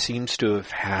League seems to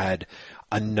have had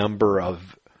a number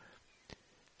of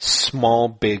small,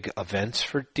 big events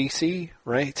for DC,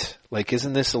 right? Like,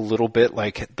 isn't this a little bit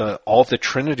like all the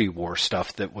Trinity War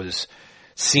stuff that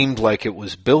seemed like it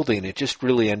was building? It just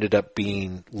really ended up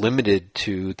being limited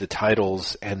to the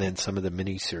titles and then some of the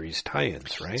miniseries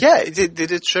tie-ins, right? Yeah, they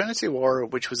did Trinity War,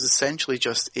 which was essentially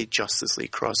just a Justice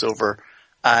League crossover,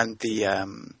 and the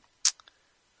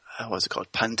what's it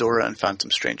called, Pandora and Phantom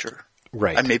Stranger,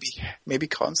 right? And maybe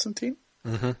Constantine.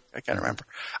 Mm-hmm. I can't remember.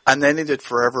 And then they did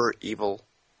Forever Evil,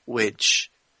 which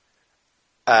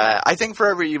I think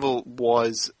Forever Evil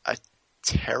was a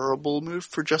terrible move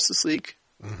for Justice League.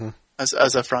 Mm-hmm.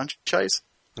 As a franchise.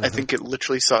 Mm-hmm. I think it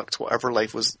literally sucked whatever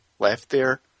life was left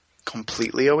there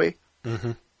completely away.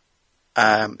 Mm-hmm.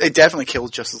 It definitely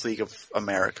killed Justice League of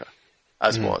America,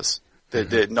 as was.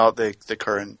 Not the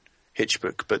current Hitch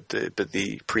book, but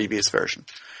the previous version.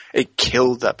 It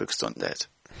killed that book stone dead.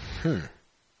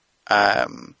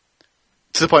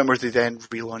 To the point where they then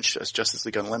relaunched as Justice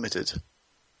League Unlimited,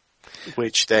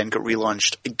 which then got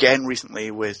relaunched again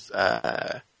recently with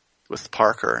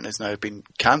Parker and has now been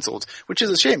cancelled, which is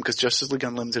a shame because Justice League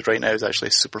Unlimited right now is actually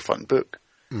a super fun book.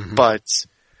 Mm-hmm. But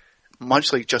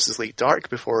much like Justice League Dark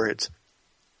before it,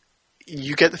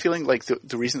 you get the feeling like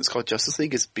the reason it's called Justice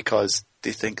League is because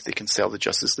they think they can sell the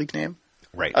Justice League name.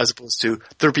 Right. As opposed to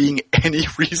there being any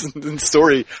reason in the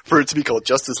story for it to be called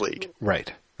Justice League.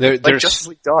 Right. Like Justice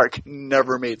League Dark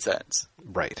never made sense.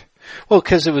 Right. Well,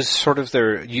 because it was sort of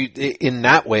in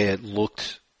that way it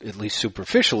looked, at least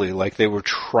superficially, like they were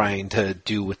trying to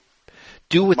do with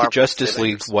the Justice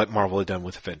League what Marvel had done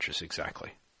with Avengers,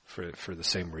 exactly. For the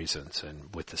same reasons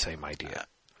and with the same idea.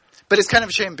 But it's kind of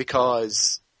a shame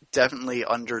because definitely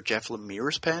under Jeff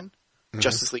Lemire's pen, mm-hmm.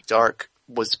 Justice League Dark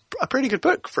was a pretty good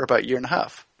book for about a year and a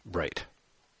half. Right.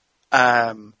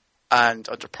 And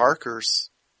under Parker's,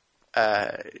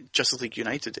 Justice League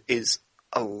United is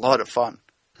a lot of fun.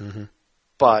 Mm-hmm.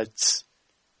 But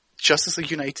Justice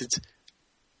League United,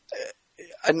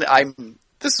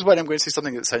 this is when I'm going to say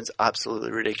something that sounds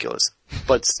absolutely ridiculous,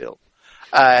 but still,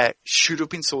 should have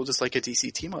been sold as like a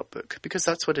DC team-up book, because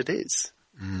that's what it is.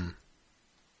 Mm.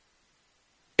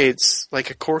 It's like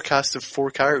a core cast of 4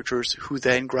 characters who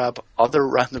then grab other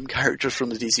random characters from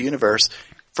the DC universe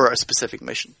for a specific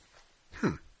mission.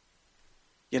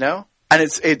 You know? And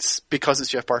it's because it's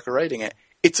Jeff Parker writing it,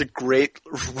 it's a great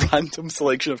random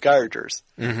selection of characters.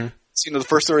 Mm-hmm. So, the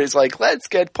first story is like, let's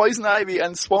get Poison Ivy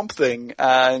and Swamp Thing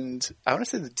and I want to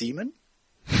say the Demon.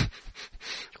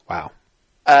 Wow.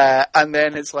 And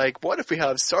then it's like, what if we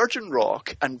have Sergeant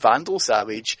Rock and Vandal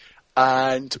Savage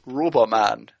and Robot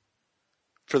Man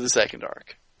for the second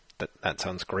arc? That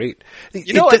sounds great. And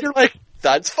you're like,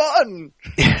 that's fun.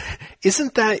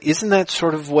 Isn't that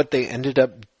sort of what they ended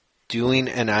up doing?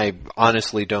 And I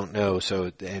honestly don't know.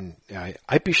 So, and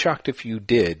I'd be shocked if you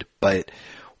did, but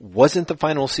wasn't the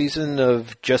final season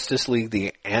of Justice League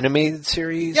the animated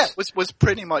series? Yeah, was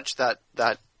pretty much that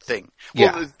thing.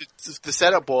 Yeah. Well, the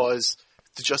setup was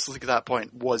the Justice League at that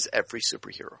point was every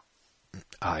superhero.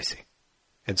 I see.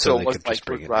 And so they it could just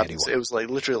bring in anyone. It was like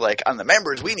literally like, and the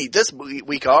members we need this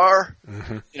week are,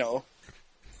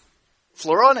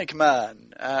 Floronic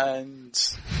Man and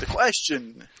the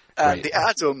Question and the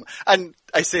Atom. And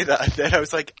I say that, and then I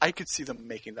was like, I could see them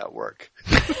making that work.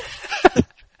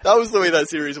 That was the way that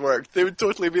series worked. They would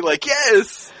totally be like,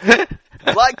 yes!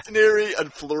 Black Canary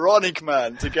and Floronic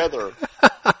Man together.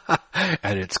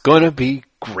 And it's gonna be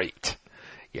great.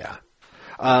 Yeah.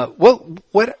 Well,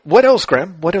 what else,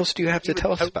 Graham? What else do you have to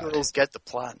tell us about? Girls get the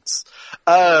plants.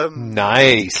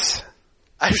 Nice.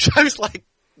 I was like,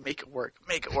 make it work.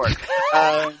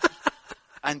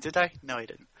 And did I? No, I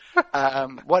didn't.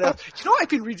 What else? You know what I've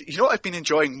been reading? You know what I've been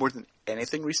enjoying more than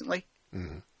anything recently?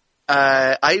 Mm-hmm.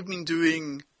 I've been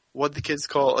doing what the kids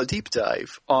call a deep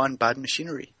dive on Bad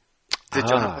Machinery, the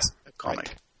John comic.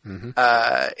 Right.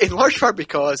 Mm-hmm. In large part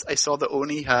because I saw that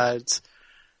Oni had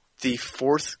the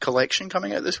 4th collection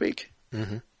coming out this week,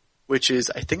 mm-hmm. which is,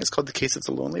 I think it's called The Case of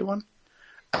the Lonely One.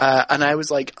 And I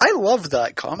was like, I love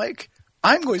that comic.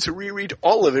 I'm going to reread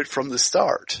all of it from the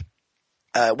start.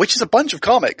 Which is a bunch of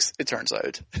comics, it turns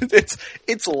out.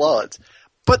 It's a lot.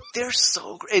 But it's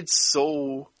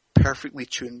so perfectly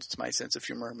tuned to my sense of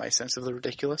humor and my sense of the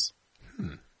ridiculous.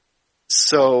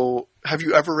 So, have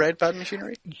you ever read Bad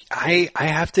Machinery? I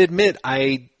have to admit,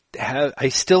 I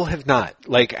still have not.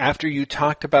 Like, after you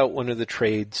talked about one of the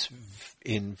trades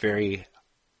in very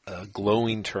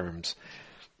glowing terms,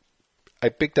 I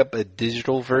picked up a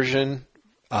digital version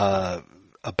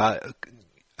about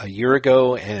a year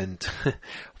ago, and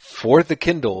for the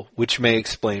Kindle, which may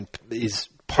explain, is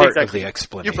part of the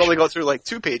explanation. You probably got through like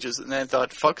 2 pages and then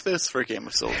thought, fuck this for Game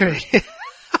of Soldiers.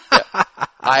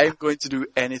 I'm going to do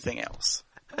anything else.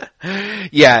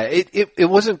 Yeah, it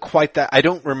wasn't quite that. I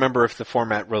don't remember if the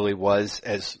format really was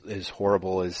as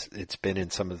horrible as it's been in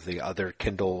some of the other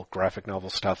Kindle graphic novel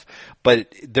stuff,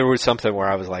 but there was something where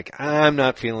I was like, I'm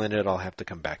not feeling it, I'll have to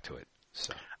come back to it.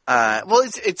 So. Well,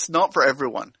 it's not for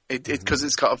everyone. Because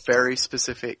it's got a very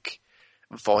specific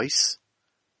voice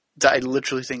that I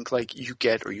literally think like you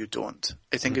get or you don't.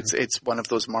 I think it's one of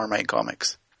those Marmite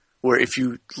comics where if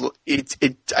you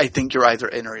I think you're either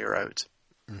in or you're out.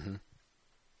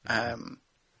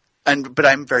 But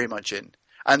I'm very much in.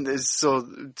 And so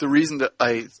the reason that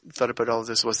I thought about all of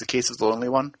this was The Case of the Lonely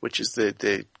One, which is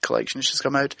the collection that's just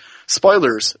come out.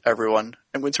 Spoilers, everyone.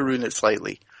 I'm going to ruin it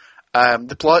slightly.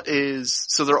 The plot is,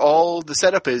 so the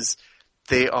setup is,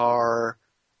 they are,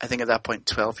 I think at that point,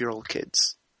 12-year-old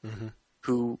kids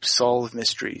who solve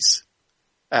mysteries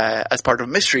as part of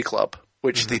a mystery club,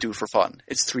 which they do for fun.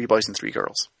 It's 3 boys and 3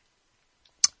 girls.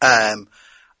 And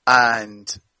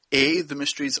the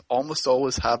mysteries almost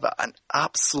always have an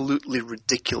absolutely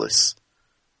ridiculous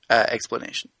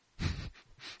explanation.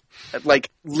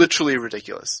 Like, literally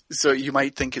ridiculous. So you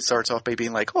might think it starts off by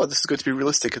being like, oh, this is going to be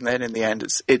realistic, and then in the end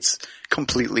it's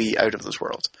completely out of this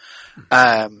world.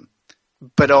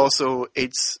 But also,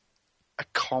 it's a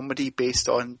comedy based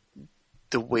on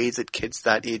the way that kids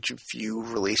that age view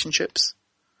relationships.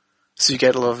 So you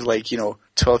get a lot of,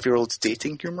 12-year-olds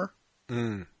dating humor.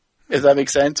 If that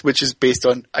makes sense, which is based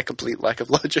on a complete lack of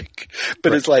logic.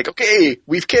 But It's like, okay,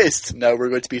 we've kissed, now we're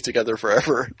going to be together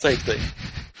forever, type thing.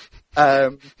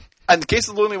 And the case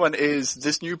of the lonely one is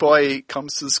this new boy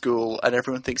comes to the school and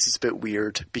everyone thinks he's a bit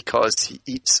weird because he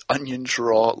eats onions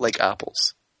raw like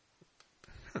apples.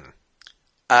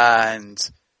 And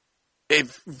it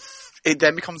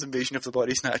then becomes Invasion of the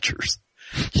Body Snatchers.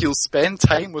 He'll spend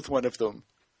time with one of them,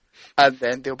 and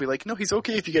then they'll be like, no, he's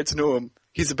okay if you get to know him.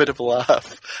 He's a bit of a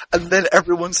laugh. And then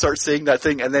everyone starts saying that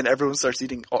thing, and then everyone starts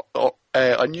eating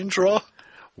onions raw.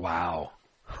 Wow.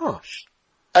 Huh.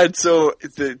 And so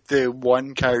the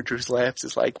one character who's left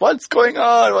is like, what's going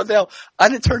on? What the hell?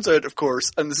 And it turns out, of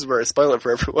course, and this is where I spoil it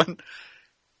for everyone,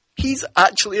 he's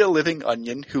actually a living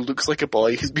onion who looks like a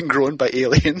boy who's been grown by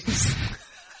aliens.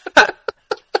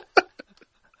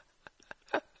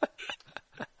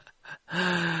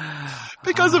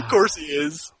 Because of course he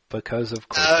is. Because of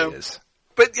course he is.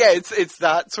 But yeah, it's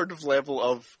that sort of level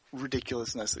of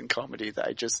ridiculousness in comedy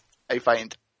that I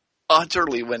find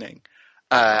utterly winning.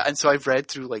 And so I've read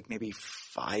through maybe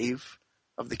 5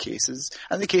 of the cases,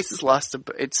 and the cases last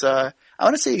I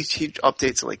want to say he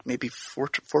updates it maybe 4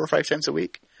 or 5 times a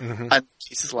week, and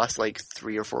cases last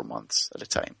 3 or 4 months at a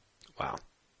time. Wow!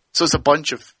 So it's a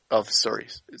bunch of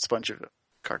stories. It's a bunch of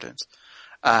cartoons,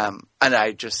 and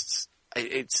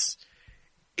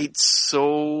it's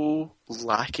so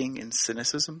lacking in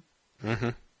cynicism.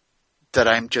 That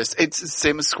it's the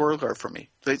same as Squirrel Girl for me.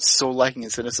 It's so lacking in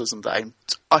cynicism that I'm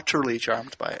utterly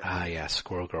charmed by it. Yeah,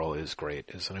 Squirrel Girl is great,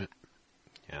 isn't it?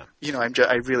 Yeah.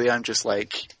 I really am just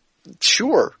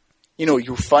sure,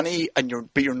 you're funny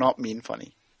but you're not mean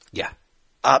funny. Yeah.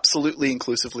 Absolutely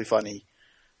inclusively funny.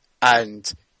 And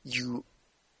in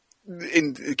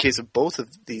the case of both of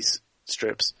these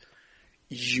strips,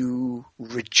 you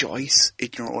rejoice in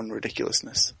your own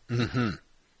ridiculousness.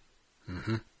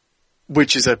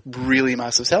 Which is a really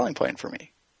massive selling point for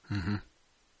me.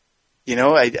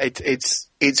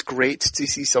 It's great to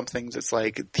see something that's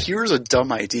here's a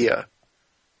dumb idea,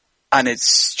 and it's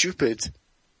stupid,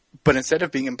 but instead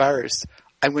of being embarrassed,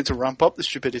 I'm going to ramp up the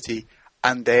stupidity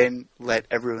and then let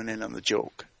everyone in on the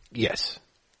joke. Yes.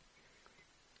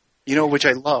 Which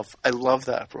I love. I love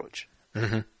that approach.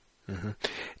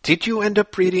 Did you end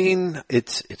up reading,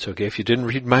 it's okay if you didn't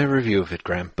read my review of it,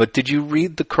 Graham, but did you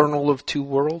read The Kernel of Two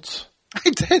Worlds? I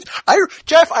did.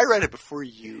 Jeff, I read it before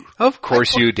you. Of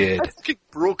course you did. I fucking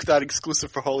broke that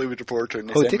exclusive for Hollywood Reporter, and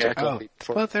they sent me a copy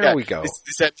before. Well, there we go. They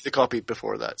sent me the copy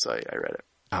before that, so I read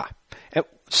it.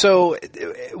 So,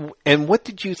 and what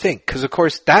did you think? Because, of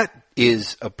course, that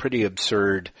is a pretty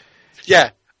absurd... Yeah,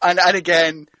 and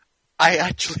again, I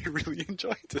actually really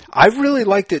enjoyed it. I really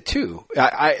liked it, too.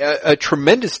 A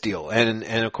tremendous deal. And,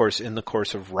 of course, in the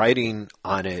course of writing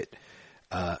on it...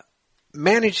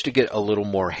 managed to get a little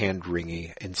more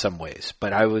hand-wringy in some ways,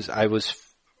 but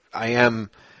I'm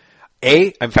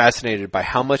fascinated by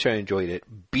how much I enjoyed it,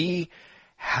 B,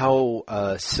 how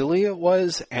silly it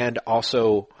was, and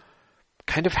also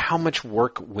kind of how much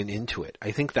work went into it.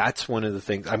 I think that's one of the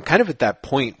things. I'm kind of at that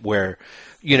point where,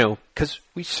 because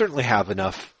we certainly have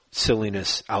enough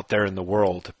silliness out there in the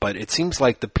world, but it seems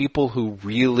like the people who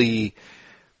really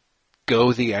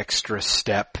go the extra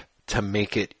step to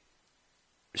make it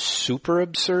super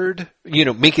absurd,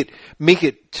 make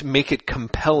it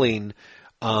compelling,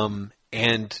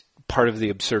 and part of the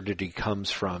absurdity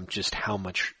comes from just how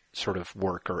much sort of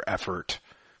work or effort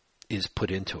is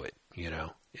put into it.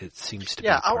 It seems to be.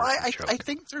 Yeah, I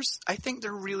think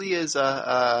there really is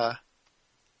I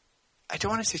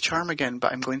don't want to say charm again,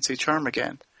 but I'm going to say charm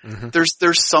again.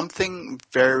 There's something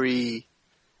very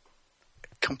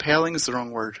compelling is the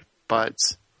wrong word, but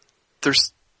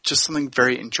there's just something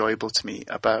very enjoyable to me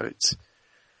about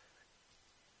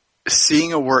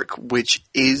seeing a work which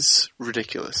is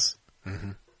ridiculous,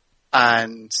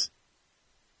 and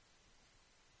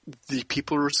the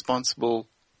people responsible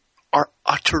are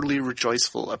utterly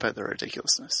rejoiceful about their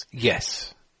ridiculousness.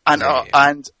 Yes, and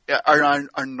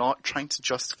are not trying to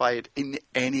justify it in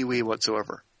any way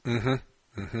whatsoever. And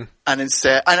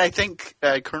instead, and I think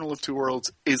Kernel of Two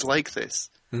Worlds is like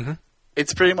this.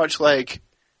 It's pretty much like.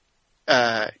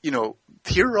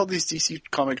 here are all these DC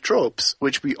comic tropes,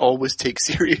 which we always take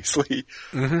seriously.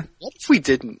 Mm-hmm. What if we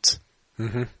didn't?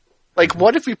 Mm-hmm. Like,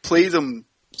 what if we play them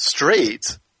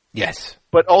straight? Yes.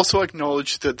 But also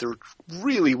acknowledge that they're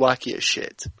really wacky as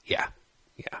shit. Yeah.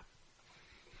 Yeah.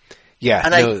 Yeah.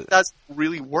 And I think that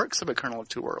really works about Kernel of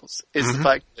Two Worlds, is the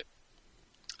fact that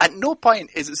at no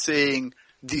point is it saying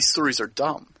these stories are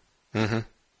dumb. Mm-hmm.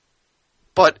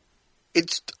 But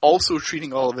it's also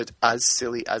treating all of it as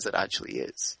silly as it actually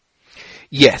is.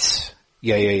 Yes.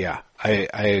 Yeah. I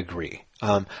agree.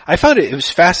 I found it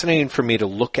was fascinating for me to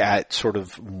look at sort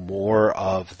of more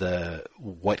of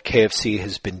what KFC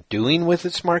has been doing with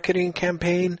its marketing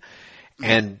campaign,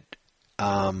 and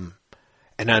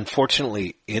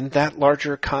unfortunately in that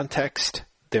larger context,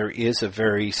 there is a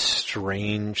very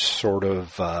strange sort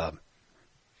of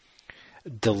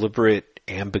deliberate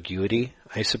ambiguity,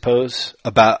 I suppose,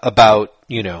 about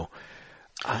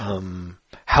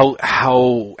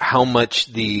how much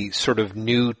the sort of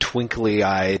new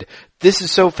twinkly-eyed, this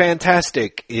is so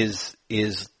fantastic, is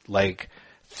like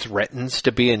threatens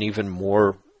to be an even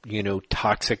more,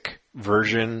 toxic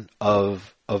version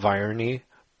of irony.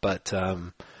 But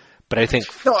I think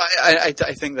no, I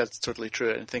think that's totally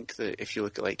true. I think that if you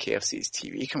look at like KFC's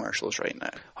TV commercials right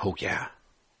now, oh yeah,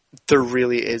 there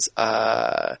really is.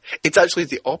 It's actually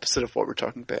the opposite of what we're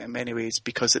talking about in many ways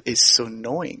because it is so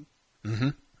knowing. Mm-hmm.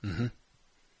 Mm-hmm.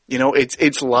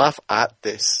 It's laugh at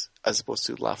this as opposed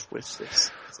to laugh with this.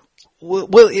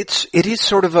 Well, it is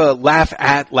sort of a laugh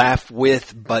at, laugh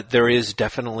with, but there is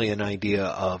definitely an idea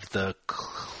of the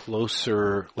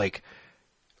closer,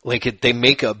 they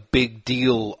make a big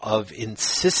deal of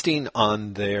insisting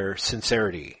on their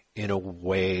sincerity in a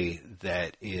way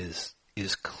that is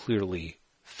clearly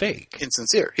fake.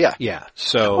 Insincere, yeah. Yeah,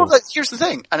 so... Well, here's the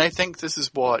thing, and I think this is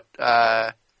what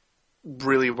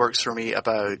really works for me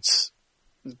about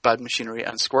Bad Machinery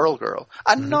and Squirrel Girl,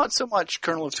 and not so much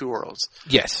Kernel of Two Worlds.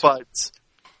 Yes. But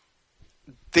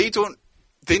they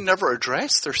never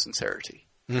address their sincerity.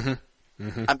 Mm-hmm.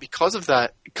 Mm-hmm. And because of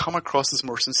that, come across as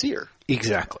more sincere.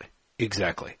 Exactly.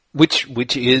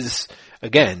 Which is,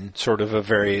 again, sort of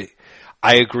I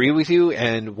agree with you,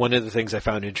 and one of the things I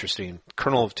found interesting,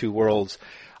 Kernel of Two Worlds,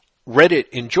 read it,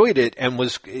 enjoyed it, and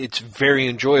it's very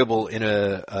enjoyable in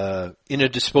a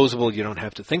disposable, you don't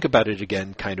have to think about it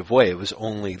again kind of way. It was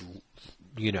only,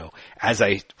 as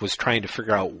I was trying to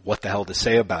figure out what the hell to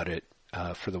say about it,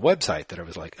 for the website, that I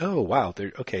was like, oh wow,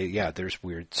 there's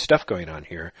weird stuff going on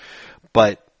here.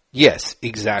 But yes,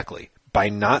 exactly. By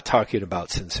not talking about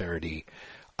sincerity,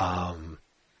 the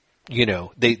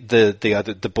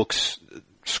book's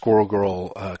Squirrel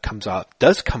Girl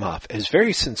does come off as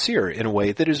very sincere in a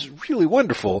way that is really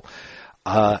wonderful,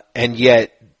 and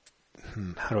yet,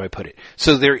 how do I put it?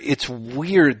 So it's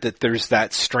weird that there's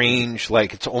that strange,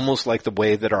 it's almost like the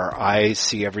way that our eyes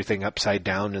see everything upside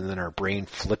down and then our brain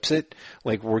flips it.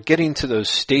 Like we're getting to those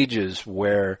stages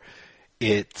where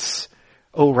it's,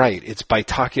 oh right, it's by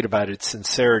talking about its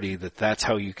sincerity that's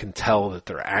how you can tell that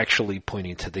they're actually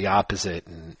pointing to the opposite,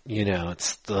 and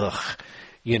it's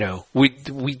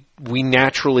we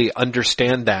naturally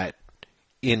understand that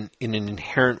in an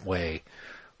inherent way,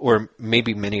 or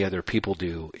maybe many other people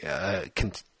do,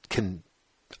 can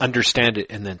understand it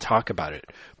and then talk about it.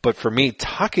 But for me,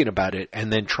 talking about it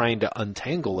and then trying to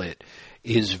untangle it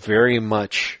is very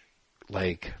much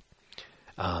like,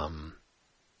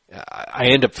 I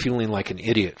end up feeling like an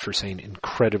idiot for saying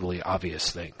incredibly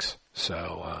obvious things.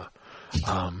 So,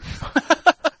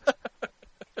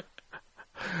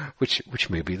 which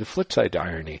may be the flip side to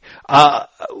irony.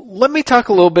 Let me talk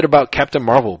a little bit about Captain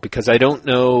Marvel, because I don't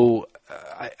know,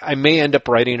 I may end up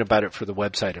writing about it for the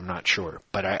website, I'm not sure.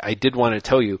 But I did want to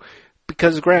tell you,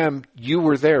 because Graham, you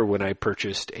were there when I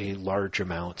purchased a large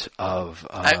amount of...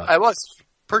 I was.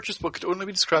 Purchased book could only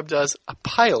be described as a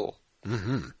pile.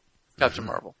 Mm-hmm. Captain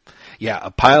Marvel. Yeah, a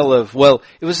pile of, well,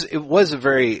 it was a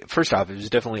very, first off, it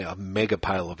was definitely a mega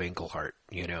pile of Englehart,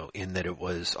 in that it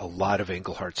was a lot of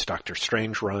Englehart's Doctor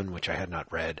Strange run, which I had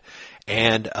not read,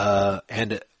 and a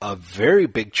very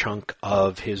big chunk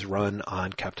of his run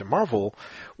on Captain Marvel,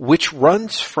 which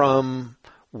runs from,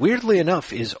 weirdly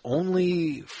enough, is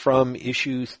only from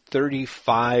issue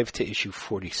 35 to issue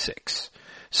 46.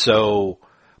 So,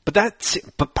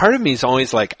 but part of me is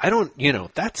always like,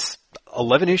 that's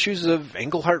 11 issues of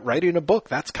Englehart writing a book.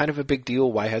 That's kind of a big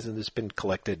deal. Why hasn't this been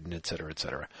collected, and et cetera, et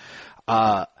cetera.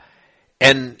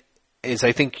 And as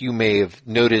I think you may have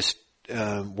noticed,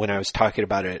 when I was talking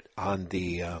about it on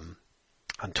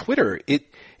on Twitter,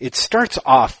 it starts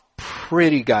off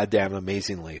pretty goddamn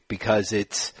amazingly, because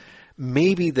it's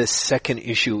maybe the second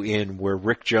issue in where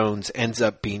Rick Jones ends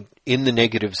up being in the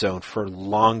negative zone for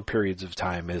long periods of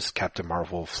time as Captain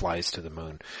Marvel flies to the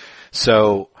moon.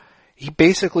 So he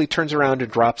basically turns around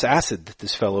and drops acid that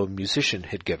this fellow musician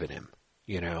had given him,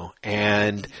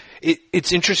 and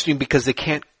it's interesting because they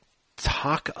can't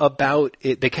talk about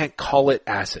it. They can't call it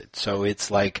acid. So it's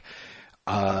like,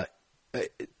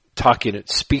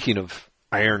 speaking of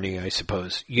irony, I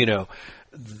suppose,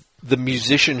 the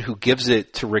musician who gives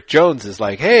it to Rick Jones is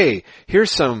like, hey,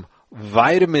 here's some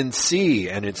vitamin C,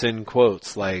 and it's in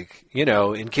quotes, like,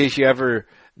 in case you ever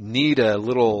need a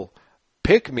little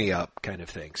pick-me-up kind of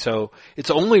thing. So it's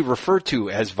only referred to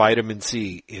as vitamin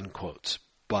C in quotes.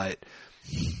 But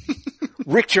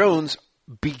Rick Jones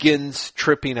begins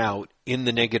tripping out in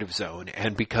the negative zone,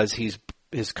 and because his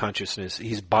consciousness,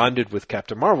 he's bonded with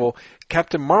Captain Marvel.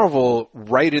 Captain Marvel,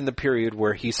 right in the period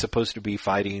where he's supposed to be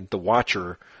fighting the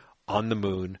Watcher on the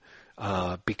moon,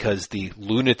 because the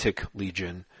Lunatic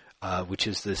Legion, which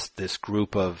is this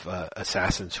group of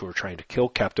assassins who are trying to kill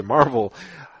Captain Marvel,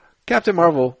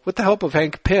 with the help of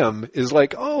Hank Pym, is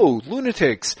like, oh,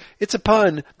 lunatics, it's a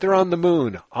pun, they're on the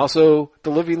moon. Also, the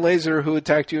living laser who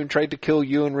attacked you and tried to kill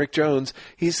you and Rick Jones,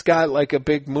 he's got like a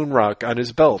big moon rock on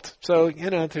his belt. So,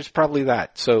 there's probably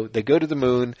that. So they go to the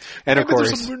moon, and of course...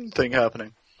 there's a moon thing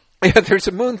happening. Yeah, there's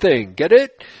a moon thing. Get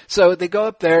it? So they go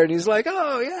up there, and he's like,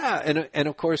 oh, yeah. And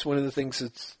of course, one of the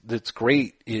things that's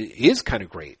great, is kind of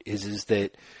great, is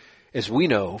that, as we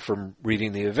know from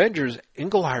reading the Avengers,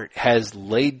 Englehart has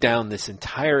laid down this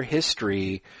entire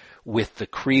history with the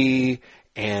Kree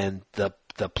and the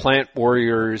plant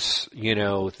warriors,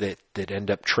 that end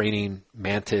up training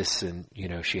Mantis, and,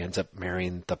 she ends up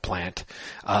marrying the plant.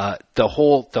 The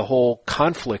whole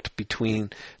conflict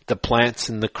between the plants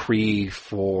and the Kree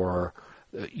for,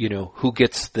 who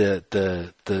gets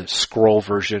the Skrull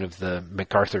version of the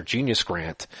MacArthur Genius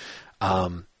Grant.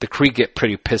 The Kree get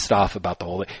pretty pissed off about the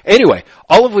whole thing. Anyway,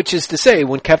 all of which is to say,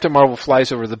 when Captain Marvel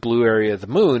flies over the blue area of the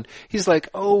moon, he's like,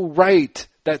 oh, right,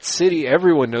 that city,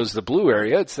 everyone knows the blue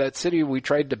area. It's that city we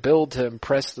tried to build to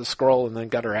impress the Skrull and then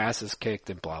got our asses kicked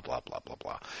and blah, blah, blah, blah,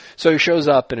 blah. So he shows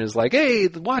up and is like, hey,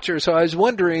 the Watcher, so I was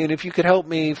wondering if you could help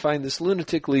me find this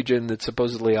Lunatic Legion that's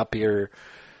supposedly up here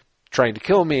trying to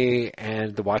kill me.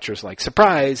 And the Watcher's like,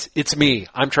 surprise, it's me.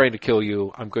 I'm trying to kill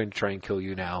you. I'm going to try and kill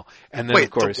you now. And then, wait,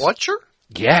 of course, the Watcher?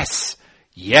 Yes,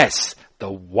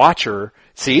 the Watcher.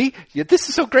 See, this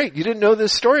is so great. You didn't know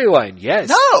this storyline. Yes.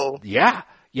 No.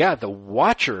 Yeah, the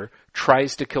Watcher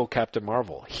tries to kill Captain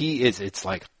Marvel. It's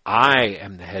like, I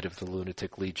am the head of the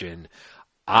Lunatic Legion.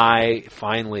 I'm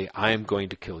going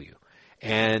to kill you.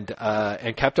 And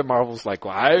Captain Marvel's like,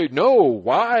 well, I know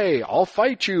why. I'll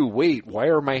fight you. Wait, why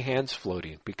are my hands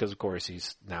floating? Because of course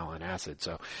he's now on acid.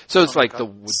 So it's like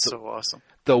so awesome.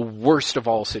 The worst of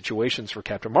all situations for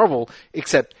Captain Marvel,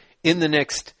 except in the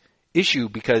next issue,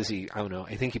 because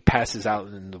I think he passes out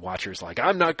and the Watcher's like,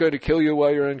 I'm not going to kill you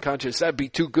while you're unconscious. That'd be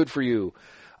too good for you.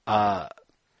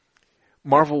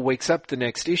 Marvel wakes up the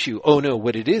next issue. Oh no,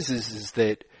 what it is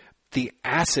that the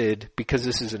acid, because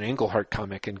this is an Englehart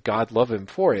comic and God love him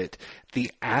for it,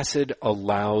 the acid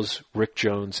allows Rick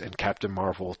Jones and Captain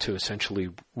Marvel to essentially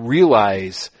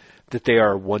realize that they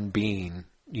are one being,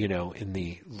 in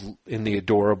the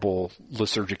adorable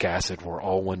lysergic acid, we're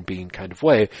all one being kind of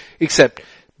way, except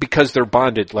because they're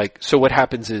bonded. So what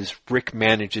happens is Rick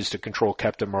manages to control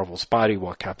Captain Marvel's body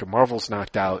while Captain Marvel's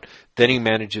knocked out, then he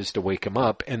manages to wake him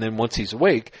up, and then once he's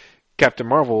awake, Captain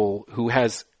Marvel, who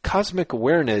has cosmic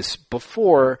awareness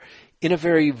before in a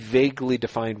very vaguely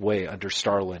defined way under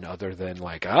Starlin, other than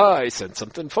like, I sense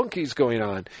something funky's going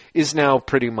on, is now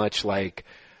pretty much like,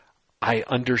 I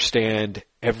understand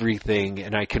everything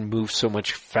and I can move so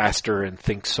much faster and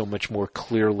think so much more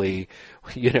clearly,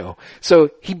 So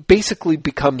he basically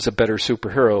becomes a better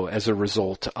superhero as a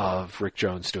result of Rick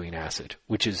Jones doing acid,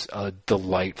 which is a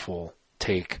delightful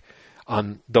take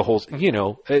on the whole,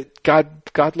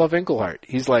 God love Englehart.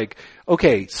 He's like,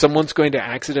 okay, someone's going to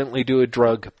accidentally do a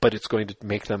drug, but it's going to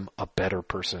make them a better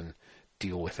person.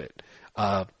 Deal with it.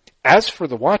 As for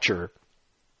the Watcher,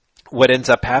 what ends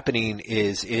up happening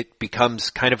is it becomes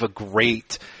kind of a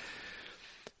great,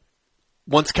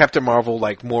 once Captain Marvel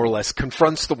more or less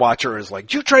confronts the Watcher as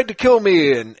like, you tried to kill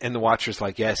me, and the Watcher's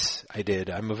like, yes, I did.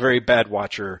 I'm a very bad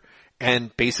Watcher.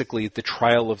 And basically the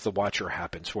trial of the Watcher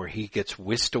happens, where he gets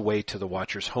whisked away to the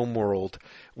Watcher's homeworld,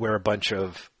 where a bunch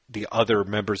of the other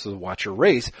members of the Watcher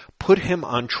race put him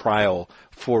on trial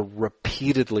for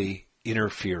repeatedly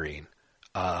interfering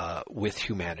with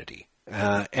humanity.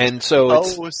 And so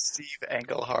Steve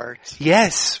Englehart.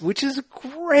 Yes, which is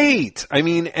great. I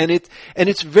mean, and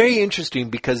it's very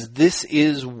interesting because this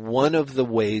is one of the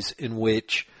ways in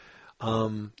which,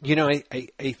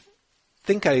 I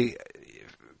think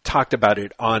talked about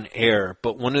it on air,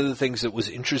 but one of the things that was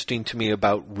interesting to me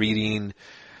about reading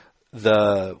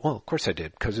of course I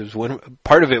did, because it was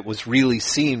part of it was really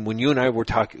seen when you and I were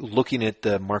looking at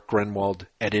the Mark Grunwald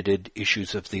edited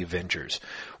issues of the Avengers,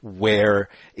 where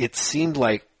it seemed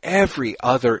like every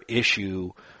other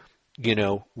issue,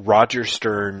 Roger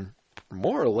Stern,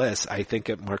 more or less, I think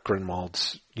at Mark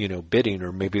Grunwald's, bidding,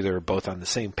 or maybe they were both on the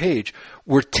same page,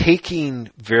 were taking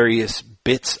various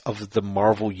bits of the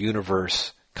Marvel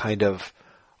Universe kind of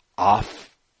off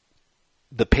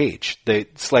the page.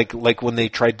 It's like when they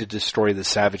tried to destroy the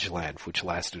Savage Land, which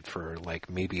lasted for like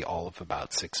maybe all of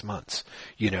about 6 months,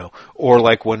 or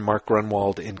like when Mark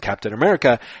Grunwald in Captain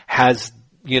America has,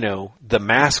 the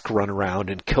Mask run around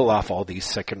and kill off all these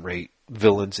second-rate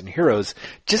villains and heroes,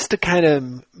 just to kind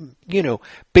of,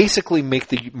 basically make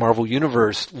the Marvel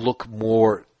Universe look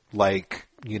more like,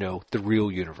 the real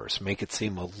universe, make it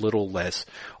seem a little less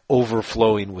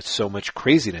overflowing with so much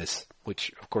craziness,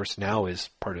 which of course now is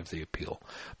part of the appeal.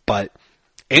 But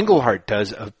Englehart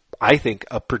does, I think,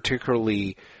 a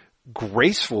particularly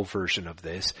graceful version of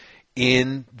this,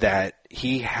 in that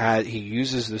he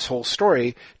uses this whole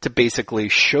story to basically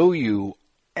show you.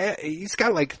 He's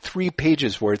got like 3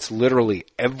 pages where it's literally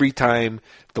every time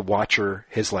the Watcher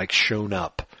has like shown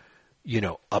up,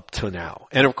 up to now.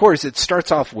 And of course it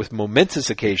starts off with momentous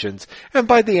occasions, and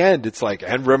by the end it's like,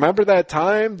 and remember that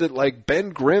time that like Ben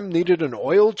Grimm needed an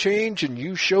oil change and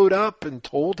you showed up and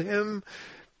told him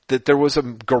that there was a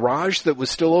garage that was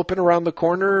still open around the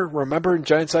corner, remember, in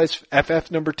Giant Size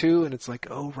FF number 2? And it's like,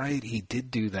 oh right, he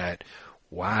did do that.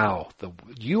 Wow,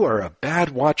 you are a bad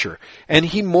Watcher. And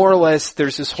he more or less,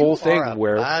 there's this whole thing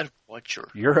where bad Watcher.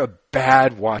 You're a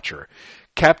bad Watcher.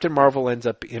 Captain Marvel ends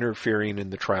up interfering in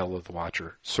the trial of the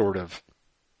Watcher, sort of.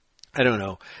 I don't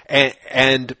know.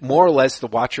 And more or less the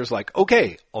Watcher's like,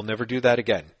 okay, I'll never do that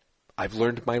again. I've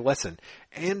learned my lesson.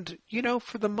 And,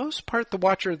 for the most part, the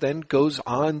Watcher then goes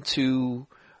on to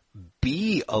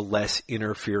be a less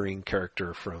interfering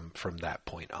character from that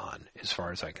point on, as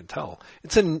far as I can tell.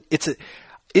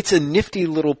 It's a nifty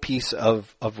little piece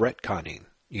of retconning,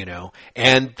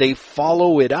 and they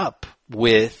follow it up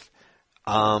with,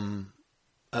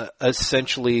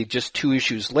 essentially just 2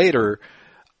 issues later,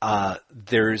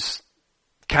 there's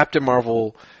Captain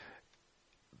Marvel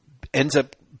ends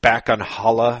up back on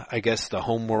Hala, I guess the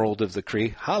home world of the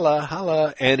Kree.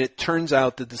 Hala, and it turns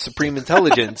out that the Supreme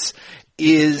Intelligence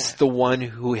is the one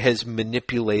who has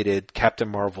manipulated Captain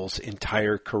Marvel's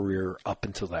entire career up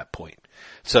until that point.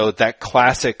 So that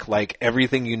classic, like,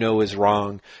 everything you know is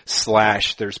wrong, /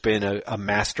 there's been a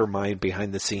mastermind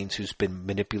behind the scenes who's been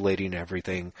manipulating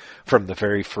everything from the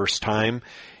very first time,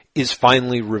 is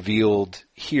finally revealed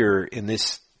here in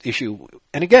this issue.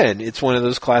 And again, it's one of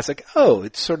those classic,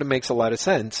 it sort of makes a lot of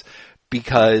sense,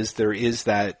 because there is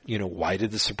that, why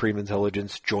did the Supreme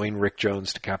Intelligence join Rick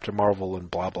Jones to Captain Marvel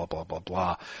and blah, blah, blah, blah,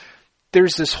 blah.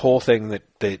 There's this whole thing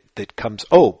that comes,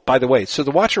 by the way, so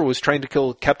the Watcher was trying to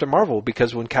kill Captain Marvel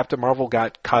because when Captain Marvel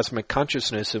got cosmic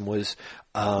consciousness and was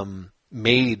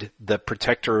made the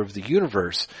protector of the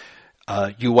universe,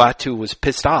 Uatu was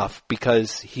pissed off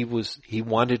because he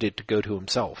wanted it to go to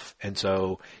himself. And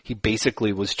so he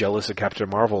basically was jealous of Captain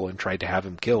Marvel and tried to have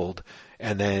him killed,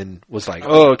 and then was like,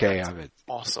 okay, I'm it.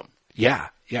 Awesome. Yeah,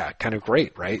 kind of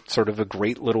great, right? Sort of a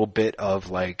great little bit of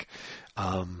like,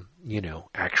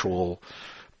 actual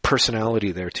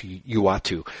personality there to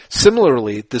Uatu.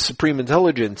 Similarly, the Supreme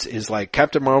Intelligence is like,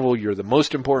 Captain Marvel, you're the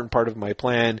most important part of my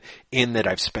plan, in that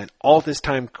I've spent all this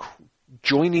time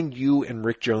joining you and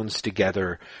Rick Jones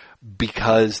together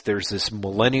because there's this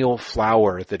millennial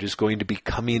flower that is going to be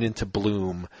coming into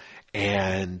bloom,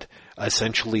 and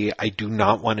essentially I do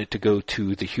not want it to go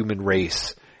to the human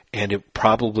race, and it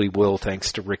probably will,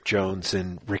 thanks to Rick Jones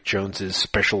and Rick Jones's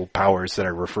special powers that I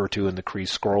refer to in the Kree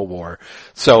Skrull War.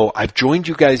 So I've joined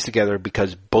you guys together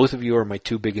because both of you are my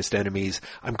 2 biggest enemies.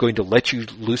 I'm going to let you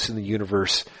loose in the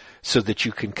universe so that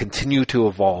you can continue to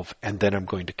evolve, and then I'm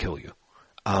going to kill you.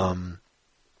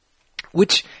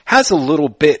 Which has a little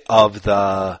bit of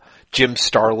the Jim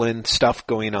Starlin stuff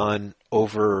going on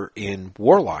over in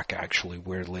Warlock, actually,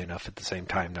 weirdly enough, at the same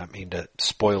time. Not mean to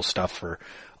spoil stuff for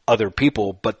other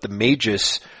people, but the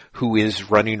Magus who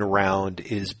is running around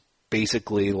is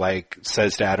basically like,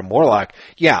 says to Adam Warlock,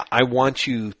 yeah, I want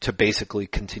you to basically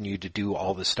continue to do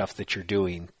all the stuff that you're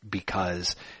doing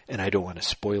because, and I don't want to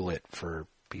spoil it for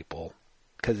people,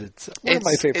 because it's one of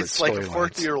my favorite storylines. It's like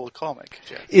a 40-year-old comic,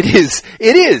 Jeff. It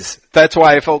is. That's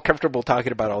why I felt comfortable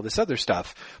talking about all this other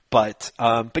stuff. But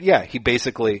yeah, he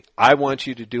basically, I want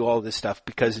you to do all this stuff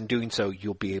because in doing so,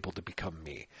 you'll be able to become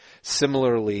me.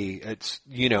 Similarly, it's,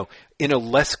 in a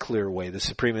less clear way, the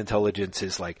Supreme Intelligence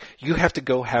is like, you have to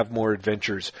go have more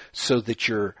adventures so that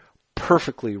you're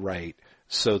perfectly right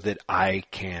so that I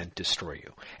can destroy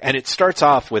you. And it starts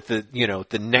off with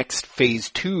the next phase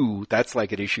 2, that's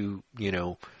like at issue,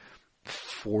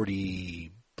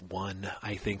 41,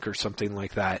 I think, or something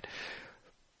like that,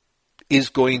 is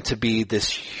going to be this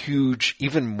huge,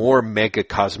 even more mega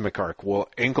cosmic arc. Well,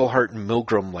 Englehart and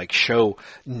Milgram show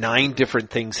 9 different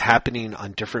things happening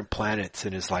on different planets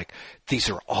and is like, these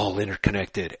are all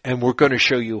interconnected and we're going to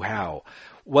show you how.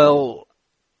 Well,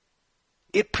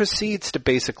 it proceeds to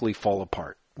basically fall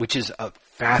apart, which is a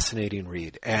fascinating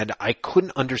read. And I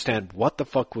couldn't understand what the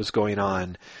fuck was going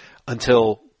on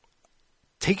until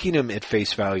taking him at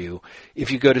face value.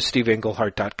 If you go to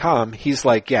steveenglehart.com, he's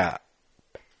like, yeah,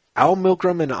 Al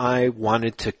Milgram and I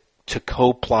wanted to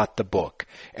co-plot the book,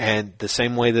 and the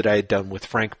same way that I had done with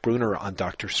Frank Brunner on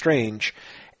Doctor Strange.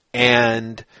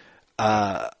 And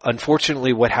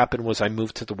unfortunately, what happened was I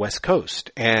moved to the West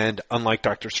Coast, and unlike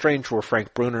Doctor Strange, where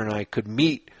Frank Brunner and I could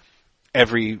meet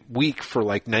every week for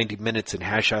 90 minutes and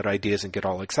hash out ideas and get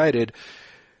all excited,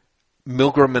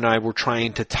 Milgram and I were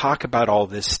trying to talk about all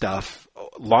this stuff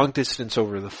long distance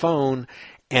over the phone,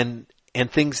 and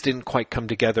things didn't quite come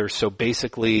together. So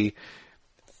basically,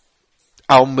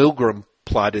 Al Milgram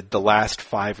plotted the last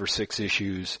 5 or 6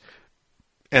 issues,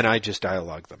 and I just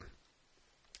dialogued them.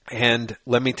 And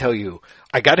let me tell you,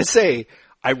 I gotta say,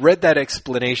 I read that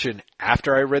explanation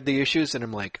after I read the issues, and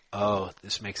I'm like, oh,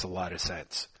 this makes a lot of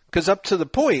sense. Because up to the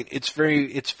point, it's very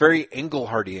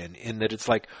Englehartian in that it's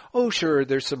like, oh, sure,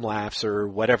 there's some laughs or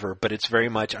whatever, but it's very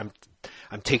much, I'm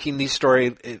taking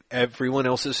everyone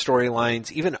else's storylines,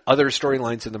 even other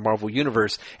storylines in the Marvel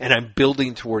Universe, and I'm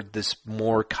building toward this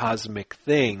more cosmic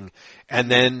thing. And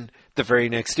then the very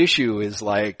next issue is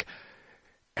like,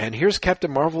 and here's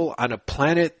Captain Marvel on a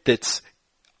planet that's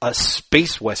a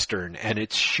space western, and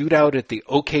it's shootout at the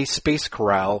OK Space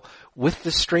Corral with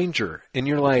the Stranger. And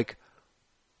you're like,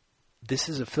 this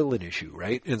is a fill-in issue,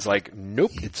 right? And it's like,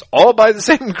 nope, it's all by the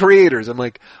same creators. I'm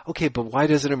like, okay, but why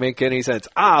doesn't it make any sense?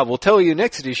 We'll tell you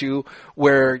next issue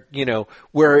where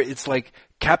it's like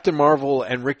Captain Marvel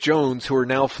and Rick Jones, who are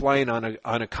now flying on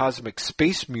a cosmic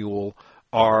space mule,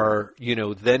 are,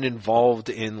 then involved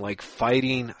in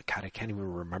fighting. God, I can't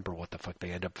even remember what the fuck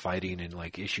they end up fighting in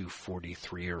issue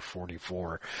 43 or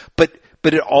 44. But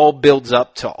it all builds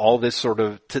up to all this sort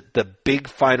of, to the big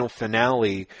final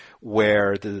finale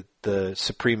where the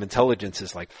Supreme Intelligence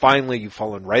is like, finally, you've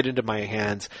fallen right into my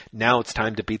hands. Now it's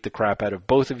time to beat the crap out of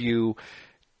both of you.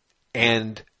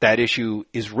 And that issue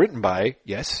is written by,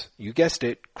 yes, you guessed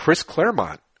it, Chris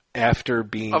Claremont. After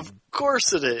being... Of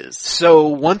course it is. So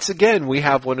once again, we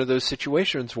have one of those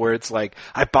situations where it's like,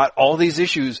 I bought all these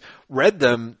issues, read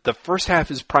them, the first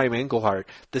half is prime Englehart,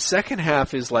 the second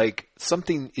half is like,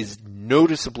 something is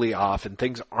noticeably off and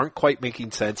things aren't quite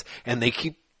making sense, and they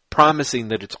keep promising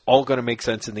that it's all going to make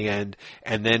sense in the end,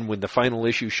 and then when the final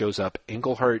issue shows up,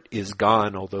 Englehart is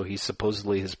gone, although he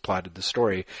supposedly has plotted the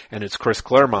story, and it's Chris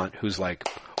Claremont who's like...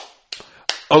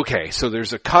 Okay, so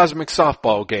there's a cosmic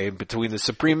softball game between the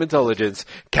Supreme Intelligence,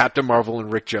 Captain Marvel,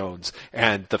 and Rick Jones,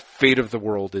 and the fate of the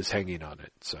world is hanging on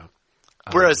it. So,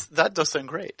 whereas that does sound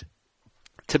great.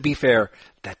 To be fair,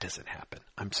 that doesn't happen.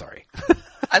 I'm sorry.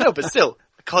 I know, but still,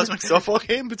 a cosmic softball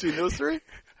game between those 3?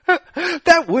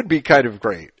 That would be kind of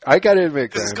great. I gotta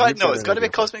admit, it's got to be a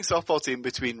cosmic softball team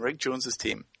between Rick Jones's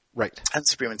team, right, and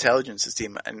Supreme Intelligence's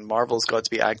team, and Marvel's got to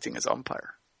be acting as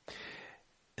umpire.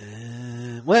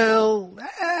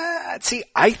 See,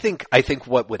 I think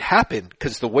what would happen,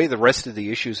 because the way the rest of the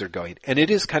issues are going, and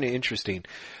it is kind of interesting,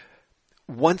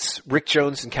 once Rick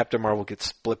Jones and Captain Marvel get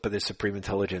split by the Supreme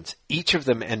Intelligence, each of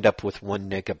them end up with one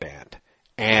negaband.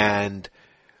 And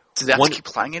do they have to keep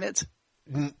clanging it?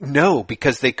 No,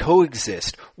 because they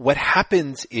coexist. What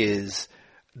happens is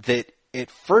that at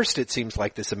first it seems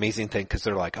like this amazing thing because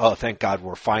they're like, oh, thank God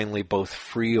we're finally both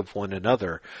free of one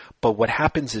another. But what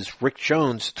happens is Rick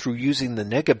Jones, through using the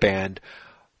negaband,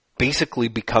 basically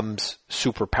becomes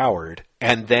superpowered.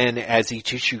 And then as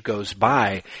each issue goes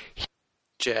by...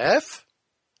 Jeff?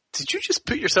 Did you just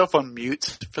put yourself on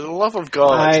mute? For the love of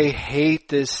God. I hate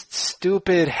this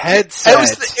stupid headset.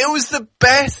 It was the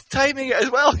best timing as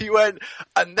well. You went,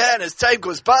 and then as time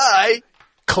goes by...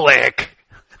 Click!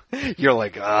 You're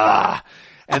like,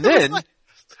 And then...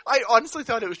 I honestly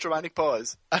thought it was dramatic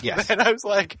pause. And yes. then I was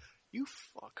like, you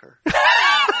fucker.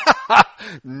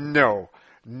 No,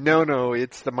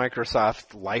 it's the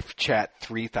Microsoft Life Chat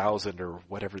 3000 or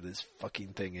whatever this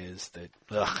fucking thing is.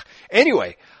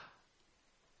 Anyway,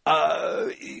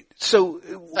 So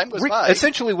by.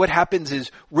 Essentially what happens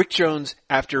is Rick Jones,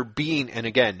 after being, and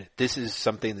again, this is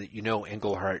something that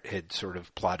Englehart had sort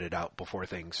of plotted out before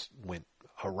things went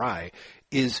awry,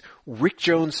 is Rick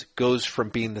Jones goes from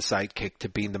being the sidekick to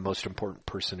being the most important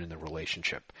person in the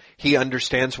relationship. He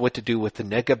understands what to do with the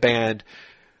Nega Band.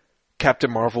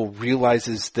 Captain Marvel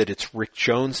realizes that it's Rick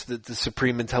Jones that the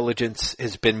Supreme Intelligence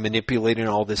has been manipulating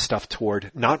all this stuff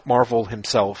toward, not Marvel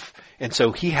himself. And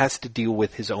so he has to deal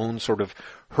with his own sort of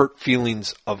hurt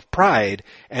feelings of pride.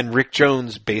 And Rick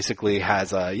Jones basically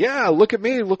has a, yeah, look at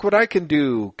me, look what I can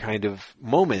do kind of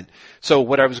moment. So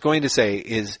what I was going to say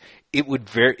is it would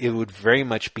very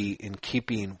much be in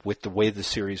keeping with the way the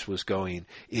series was going.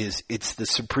 It's the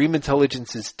Supreme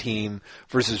Intelligence's team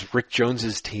versus Rick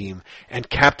Jones's team, and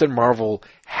Captain Marvel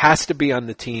has to be on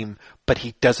the team, but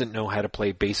he doesn't know how to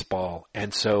play baseball,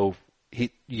 and so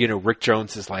Rick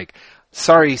Jones is like,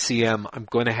 sorry, CM, I'm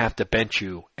going to have to bench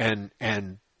you, and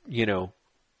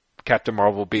Captain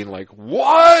Marvel being like,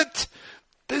 what?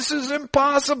 This is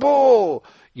impossible!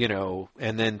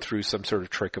 And then through some sort of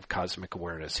trick of cosmic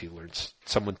awareness, he learns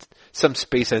some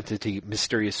space entity,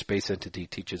 mysterious space entity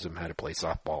teaches him how to play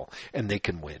softball, and they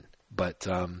can win. But,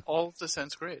 all of this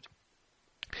sounds great.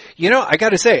 I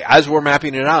gotta say, as we're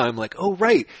mapping it out, I'm like, oh,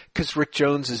 right, because Rick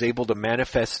Jones is able to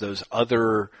manifest those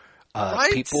other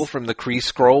right. people from the Kree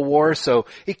Skrull War, so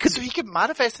he could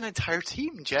manifest an entire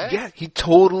team, Jeff. Yeah, he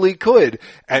totally could.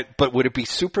 But would it be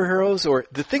superheroes? Or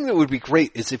the thing that would be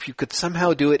great is if you could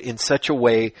somehow do it in such a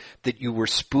way that you were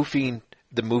spoofing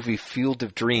the movie Field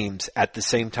of Dreams at the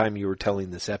same time you were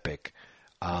telling this epic.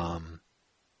 That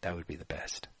would be the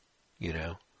best,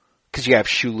 Because you have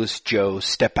Shoeless Joe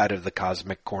step out of the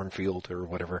cosmic cornfield or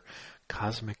whatever.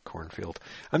 Cosmic cornfield.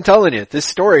 I'm telling you, this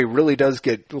story really does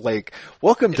get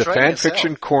welcome to Fan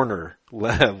Fiction Corner,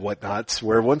 whatnots,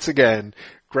 where once again,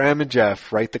 Graham and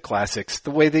Jeff write the classics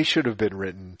the way they should have been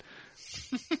written.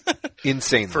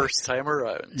 Insanely. First time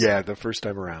around. Yeah, the first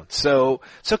time around. So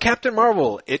Captain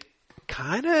Marvel, it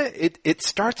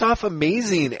starts off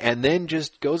amazing and then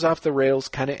just goes off the rails,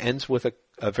 kind of ends with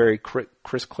a very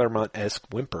Chris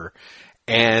Claremont-esque whimper.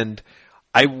 And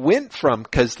I went from,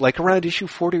 because around issue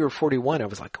 40 or 41, I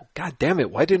was like, oh, God damn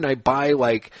it, why didn't I buy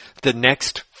the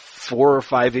next 4 or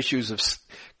 5 issues of,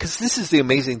 because this is the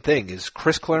amazing thing, is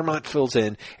Chris Claremont fills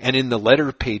in, and in the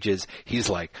letter pages, he's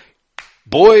like,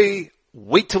 boy,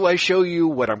 wait till I show you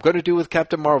what I'm going to do with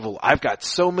Captain Marvel. I've got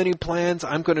so many plans.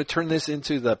 I'm going to turn this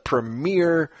into the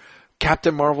premier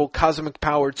Captain Marvel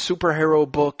cosmic-powered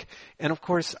superhero book. And, of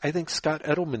course, I think Scott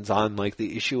Edelman's on,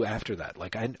 the issue after that.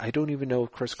 I don't even know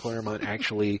if Chris Claremont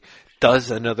actually does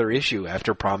another issue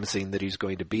after promising that he's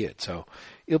going to be it. So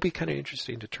it'll be kind of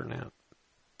interesting to turn out.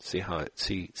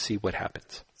 See what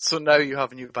happens. So now you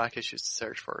have new back issues to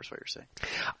search for, is what you're saying?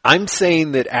 I'm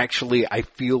saying that actually I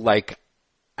feel like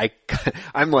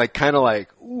I'm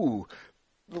ooh,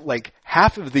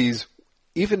 half of these,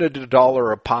 even at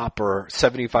 $1 a pop or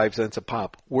 75 cents a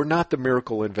pop, were not the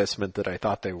miracle investment that I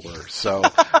thought they were. So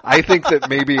I think that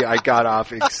maybe I got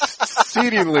off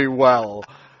exceedingly well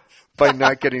by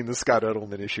not getting the Scott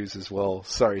Edelman issues as well.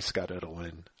 Sorry, Scott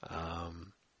Edelman.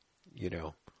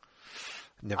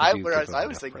 Whereas I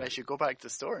was thinking I should go back to the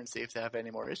store and see if they have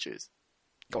any more issues.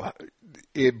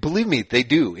 Believe me, they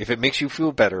do. If it makes you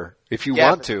feel better, if you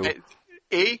want to.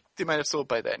 A, they might have sold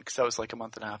by then, because that was a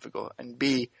month and a half ago. And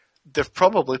B, they've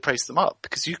probably priced them up,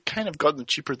 because you kind of got them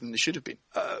cheaper than they should have been.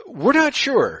 We're not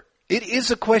sure. It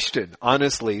is a question,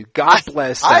 honestly. God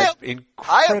bless that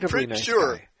incredibly nice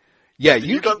guy. Yeah,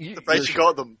 you got the price you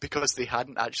got them because they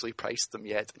hadn't actually priced them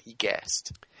yet, and he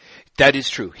guessed. That is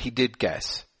true. He did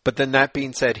guess. But then that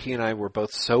being said, he and I were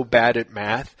both so bad at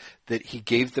math that he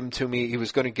gave them to me. He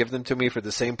was going to give them to me for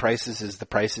the same prices as the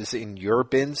prices in your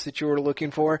bins that you were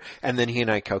looking for. And then he and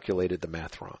I calculated the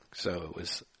math wrong. So it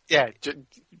was... Yeah,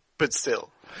 but still.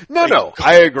 No,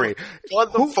 I agree.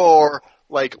 Got them for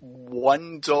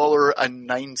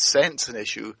 $1.09 an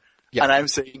issue. Yeah. And I'm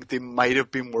saying they might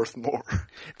have been worth more.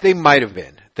 They might have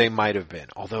been.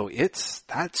 Although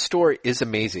that store is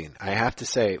amazing. I have to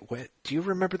say, do you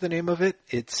remember the name of it?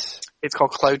 It's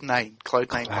called Cloud9.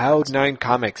 Cloud9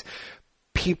 Comics.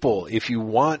 People, if you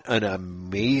want an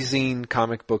amazing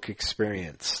comic book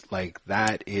experience, the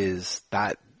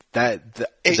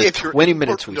 20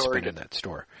 minutes we spent in that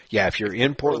store. Yeah, if you're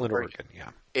in Portland, Oregon, yeah.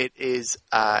 It is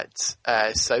at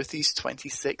Southeast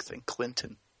 26th and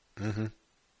Clinton. Mm-hmm.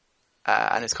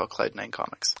 And it's called Cloud9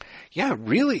 Comics. Yeah,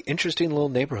 really interesting little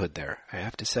neighborhood there, I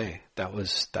have to say. That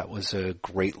was a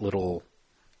great little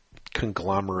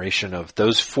conglomeration of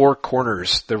those 4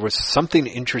 corners. There was something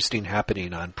interesting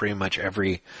happening on pretty much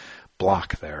every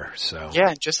block there. So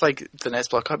yeah, just like the next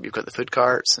block up, you've got the food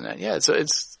carts, and then, so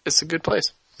it's a good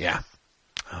place. Yeah.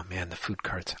 Oh man, the food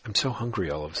carts. I'm so hungry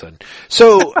all of a sudden.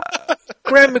 So,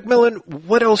 Graham McMillan,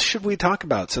 what else should we talk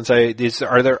about?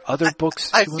 Are there other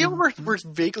books? I feel we're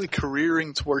vaguely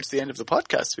careering towards the end of the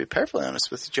podcast, to be perfectly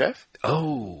honest with you, Jeff.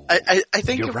 Oh. I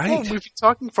think you're right. We've been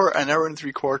talking for an hour and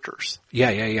 3/4.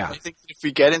 Yeah. I think if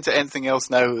we get into anything else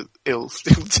now, it'll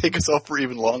take us off for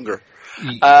even longer.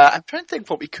 I'm trying to think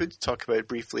what we could talk about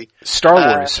briefly. Star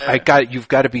Wars. You've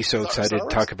got to be so excited to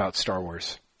talk about Star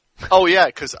Wars. Oh yeah,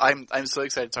 because I'm so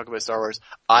excited to talk about Star Wars.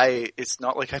 It's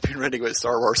not like I've been reading about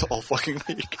Star Wars all fucking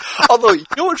week. Although, you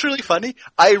know what's really funny?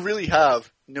 I really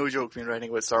have, no joke, been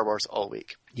writing about Star Wars all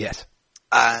week. Yes.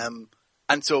 And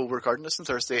so we're recording this on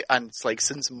Thursday, and it's like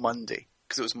since Monday,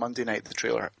 because it was Monday night the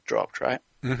trailer dropped, right?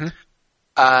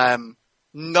 Mm-hmm.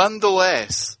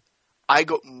 Nonetheless, I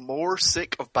got more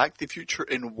sick of Back to the Future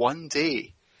in one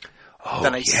day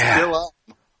than I still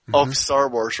am of Star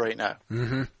Wars right now.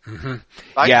 Mm-hmm. Mm-hmm.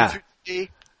 Back to the Future day,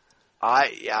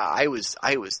 I was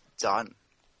done.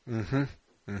 Mm-hmm.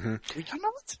 Mm-hmm. Were you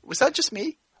not? Was that just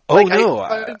me? Oh, no.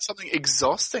 I found something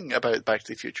exhausting about Back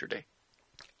to the Future day.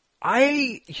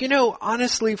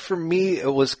 Honestly, for me,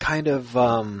 it was kind of,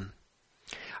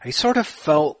 I sort of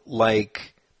felt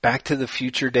like Back to the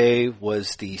Future Day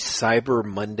was the Cyber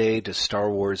Monday to Star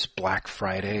Wars Black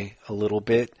Friday a little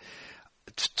bit.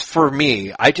 For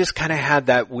me, I just kind of had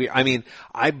that weird,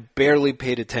 I barely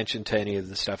paid attention to any of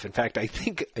the stuff. In fact, I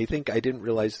think I didn't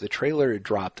realize the trailer had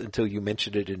dropped until you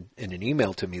mentioned it in an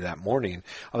email to me that morning.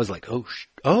 I was like,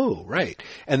 oh, right.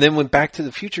 And then when Back to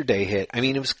the Future Day hit,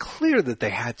 it was clear that they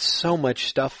had so much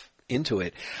stuff into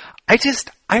it. I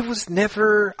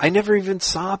never even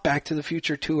saw Back to the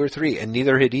Future 2 or 3, and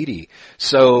neither had Edie.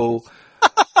 So...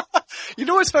 You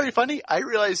know what's very funny? I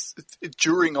realized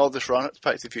during all this run up to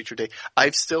Back to the Future Day,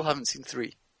 I still haven't seen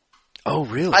 3. Oh,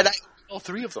 really? And I all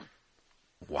 3 of them.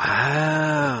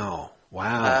 Wow.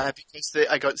 Because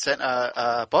I got sent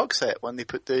a box set when they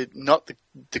put not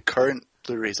the current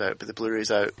Blu-rays out, but the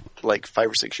Blu-rays out like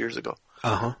 5 or 6 years ago.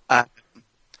 Uh-huh.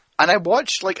 And I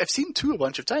watched, I've seen 2 a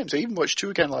bunch of times. I even watched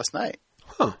 2 again last night.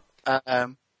 Huh.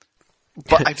 But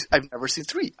I've never seen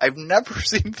 3. I've never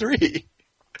seen 3.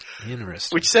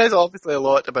 Interesting. Which says obviously a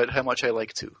lot about how much I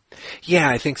like 2. Yeah,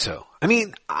 I think so.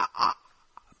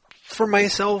 For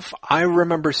myself, I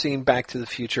remember seeing Back to the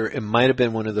Future. It might have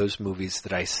been one of those movies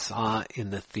that I saw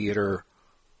in the theater.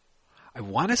 I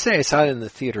want to say I saw it in the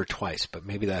theater twice, but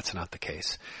maybe that's not the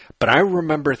case. But I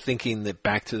remember thinking that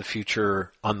Back to the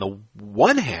Future, on the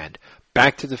one hand,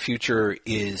 Back to the Future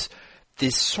is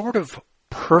this sort of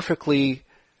perfectly...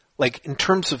 in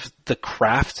terms of the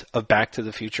craft of Back to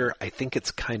the Future, I think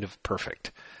it's kind of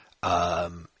perfect.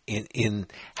 In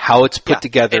how it's put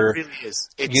together. It really is.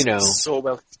 It's so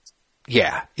well.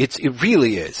 Yeah, it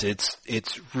really is.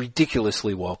 It's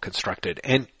ridiculously well constructed.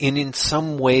 And in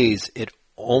some ways it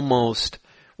almost,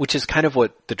 which is kind of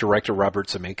what the director Robert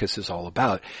Zemeckis is all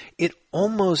about, it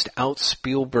almost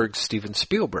out-Spielberg Steven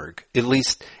Spielberg, at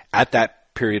least at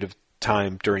that period of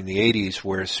time during the 80s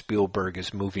where Spielberg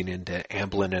is moving into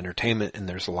Amblin Entertainment and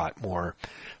there's a lot more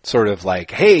sort of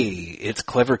hey, it's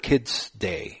Clever Kids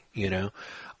Day,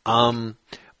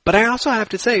 But I also have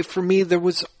to say, for me, there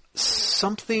was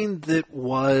something that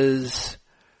was,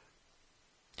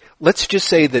 let's just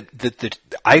say that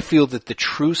I feel that the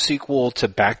true sequel to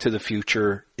Back to the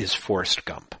Future is Forrest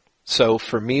Gump. So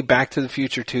for me, Back to the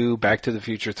Future 2, Back to the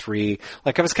Future 3,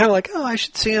 I was kind of I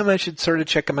should see them, I should sort of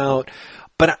check them out.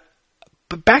 But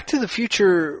Back to the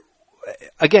Future,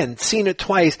 again, seen it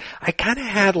twice, I kind of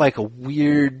had a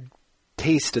weird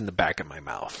taste in the back of my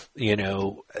mouth,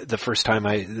 the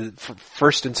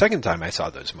first and second time I saw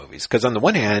those movies. Because on the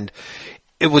one hand,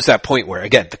 it was that point where,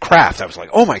 again, the craft, I was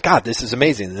like, oh my God, this is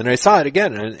amazing. And then I saw it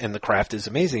again, and the craft is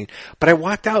amazing. But I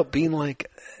walked out being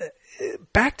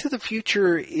Back to the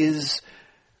Future is,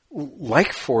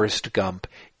 like Forrest Gump,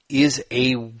 is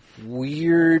a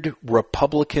weird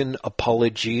Republican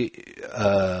apologia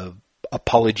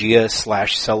 /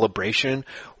 celebration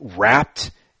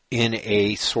wrapped in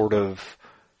a sort of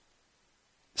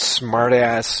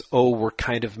smartass, we're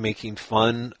kind of making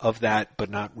fun of that, but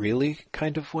not really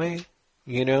kind of way,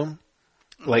 there's...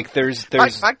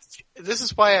 This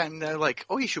is why I'm now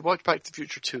you should watch Back to the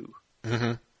Future 2.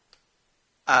 Mm-hmm.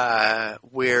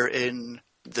 Wherein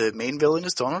the main villain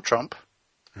is Donald Trump.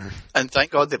 And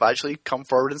thank God they've actually come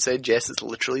forward and said, yes, it's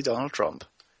literally Donald Trump.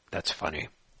 That's funny.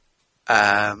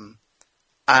 And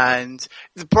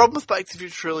the problem with Back to the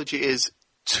Future trilogy is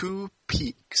 2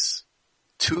 peaks.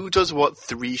 2 does what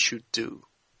 3 should do,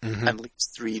 and leaves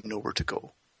 3 nowhere to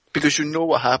go. Because you know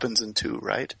what happens in 2,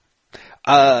 right?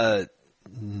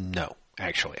 No,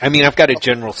 actually. I mean, I've got a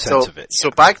general sense of it. So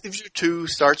Back to the Future 2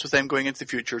 starts with them going into the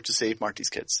future to save Marty's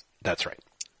kids. That's right.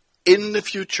 In the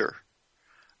future,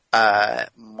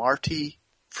 Marty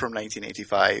from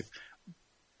 1985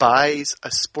 buys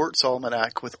a sports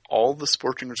almanac with all the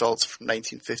sporting results from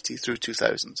 1950 through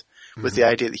 2000 with the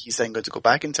idea that he's then going to go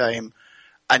back in time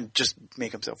and just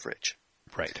make himself rich.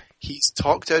 Right. He's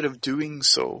talked out of doing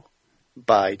so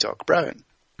by Doc Brown.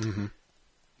 Mm-hmm.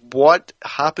 What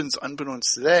happens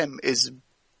unbeknownst to them is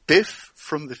Biff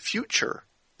from the future,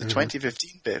 the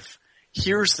 2015 Biff,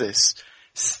 hears this,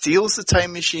 steals the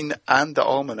time machine and the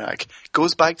almanac,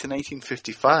 goes back to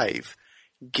 1955,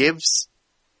 gives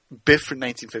Biff from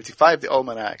 1955 the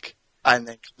almanac, and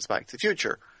then comes back to the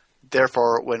future.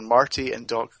 Therefore, when Marty and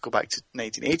Doc go back to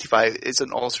 1985, it's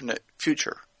an alternate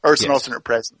future, or it's an alternate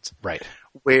present. Right.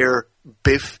 Where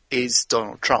Biff is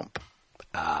Donald Trump.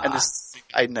 And this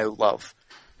I now love.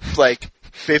 Like,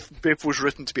 Biff was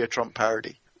written to be a Trump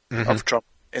parody of Trump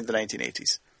in the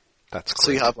 1980s. That's great.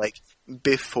 So you have, like,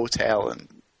 Biff Hotel and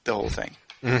the whole thing.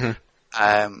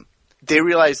 Mm-hmm. They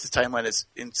realize the timeline is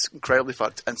incredibly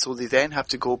fucked, and so they then have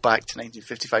to go back to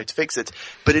 1955 to fix it.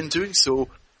 But in doing so,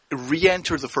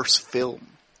 re-enter the first film.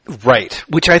 Right,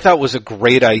 which I thought was a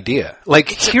great idea. Like,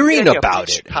 hearing about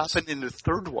it happened in the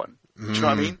third one. Do you know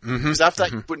what I mean? Because after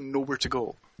that, you wouldn't know where to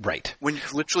go. Right. When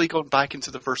you've literally gone back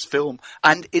into the first film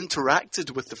and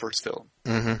interacted with the first film.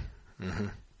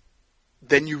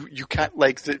 Then you can't,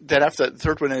 like, then after that, the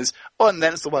third one is, and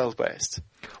then it's the Wild West.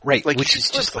 Right, like, which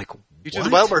is just like, you do the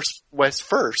Wild West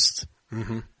first,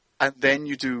 and then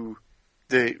you do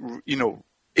the,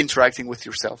 interacting with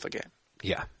yourself again.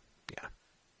 Yeah.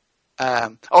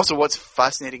 Also, what's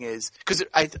fascinating is, because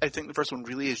I think the first one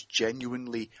really is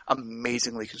genuinely,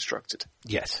 amazingly constructed.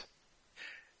 Yes.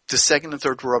 The second and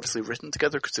third were obviously written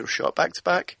together because they were shot back to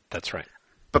back. That's right.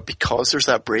 But because there's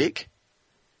that break,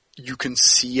 you can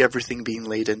see everything being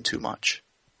laid in too much.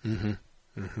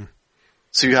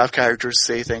 So you have characters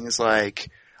say things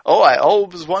like, I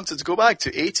always wanted to go back to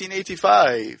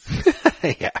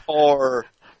 1885. Yeah. Or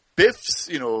Biff's,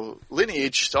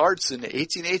 lineage starts in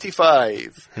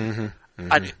 1885.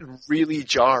 And it really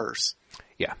jars.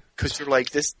 Yeah. Because you're like,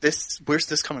 this, where's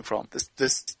this coming from? This,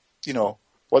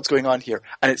 what's going on here?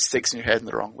 And it sticks in your head in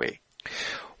the wrong way.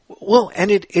 Well, and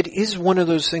it is one of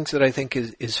those things that I think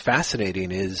is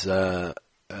fascinating is,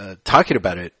 talking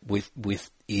about it with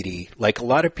Edie. Like, a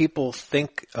lot of people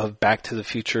think of Back to the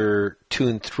Future 2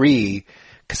 and 3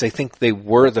 because I think they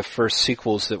were the first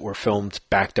sequels that were filmed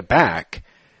back to back.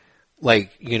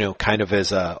 Like, kind of as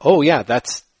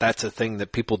that's a thing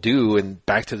that people do, and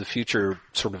Back to the Future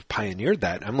sort of pioneered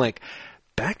that. I'm like,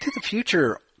 Back to the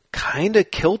Future kind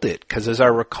of killed it, because as I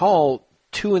recall,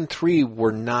 2 and 3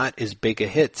 were not as big a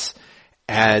hits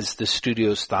as the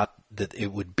studios thought that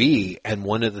it would be, and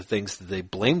one of the things that they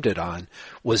blamed it on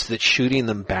was that shooting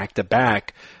them back to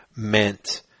back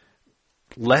meant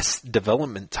less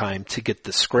development time to get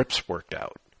the scripts worked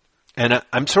out. And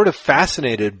I'm sort of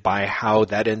fascinated by how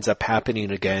that ends up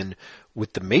happening again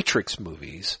with the Matrix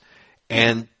movies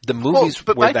and the movies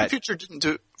but where Back to the Future didn't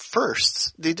do it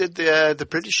first. They did the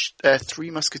British Three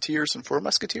Musketeers and Four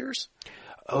Musketeers.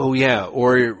 Oh yeah,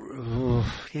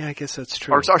 I guess that's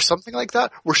true. Or something like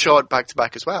that were shot back to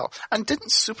back as well. And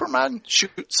didn't Superman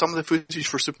shoot some of the footage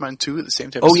for Superman 2 at the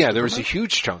same time? Oh yeah, there was a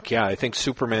huge chunk. Yeah, I think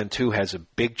Superman 2 has a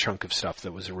big chunk of stuff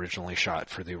that was originally shot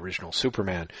for the original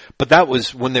Superman. But that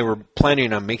was when they were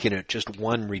planning on making it just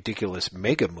one ridiculous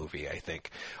mega movie, I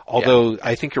think. Although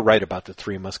I think you're right about the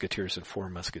Three Musketeers and Four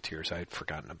Musketeers. I had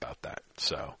forgotten about that.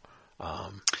 So,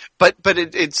 but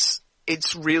it's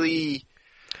really.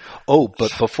 Oh,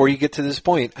 but before you get to this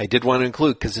point, I did want to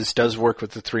include, because this does work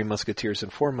with the Three Musketeers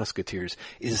and Four Musketeers,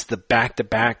 is the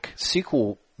back-to-back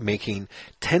sequel making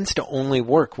tends to only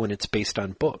work when it's based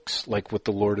on books, like with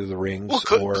the Lord of the Rings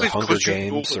or Hunger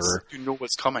Games. You know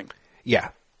what's coming. Yeah.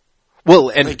 Well,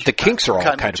 and like, the kinks are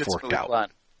all kind of worked out. Plan.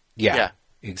 Yeah,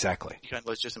 exactly. You can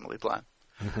legitimately plan.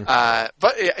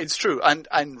 But it's true, and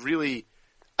really,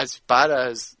 as bad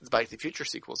as the Back to the Future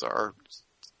sequels are,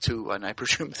 2 and I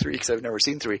presume 3 because I've never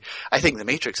seen 3. I think The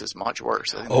Matrix is much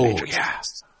worse. The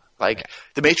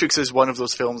Matrix is one of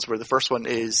those films where the first one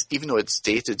is, even though it's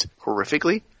dated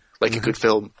horrifically, like a good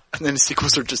film, and then the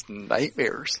sequels are just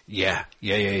nightmares. Yeah.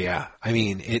 I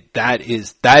mean, that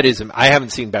is. I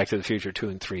haven't seen Back to the Future 2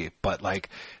 and 3, but like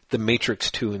The Matrix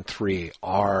 2 and 3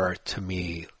 are to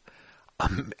me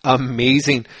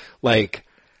amazing. Like,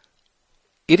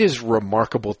 it is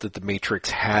remarkable that The Matrix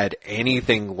had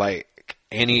anything like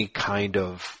any kind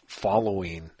of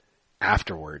following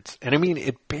afterwards. And I mean,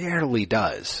 it barely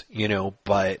does,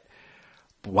 but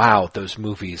wow, those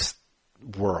movies,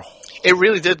 were. It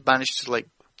really did manage to like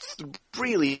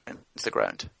really into the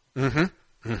ground.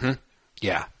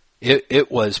 Yeah.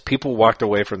 It was, people walked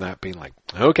away from that being like,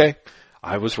 okay,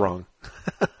 I was wrong.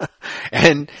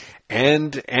 and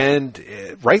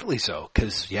rightly so,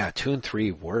 because 2 and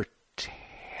 3 were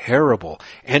terrible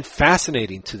and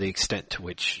fascinating to the extent to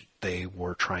which they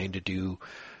were trying to do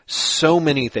so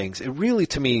many things. It really,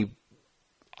 to me,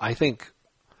 I think,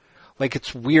 like,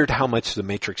 it's weird how much The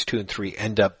Matrix 2 and 3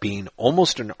 end up being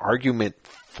almost an argument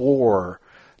for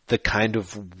the kind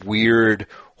of weird,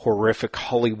 horrific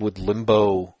Hollywood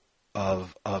limbo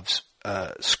of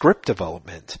script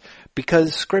development,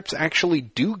 because scripts actually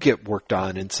do get worked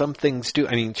on, and some things do.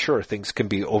 I mean, sure, things can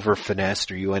be over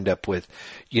finessed, or you end up with,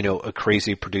 a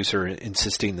crazy producer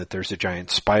insisting that there's a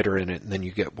giant spider in it, and then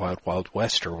you get Wild Wild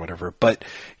West or whatever. But,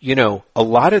 a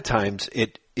lot of times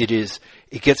it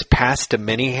gets passed to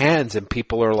many hands, and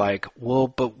people are like, well,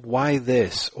 but why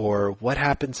this? Or what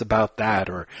happens about that?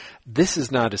 Or this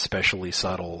is not especially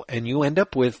subtle. And you end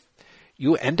up with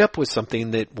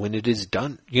something that, when it is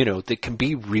done, that can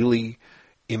be really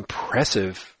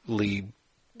impressively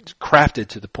crafted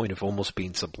to the point of almost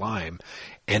being sublime.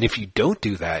 And if you don't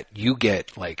do that, you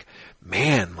get like,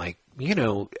 man, like,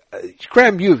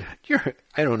 Graham,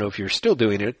 I don't know if you're still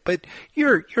doing it, but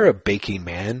you're a baking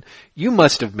man. You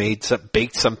must have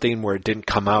baked something where it didn't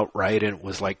come out right, and it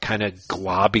was like kind of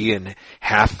globby and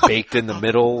half baked in the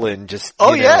middle, and just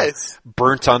yes,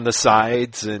 burnt on the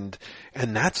sides, and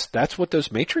that's what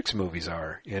those Matrix movies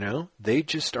are. They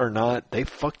just are not. They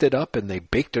fucked it up and they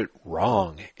baked it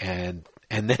wrong, and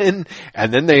then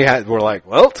were like,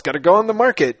 well, it's got to go on the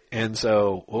market, and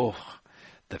so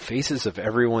the faces of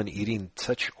everyone eating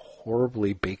such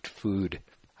horribly baked food.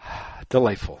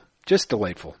 Delightful. Just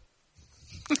delightful.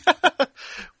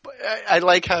 I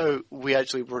like how we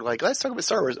actually were like, let's talk about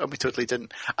Star Wars, and we totally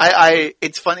didn't.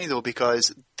 It's funny though,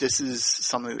 because this is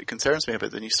something that concerns me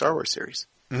about the new Star Wars series.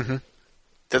 Mm-hmm.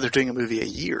 That they're doing a movie a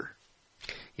year.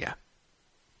 Yeah.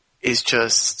 Is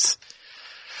just,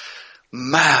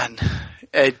 man,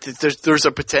 there's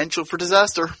a potential for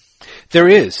disaster. There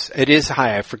is. It is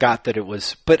high. I forgot that it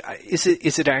was. But is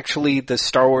it actually the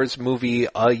Star Wars movie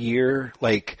a year?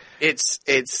 Like it's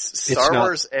Star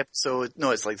Wars episode.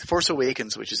 No, it's like The Force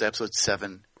Awakens, which is episode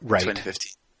 7, right.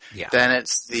 2015. Yeah. Then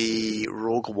it's the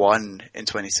Rogue One in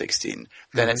 2016.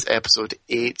 Then it's episode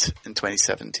 8 in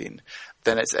 2017.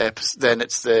 Then it's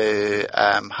the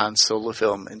Han Solo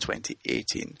film in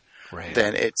 2018. Right.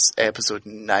 Then it's episode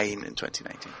 9 in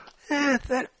 2019.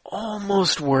 That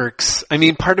almost works. I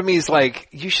mean, part of me is like,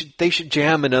 they should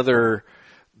jam another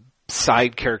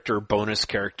side character, bonus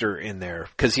character in there.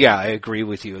 Because, I agree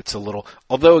with you. It's a little...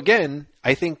 Although, again,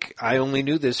 I think I only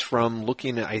knew this from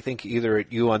looking at, I think, either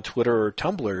at you on Twitter or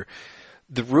Tumblr.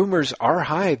 The rumors are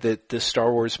high that the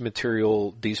Star Wars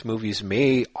material, these movies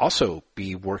may also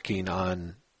be working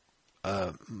on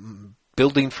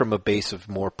building from a base of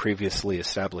more previously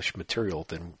established material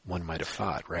than one might have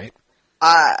thought, right?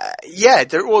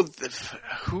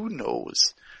 Who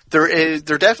knows? They're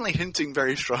definitely hinting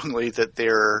very strongly that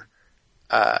the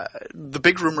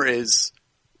big rumor is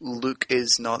Luke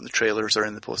is not in the trailers or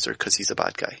in the poster because he's a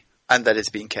bad guy, and that it's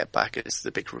being kept back as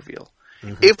the big reveal.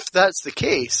 Mm-hmm. If that's the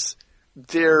case,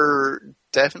 they're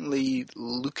definitely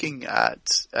looking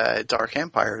at Dark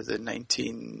Empire, the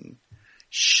 90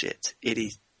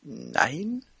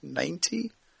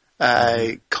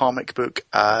 comic book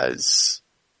as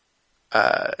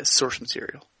source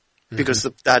material, because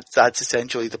that's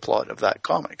essentially the plot of that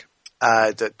comic,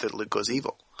 that Luke goes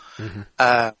evil.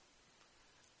 Mm-hmm.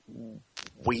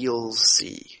 We'll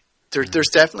see. There's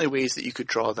definitely ways that you could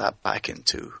draw that back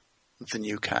into the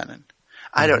new canon.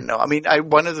 I don't know. I mean,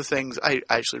 one of the things I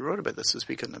actually wrote about this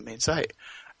week on the main site,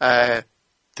 the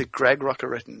Greg Rucka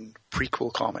written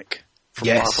prequel comic from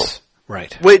Marvel,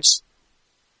 right? Which,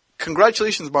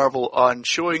 congratulations, Marvel, on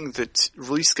showing that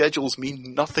release schedules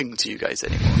mean nothing to you guys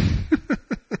anymore.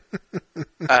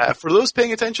 For those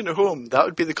paying attention at home, that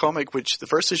would be the comic which the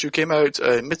first issue came out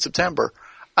mid-September,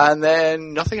 and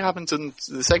then nothing happened, and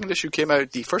the second issue came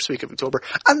out the first week of October,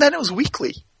 and then it was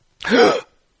weekly.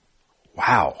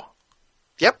 Wow.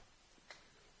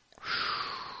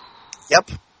 Yep.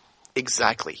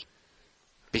 Exactly.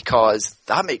 Because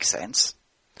that makes sense,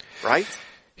 right?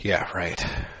 Yeah, right.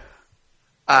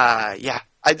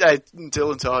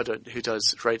 Dylan Todd, who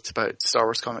writes about Star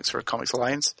Wars comics for Comics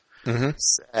Alliance,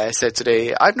 said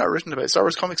today, I've not written about Star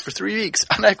Wars comics for 3 weeks,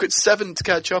 and I've got 7 to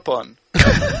catch up on.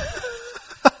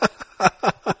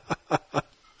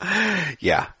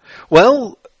 Yeah.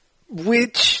 Well,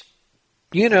 which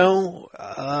again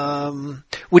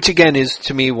is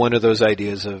to me one of those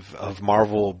ideas of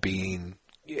Marvel being,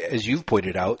 as you've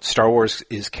pointed out, Star Wars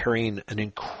is carrying an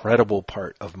incredible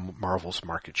part of Marvel's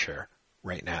market share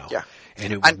right now. Yeah.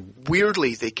 And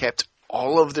weirdly, they kept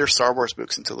all of their Star Wars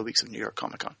books until the weeks of New York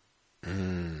Comic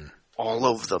Con. All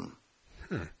of them.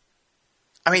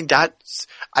 I mean,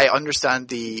 I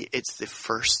understand it's the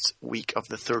first week of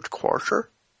the third quarter.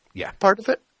 Yeah. Part of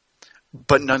it.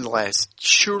 But nonetheless,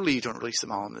 surely you don't release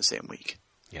them all in the same week.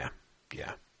 Yeah.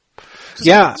 Yeah.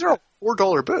 Yeah. Those are all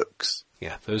 $4 books.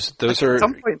 Yeah. Those are. At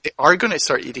some point, they are going to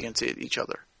start eating into each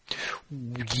other.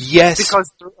 Yes.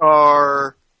 Because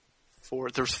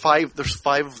there's five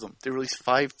of them. They release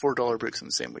 5 $4 books in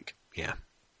the same week. Yeah.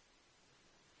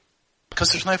 Because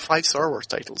there's now 5 Star Wars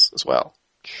titles as well.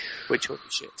 Which holy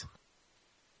shit.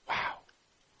 Wow.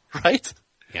 Right?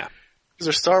 Yeah. Because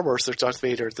there's Star Wars, there's Darth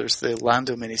Vader, there's the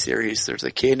Lando miniseries, there's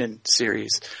the Kanan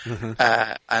series,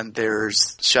 and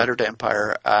there's Shattered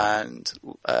Empire, and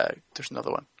there's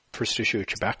another one. First issue of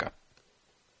Chewbacca.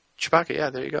 Chewbacca, yeah,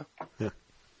 there you go. Yeah.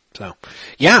 So,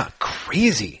 yeah,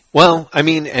 crazy. Well, I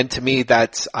mean, and to me,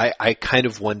 I kind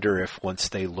of wonder if once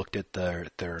they looked at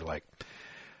their like,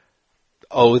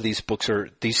 oh, these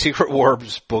Secret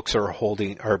Wars books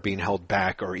are being held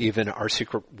back, or even our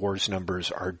Secret Wars numbers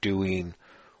are doing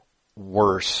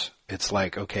worse. It's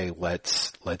like, okay,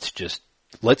 let's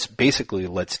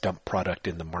dump product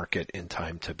in the market in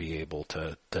time to be able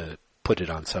to put it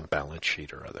on some balance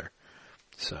sheet or other.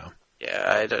 So. Yeah,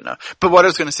 I don't know. But what I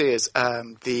was going to say is,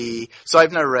 so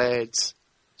I've now read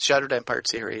Shattered Empire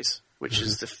series, which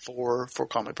is the four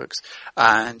comic books,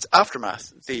 and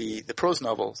Aftermath, the prose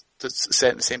novel that's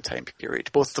set in the same time period,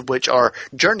 both of which are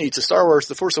Journey to Star Wars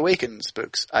The Force Awakens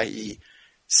books, i.e.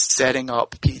 setting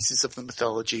up pieces of the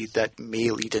mythology that may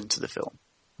lead into the film.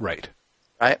 Right.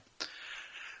 Right?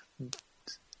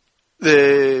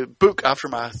 The book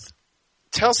Aftermath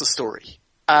tells a story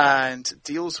and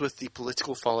deals with the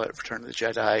political fallout of Return of the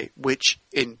Jedi, which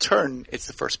in turn, it's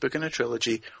the first book in a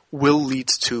trilogy, will lead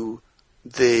to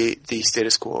the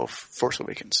status quo of Force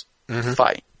Awakens.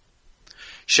 Fine.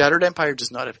 Shattered Empire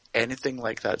does not have anything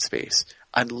like that space,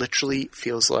 and literally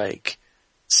feels like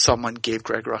someone gave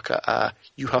Greg Rucka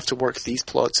you have to work these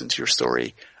plots into your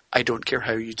story. I don't care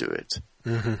how you do it.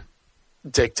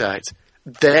 Dictate.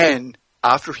 Then,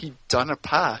 after he'd done a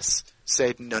pass,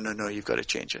 said, no, you've got to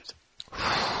change it.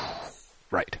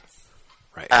 Right.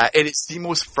 And it's the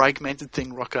most fragmented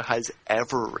thing Rucka has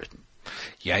ever written.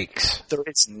 Yikes. There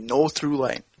is no through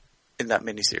line in that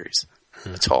miniseries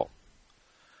at all.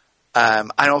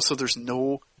 And also there's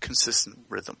no consistent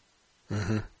rhythm.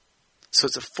 So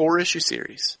it's a 4-issue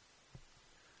series.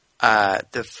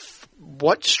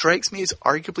 What strikes me as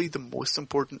arguably the most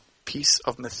important piece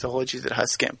of mythology that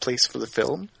has to get in place for the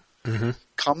film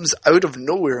comes out of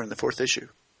nowhere in the 4th issue.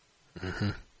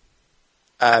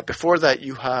 Before that,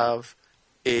 you have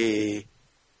a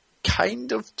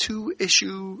kind of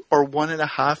 2-issue or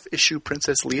 1.5 issue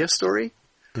Princess Leia story,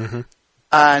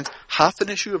 and half an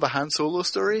issue of a Han Solo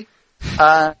story,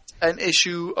 and an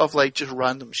issue of like just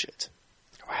random shit.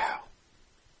 Wow.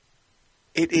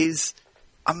 It is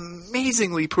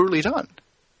amazingly poorly done.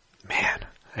 Man,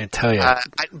 I tell you.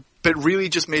 But really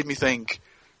just made me think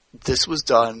this was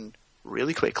done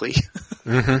really quickly.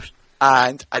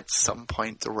 And at some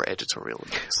point there were editorial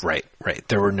notes. Right.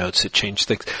 There were notes that changed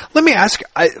things. Let me ask,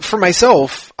 for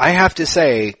myself, I have to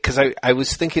say, because I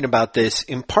was thinking about this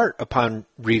in part upon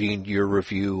reading your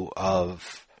review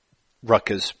of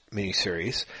Rucka's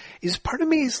miniseries, is part of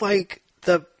me is like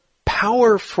the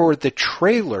power for the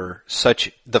trailer,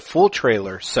 the full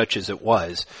trailer, such as it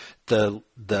was,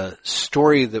 the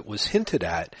story that was hinted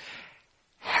at,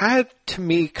 had to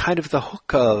me kind of the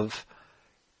hook of,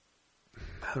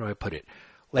 how do I put it?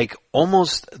 Like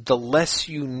almost the less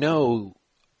you know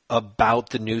about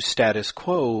the new status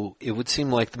quo, it would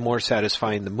seem like the more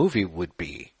satisfying the movie would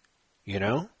be, you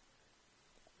know?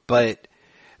 But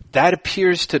that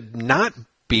appears to not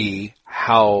be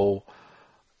how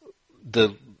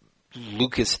the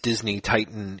Lucas Disney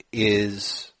Titan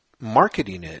is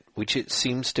marketing it, which it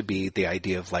seems to be the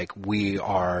idea of like, we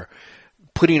are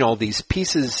putting all these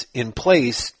pieces in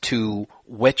place to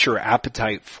whet your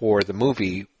appetite for the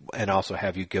movie and also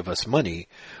have you give us money.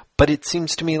 But it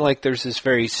seems to me like there's this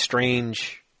very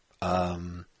strange,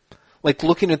 like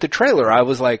looking at the trailer, I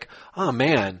was like, oh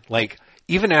man, like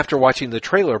even after watching the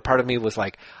trailer, part of me was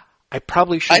like, I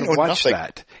probably shouldn't watch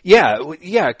that. Yeah,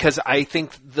 because I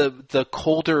think the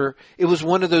colder, it was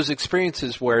one of those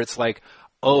experiences where it's like,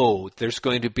 oh, there's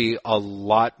going to be a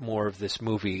lot more of this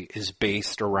movie is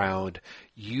based around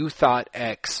you thought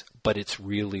X, but it's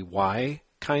really Y,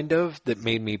 kind of, that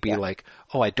made me be like,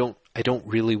 oh, I don't I don't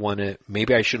really want to.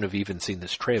 Maybe I shouldn't have even seen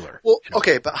this trailer. Well,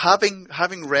 okay, but having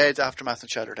read Aftermath and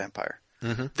Shattered Empire,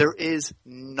 there is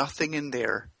nothing in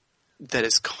there that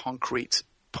is concretely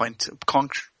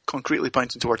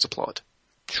pointing towards a plot.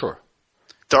 Sure.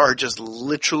 There are just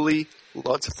literally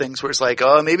lots of things where it's like,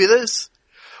 oh, maybe this.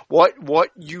 What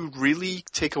you really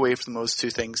take away from those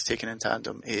two things taken in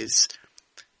tandem is,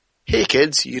 hey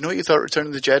kids, you know you thought Return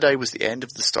of the Jedi was the end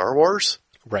of the Star Wars?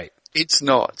 Right. It's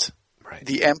not. Right.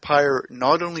 The Empire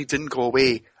not only didn't go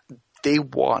away, they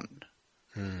won.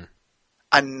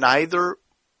 And neither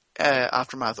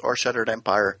Aftermath or Shattered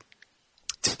Empire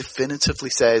definitively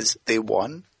says they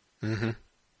won,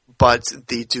 but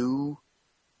they do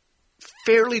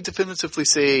fairly definitively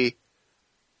say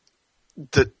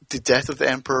that the death of the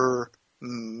Emperor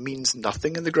means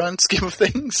nothing in the grand scheme of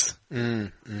things.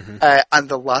 And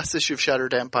the last issue of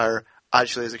Shattered Empire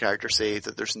actually has a character say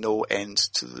that there's no end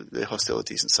to the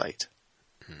hostilities in sight.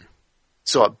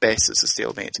 So at best it's a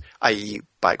stalemate, i.e.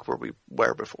 back where we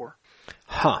were before.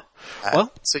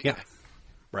 Well, so, yeah.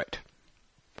 Right.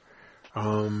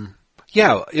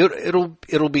 Yeah,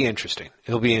 it'll be interesting.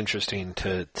 It'll be interesting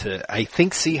to I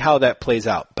think see how that plays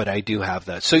out, but I do have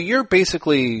that. So you're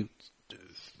basically,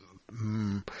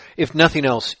 if nothing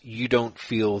else, you don't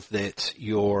feel that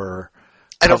you're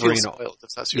I don't feel spoiled. If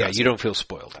that's your answer. You don't feel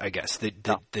spoiled, I guess.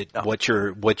 That what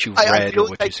you've read and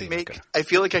what you've seen. I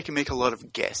feel like I can make a lot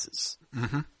of guesses,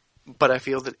 but I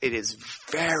feel that it is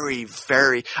very,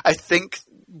 very. I think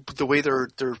the way they're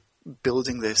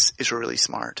building this is really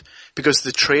smart because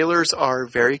the trailers are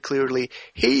very clearly,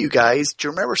 hey, you guys, do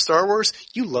you remember Star Wars?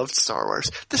 You loved Star Wars.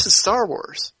 This is Star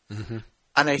Wars, and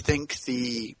I think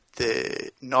the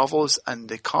novels and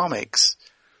the comics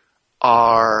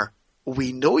are.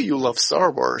 We know you love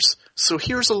Star Wars, so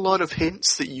here's a lot of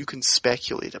hints that you can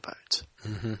speculate about.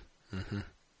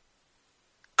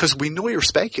 Because we know you're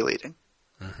speculating.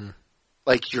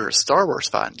 Like, you're a Star Wars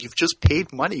fan. You've just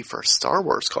paid money for a Star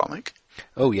Wars comic.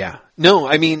 Oh, yeah. No,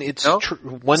 I mean, it's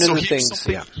one of the things...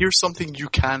 Here's something you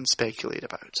can speculate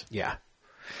about. Yeah.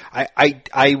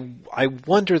 I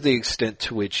wonder the extent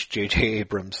to which J.J.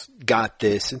 Abrams got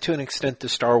this, and to an extent the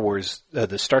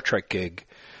Star Trek gig...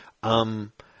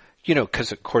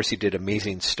 because of course he did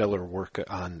amazing stellar work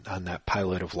on that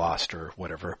pilot of Lost or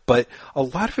whatever. But a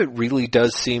lot of it really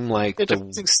does seem like he did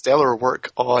amazing stellar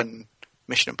work on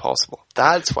Mission Impossible.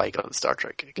 That's why he got the Star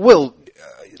Trek gig. Well,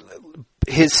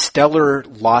 his stellar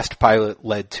Lost pilot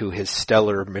led to his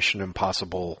stellar Mission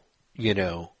Impossible,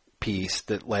 piece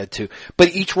that led to.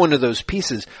 But each one of those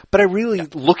pieces. But I really,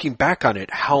 looking back on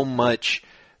it, how much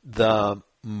the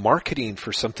marketing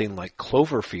for something like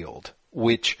Cloverfield,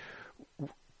 which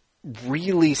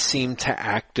really seem to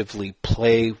actively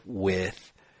play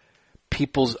with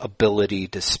people's ability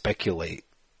to speculate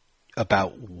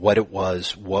about what it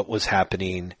was, what was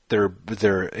happening, the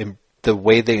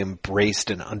way they embraced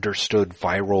and understood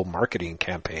viral marketing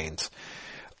campaigns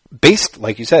based,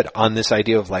 like you said, on this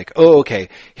idea of like, oh, okay,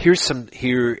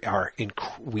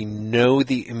 we know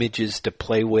the images to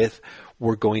play with.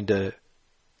 We're going to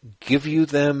give you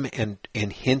them and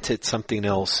hint at something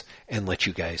else and let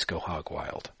you guys go hog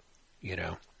wild.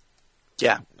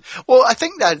 Yeah. Well, I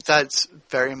think that's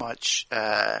very much,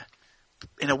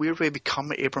 in a weird way,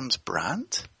 become Abrams'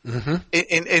 brand.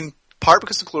 In part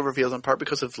because of Cloverfield, and part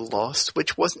because of Lost,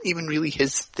 which wasn't even really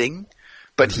his thing,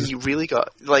 but he really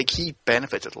he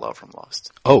benefited a lot from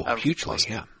Lost. Oh, hugely,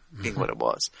 yeah. Being what it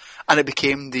was. And it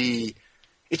became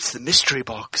it's the mystery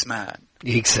box, man.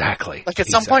 Exactly. Like at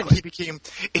some point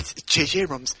it's J.J.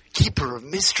 Abrams, keeper of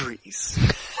mysteries.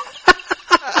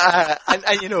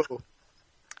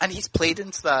 And he's played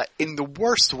into that in the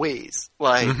worst ways,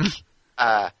 like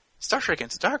Star Trek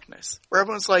Into Darkness, where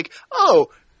everyone's like,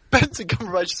 "Oh, Benson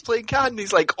Cumberbatch is playing Khan," and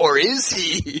he's like, "Or is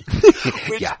he?"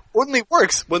 Which only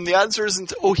works when the answer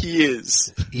isn't, "Oh, he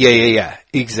is." Yeah,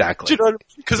 exactly. Do you know what I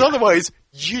mean? Because otherwise,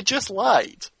 you just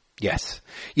lied. Yes.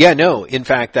 Yeah, no, in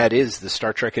fact, that is the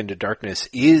Star Trek Into Darkness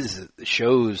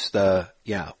shows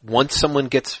once someone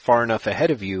gets far enough ahead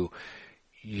of you,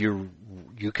 you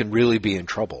can really be in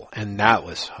trouble. And that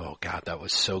was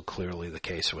so clearly the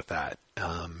case with that.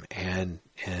 And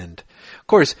of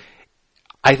course,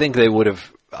 I think they would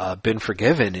have been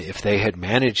forgiven if they had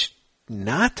managed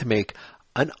not to make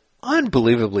an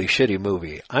unbelievably shitty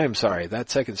movie. I'm sorry, that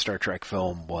second Star Trek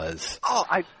film was... Oh,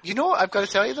 I've got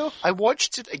to tell you though, I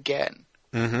watched it again,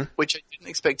 which I didn't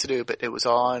expect to do, but it was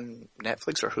on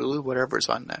Netflix or Hulu, whatever it's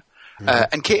on now.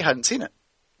 And Kate hadn't seen it.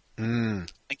 And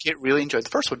Kate really enjoyed the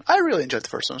first one. I really enjoyed the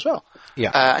first one as well.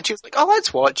 Yeah. And she was like, "Oh,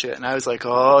 let's watch it." And I was like,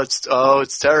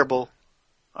 it's terrible.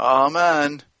 Oh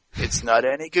man, it's not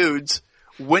any good.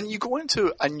 When you go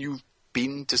into and you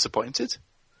been disappointed,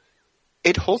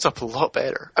 it holds up a lot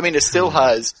better. I mean, it still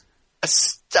has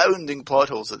astounding plot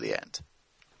holes at the end.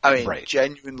 I mean,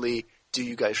 genuinely, do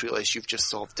you guys realize you've just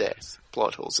solved death?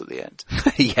 Plot holes at the end.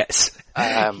 Yes.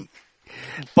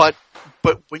 But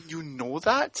when you know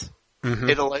that,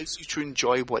 it allows you to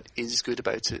enjoy what is good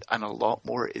about it, and a lot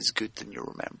more is good than you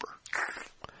remember.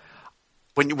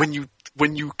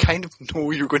 When you kind of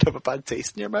know you're going to have a bad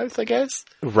taste in your mouth, I guess.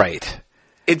 Right.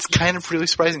 It's kind of really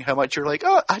surprising how much you're like,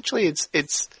 oh, actually,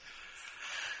 it's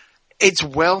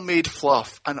well-made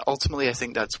fluff, and ultimately I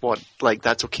think that's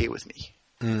okay with me.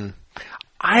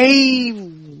 I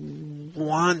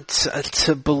want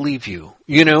to believe you,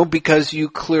 because you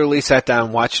clearly sat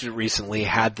down, watched it recently,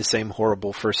 had the same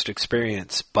horrible first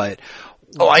experience, but...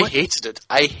 I hated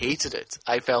it.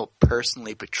 I felt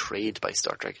personally betrayed by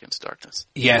Star Trek Into Darkness.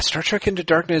 Yeah, Star Trek Into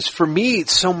Darkness, for me,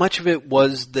 so much of it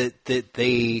was that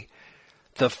the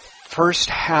first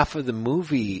half of the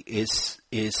movie is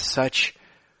such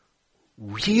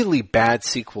really bad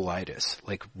sequelitis,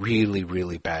 like really,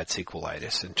 really bad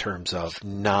sequelitis in terms of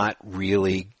not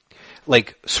really,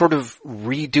 like, sort of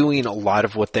redoing a lot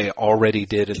of what they already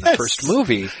did in the first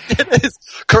movie. It is.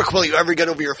 Kirk, will you ever get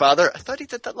over your father? I thought he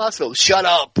did that last film. Shut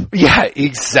up! Yeah,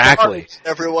 exactly.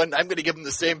 Everyone, I'm going to give him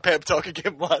the same pep talk I gave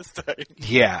him last time.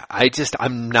 Yeah, I just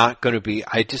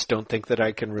don't think that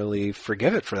I can really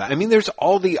forgive it for that. I mean, there's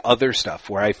all the other stuff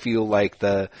where I feel like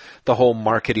the whole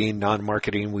marketing,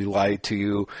 non-marketing, we lied to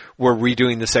you, we're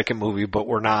redoing the second movie, but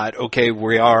we're not. Okay,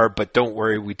 we are, but don't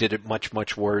worry, we did it much,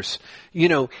 much worse.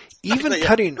 Even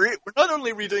cutting... We're not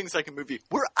only redoing the second movie,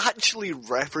 we're actually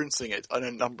referencing it on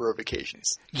a number of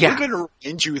occasions. Yeah. We're going to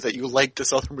remind you that you liked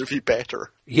this other movie better.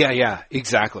 Yeah,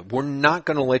 exactly. We're not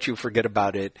going to let you forget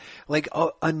about it. Like,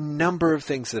 a number of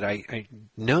things that I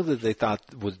know that they thought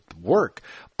would work,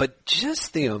 but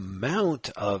just the amount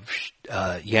of...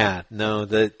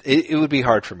 it would be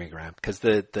hard for me, Graham, because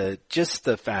just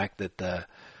the fact that the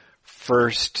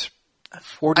first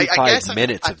 45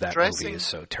 minutes of that movie is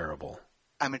so terrible.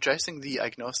 I'm addressing the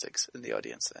agnostics in the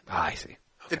audience then. I see. Okay.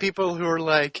 The people who are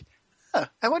like,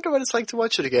 I wonder what it's like to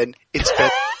watch it again. It's better.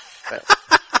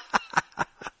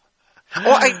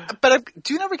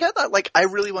 Do you never get that? Like, I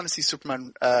really want to see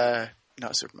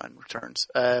not Superman Returns,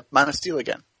 Man of Steel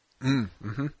again. And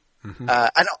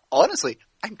honestly,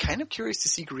 I'm kind of curious to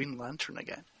see Green Lantern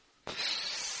again.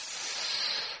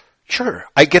 Sure,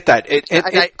 I get that.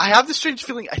 I have the strange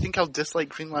feeling I think I'll dislike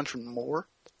Green Lantern more,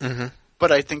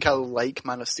 but I think I'll like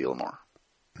Man of Steel more.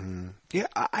 Yeah,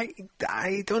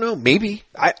 I don't know. Maybe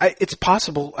it's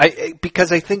possible.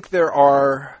 Because I think there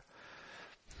are.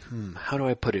 How do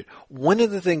I put it? One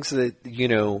of the things that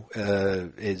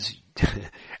is,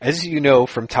 as you know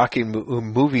from talking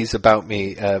movies about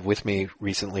me with me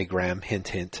recently, Graham, hint,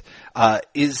 hint,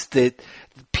 is that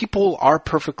people are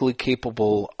perfectly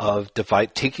capable of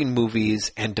taking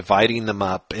movies and dividing them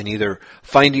up and either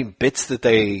finding bits that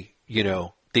they,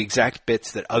 the exact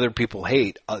bits that other people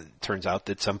hate, turns out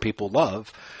that some people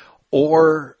love,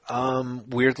 or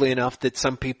weirdly enough that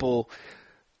some people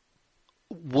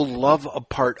will love a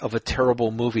part of a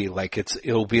terrible movie, like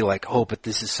it'll be like, oh, but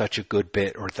this is such a good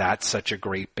bit, or that's such a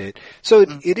great bit. So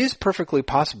it is perfectly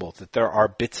possible that there are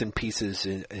bits and pieces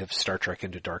of Star Trek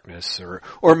Into Darkness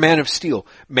or Man of Steel.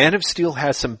 Man of Steel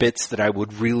has some bits that I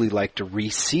would really like to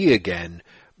re-see again,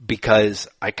 because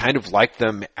I kind of liked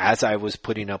them as I was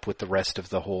putting up with the rest of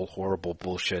the whole horrible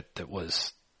bullshit that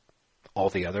was all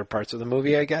the other parts of the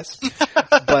movie, I guess.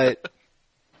 But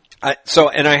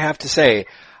and I have to say,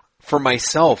 for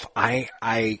myself, I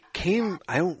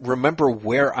don't remember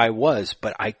where I was,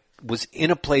 but I was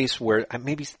in a place where I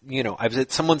was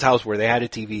at someone's house where they had a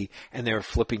TV and they were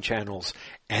flipping channels,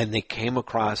 and they came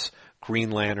across Green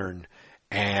Lantern,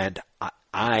 and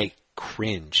I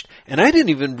cringed. And I didn't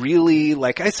even really,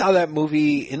 I saw that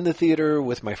movie in the theater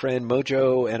with my friend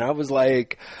Mojo, and I was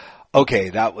like, okay,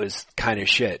 that was kind of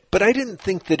shit. But I didn't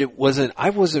think that I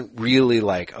wasn't really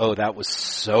like, oh, that was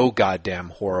so goddamn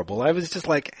horrible. I was just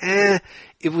like,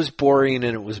 it was boring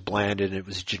and it was bland and it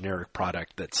was a generic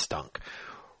product that stunk.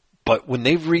 But when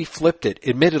they reflipped it,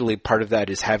 admittedly, part of that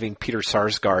is having Peter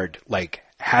Sarsgaard,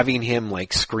 having him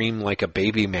scream like a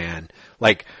baby man,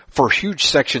 for huge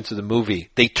sections of the movie,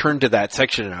 they turned to that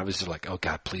section and I was just like, oh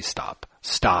God, please stop.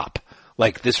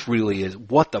 This really is,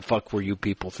 what the fuck were you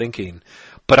people thinking?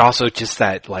 But also just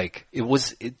that,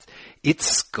 it's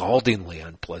scaldingly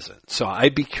unpleasant. So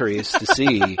I'd be curious to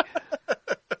see.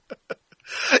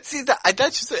 See,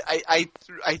 that's just it.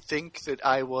 I think that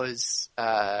I was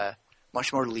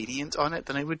much more lenient on it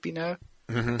than I would be now.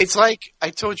 Mm-hmm. It's like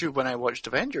I told you when I rewatched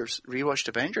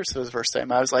Avengers for the first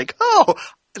time. I was like, oh,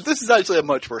 this is actually a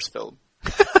much worse film.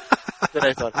 than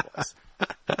I thought it was.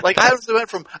 Like, I went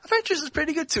from Avengers is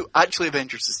pretty good to actually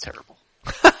Avengers is terrible.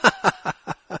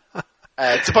 To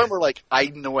the point where, like,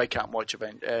 I know I can't watch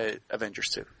Avengers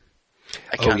 2.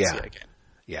 I can't see it again.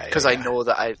 Yeah, because I know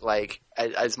that I like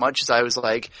as much as I was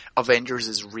like Avengers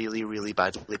is really really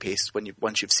badly paced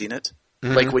once you've seen it.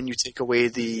 Mm-hmm. Like when you take away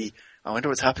I wonder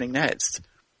what's happening next.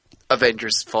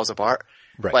 Avengers falls apart.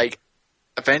 Right. Like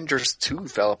Avengers 2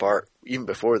 fell apart even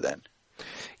before then.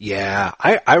 Yeah,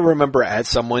 I remember as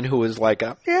someone who was like,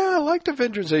 yeah, I liked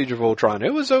Avengers Age of Ultron.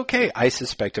 It was okay. I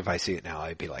suspect if I see it now,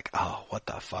 I'd be like, oh, what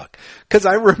the fuck? Because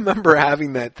I remember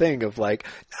having that thing of like,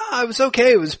 no, it was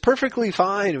okay. It was perfectly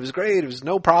fine. It was great. It was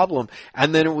no problem.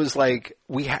 And then it was like,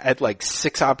 we had like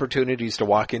 6 opportunities to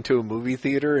walk into a movie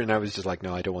theater, and I was just like,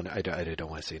 no, I don't want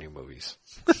to see any movies.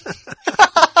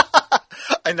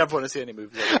 I never want to see any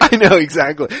movies. I know,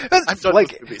 exactly. I'm done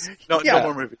with movies. No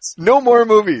more movies. No more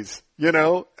movies. You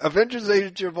know, Avengers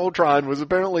Age of Ultron was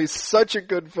apparently such a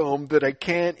good film that I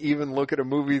can't even look at a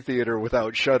movie theater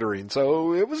without shuddering.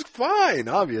 So it was fine,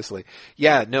 obviously.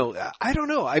 Yeah, no, I don't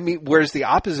know. I mean, whereas the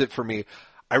opposite for me,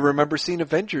 I remember seeing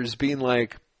Avengers being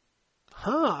like,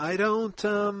 I didn't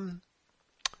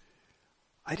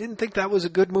think that was a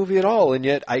good movie at all. And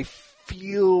yet I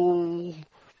feel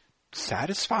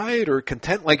satisfied or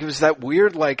content. Like it was that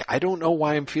weird, like, I don't know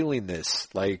why I'm feeling this.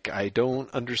 Like, I don't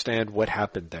understand what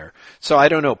happened there. So I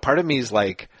don't know. Part of me is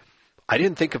like, I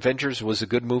didn't think Avengers was a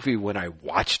good movie when I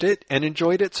watched it and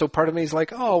enjoyed it. So part of me is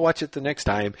like, I'll watch it the next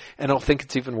time and I'll think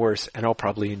it's even worse and I'll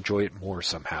probably enjoy it more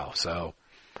somehow. So,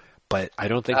 but I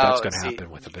don't think that's going to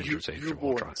happen with Avengers Age of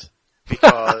Ultron.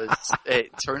 Because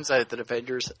it turns out that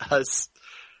Avengers has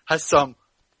some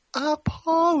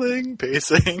appalling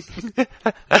pacing.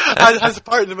 Has a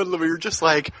part in the middle of it, you're just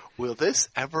like, will this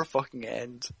ever fucking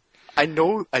end? I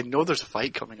know there's a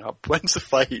fight coming up. When's the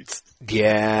fight?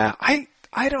 Yeah, I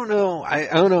don't know. I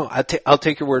don't know. I'll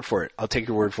take your word for it.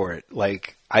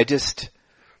 Like, I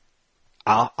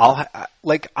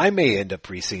may end up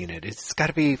re-seeing it. It's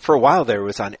gotta be, for a while there, it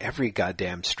was on every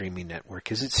goddamn streaming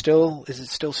network. Is it still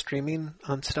streaming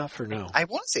on stuff or no? I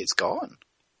want to say it's gone.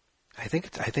 I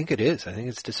think it is. I think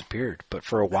it's disappeared. But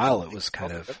for a while it was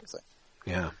kind of,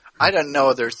 yeah. I don't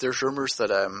know. There's rumors that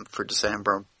for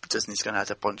December Disney's going to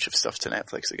add a bunch of stuff to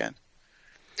Netflix again.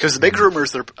 Because the big rumor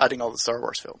is they're adding all the Star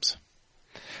Wars films.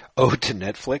 Oh, to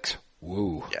Netflix?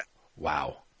 Woo. Yeah.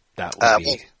 Wow. That would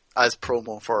be as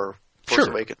promo for Force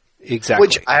Awakens. Exactly.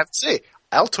 Which I have to say,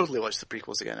 I'll totally watch the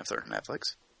prequels again if they're on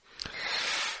Netflix.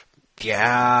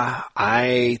 Yeah,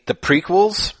 the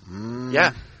prequels?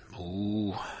 Yeah.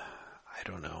 Ooh. I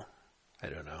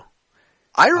don't know.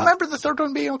 I remember the third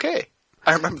one being okay.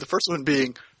 I remember the first one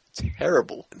being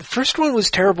terrible. The first one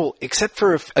was terrible, except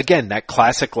for, again, that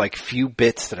classic, like, few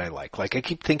bits that I like. Like, I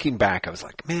keep thinking back. I was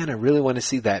like, man, I really want to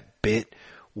see that bit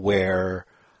where,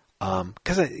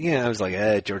 cause I was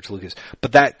like, George Lucas.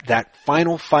 But that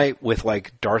final fight with,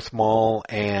 like, Darth Maul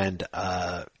and,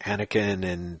 Anakin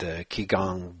and,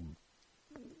 Qui-Gon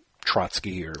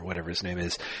Trotsky or whatever his name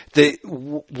is,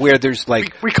 where there's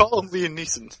like we call him Liam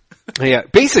Neeson. Yeah,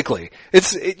 basically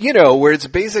it's where it's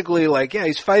basically like, yeah,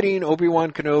 he's fighting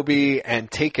Obi-Wan Kenobi and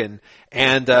Taken,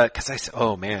 and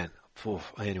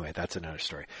anyway, that's another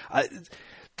story.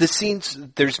 The scenes,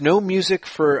 there's no music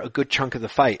for a good chunk of the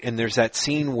fight, and there's that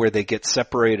scene where they get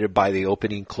separated by the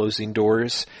opening closing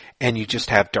doors, and you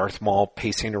just have Darth Maul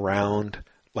pacing around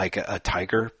like a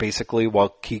tiger, basically, while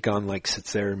Qui-Gon like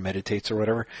sits there and meditates or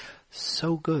whatever.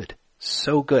 So good.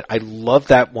 So good. I love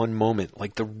that one moment.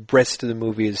 Like, the rest of the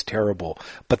movie is terrible,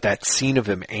 but that scene of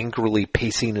him angrily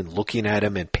pacing and looking at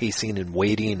him and pacing and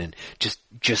waiting and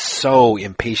just so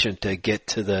impatient to get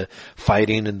to the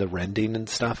fighting and the rending and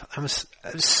stuff. It was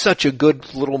such a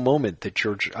good little moment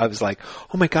that I was like,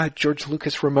 oh my God, George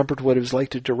Lucas remembered what it was like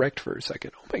to direct for a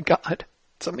second. Oh my God.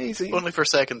 It's amazing. Only for a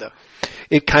second, though.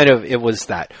 It was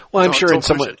that. Well, I'm sure in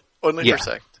some way. Only for a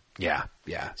second. Yeah.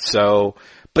 So,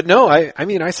 but no, I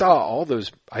mean, I saw all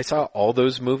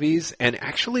those movies, and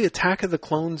actually Attack of the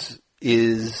Clones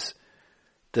is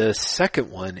the second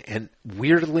one, and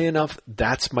weirdly enough,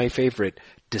 that's my favorite,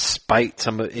 despite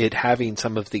some of it having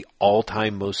some of the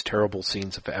all-time most terrible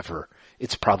scenes of ever.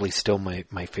 It's probably still my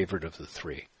favorite of the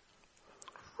 3.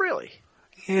 Really?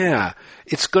 Yeah,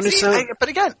 it's going to sound. But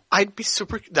again,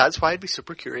 that's why I'd be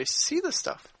super curious to see this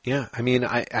stuff. Yeah, I mean,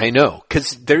 I know,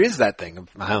 because there is that thing of,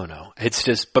 I don't know. It's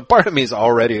just, but part of me is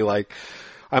already like,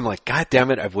 I'm like, God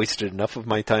damn it, I've wasted enough of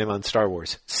my time on Star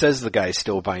Wars. Says the guy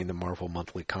still buying the Marvel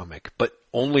Monthly comic, but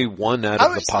only one out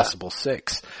of the possible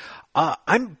 6.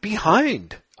 I'm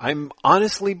behind. I'm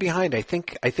honestly behind. I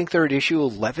think they're at issue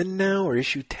 11 now, or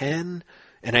issue 10.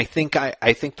 And I think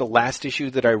the last issue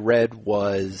that I read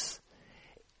was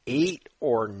 8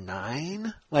 or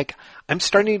 9. Like,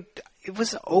 it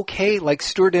was okay. Like,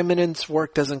 Stuart Immonen's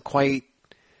work doesn't quite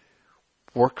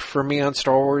work for me on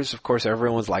Star Wars. Of course,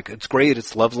 everyone's like, it's great,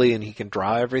 it's lovely, and he can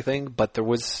draw everything, but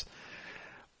it's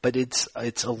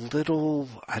a little,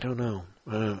 I don't know.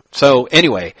 So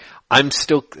anyway, I'm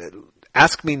still,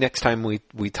 ask me next time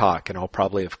we talk, and I'll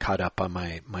probably have caught up on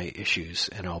my issues,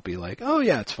 and I'll be like, oh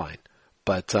yeah, it's fine.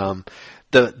 But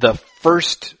the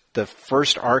first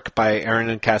arc by Aaron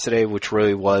and Cassaday, which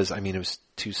really was, it was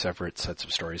 2 separate sets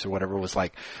of stories or whatever, was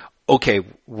like, okay,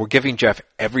 we're giving Jeff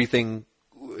everything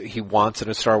he wants in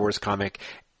a Star Wars comic,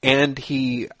 and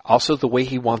he also the way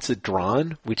he wants it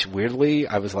drawn, which weirdly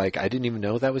I was like, I didn't even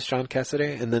know that was John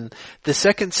Cassaday. And then the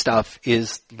second stuff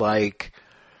is like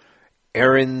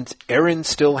Aaron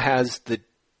still has the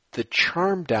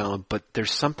charm down, but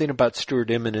there's something about Stuart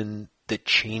Immonen that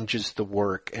changes the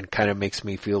work and kind of makes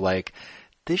me feel like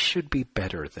this should be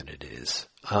better than it is.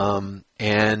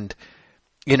 And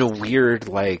in a weird,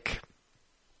 like,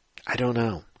 I don't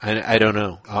know. I don't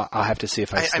know. I'll have to see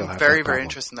if I still have that problem. I'm very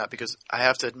interested in that, because I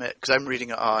have to admit, because I'm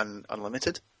reading it on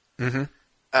Unlimited,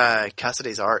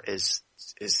 Cassaday's art is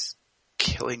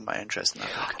killing my interest in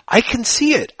that book. I can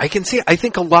see it. I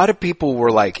think a lot of people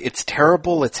were like, it's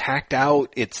terrible, it's hacked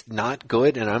out, it's not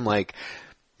good, and I'm like,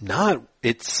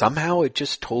 somehow it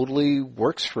just totally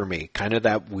works for me. Kind of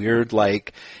that weird,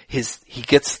 like, he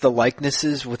gets the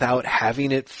likenesses without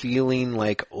having it feeling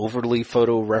like overly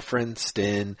photo referenced,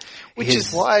 and which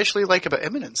is what I actually like about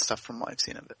Immonen's stuff from what I've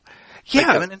seen of it.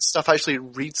 Yeah. Like, Immonen's stuff actually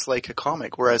reads like a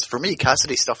comic, whereas for me,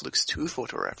 Cassaday's stuff looks too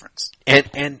photo referenced.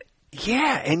 And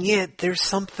yet there's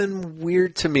something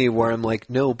weird to me where I'm like,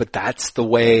 no, but that's the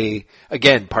way,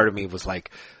 again, part of me was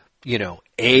like,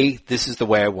 this is the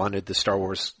way I wanted the Star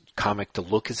Wars comic to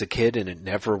look as a kid, and it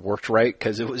never worked right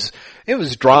because it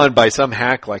was drawn by some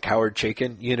hack like Howard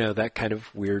Chaykin, that kind of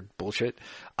weird bullshit.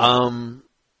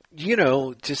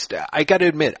 Just, I gotta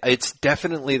admit, it's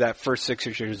definitely that first 6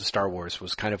 issues of Star Wars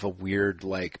was kind of a weird,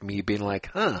 like, me being like,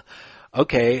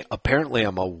 okay, apparently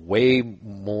I'm a way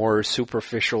more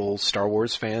superficial Star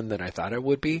Wars fan than I thought I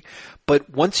would be. But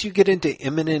once you get into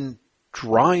Immonen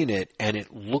drawing it and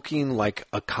it looking like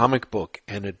a comic book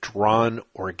and a drawn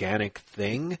organic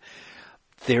thing,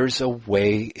 there's a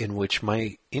way in which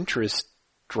my interest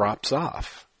drops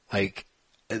off. Like,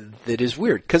 that is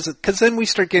weird. Cause then we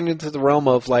start getting into the realm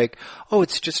of like, oh,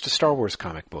 it's just a Star Wars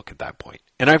comic book at that point.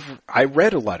 And I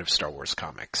read a lot of Star Wars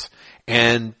comics.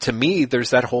 And to me, there's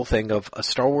that whole thing of a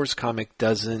Star Wars comic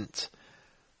doesn't,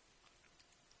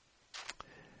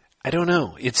 I don't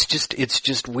know. It's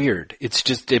just weird.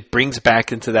 It brings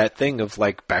back into that thing of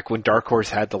like back when Dark Horse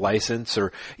had the license,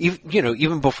 or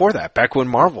even before that, back when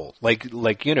Marvel,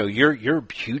 you're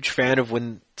a huge fan of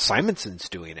when Simonson's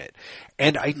doing it.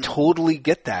 And I totally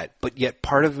get that, but yet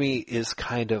part of me is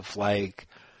kind of like,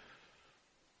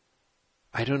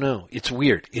 I don't know. It's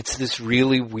weird. It's this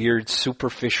really weird,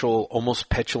 superficial, almost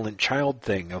petulant child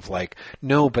thing of like,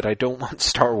 no, but I don't want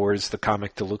Star Wars the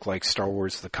comic to look like Star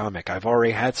Wars the comic. I've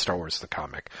already had Star Wars the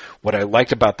comic. What I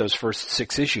liked about those first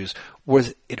 6 issues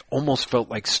was it almost felt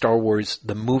like Star Wars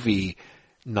the movie,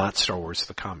 not Star Wars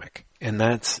the comic. And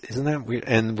isn't that weird?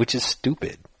 And which is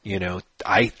stupid.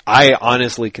 I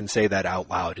honestly can say that out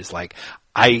loud, is like,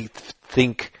 I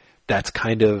think that's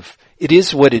kind of, it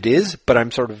is what it is, but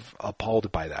I'm sort of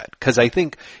appalled by that. Because I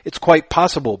think it's quite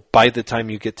possible by the time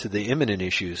you get to the Immonen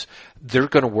issues, they're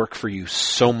going to work for you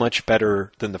so much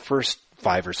better than the first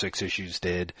 5 or 6 issues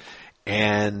did.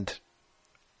 And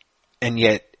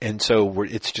so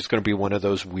it's just going to be one of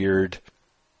those weird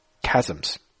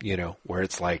chasms, where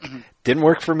it's like, didn't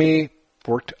work for me,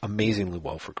 worked amazingly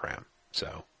well for Graham.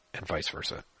 So, and vice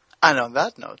versa. And on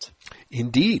that note.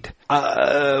 Indeed.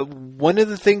 One of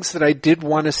the things that I did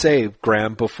want to say,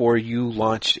 Graham, before you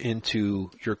launched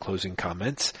into your closing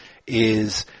comments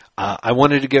is I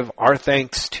wanted to give our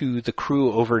thanks to the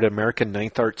crew over at American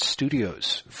Ninth Art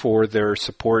Studios for their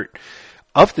support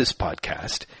of this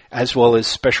podcast, as well as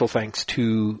special thanks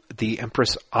to the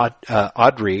Empress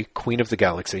Audrey, Queen of the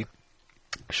Galaxy.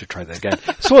 I should try that again.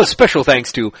 So a special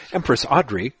thanks to Empress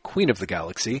Audrey, Queen of the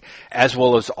Galaxy, as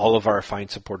well as all of our fine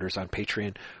supporters on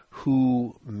Patreon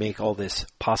who make all this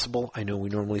possible. I know we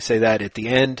normally say that at the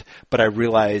end, but I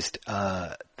realized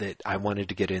that I wanted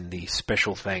to get in the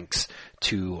special thanks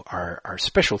to our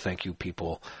special thank you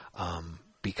people,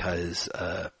 because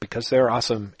they're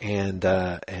awesome and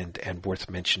worth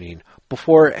mentioning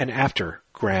before and after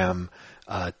Graham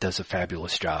does a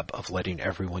fabulous job of letting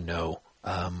everyone know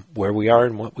where we are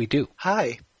and what we do.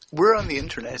 Hi, we're on the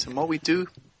internet, and what we do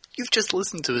You've just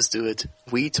listened to us do it.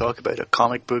 We talk about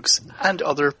comic books and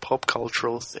other pop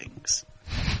cultural things.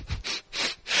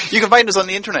 You can find us on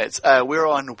the internet. We're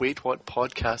on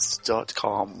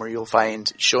waitwhatpodcast.com, where you'll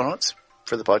find show notes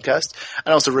for the podcast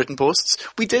and also written posts.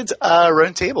 We did a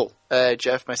round table,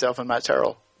 Jeff, myself, and Matt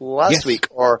Terrell last week,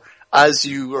 or as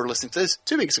you are listening to this,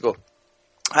 2 weeks ago.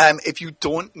 If you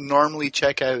don't normally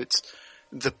check out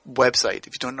the website,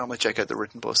 if you don't normally check out the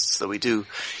written posts that we do,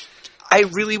 I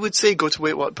really would say go to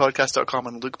waitwhatpodcast.com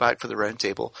and look back for the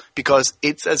roundtable, because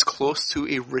it's as close to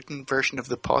a written version of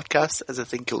the podcast as I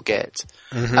think you'll get.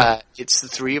 Mm-hmm. It's the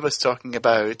three of us talking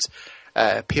about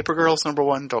Paper Girls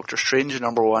 #1, Doctor Strange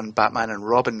 #1, Batman and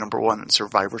Robin #1, and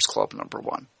Survivors Club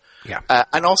 #1. Yeah.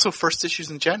 And also first issues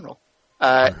in general.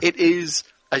 It is,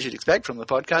 as you'd expect from the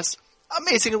podcast,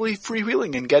 amazingly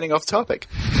freewheeling and getting off topic.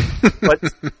 But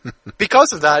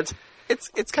because of that,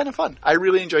 it's kind of fun. I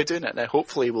really enjoy doing it, and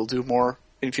hopefully we'll do more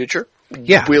in future.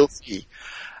 Yeah. We'll see.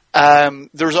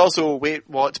 There's also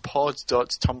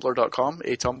waitwhatpod.tumblr.com,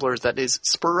 a Tumblr that is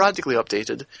sporadically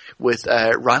updated with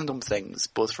random things,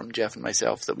 both from Jeff and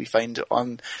myself, that we find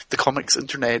on the comics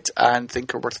internet and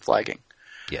think are worth flagging.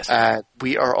 Yes.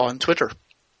 We are on Twitter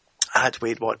at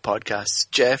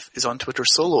waitwhatpodcast. Jeff is on Twitter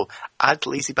solo at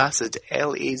LazyBastard,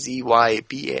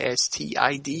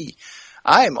 LazyBastid.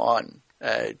 I'm on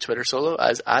Twitter solo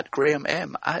as at Graham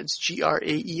M, at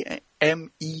GRAEMEM.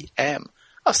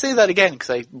 I'll say that again because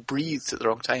I breathed at the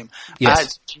wrong time. Yes.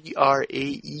 At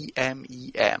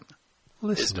GRAEMEM.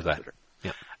 Listen to that.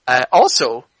 Yeah.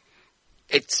 Also,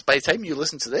 it's by the time you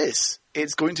listen to this,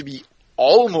 it's going to be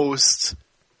almost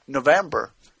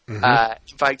November. Mm-hmm.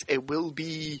 In fact, it will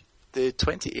be the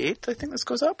 28th, I think this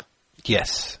goes up.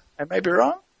 Yes. I might be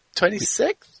wrong.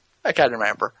 26th? I can't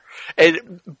remember.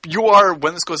 You are,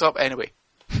 when this goes up anyway,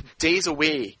 days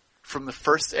away from the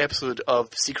first episode of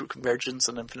Secret Convergence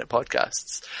and Infinite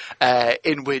Podcasts,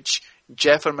 in which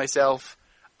Jeff and myself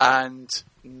and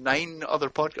 8 other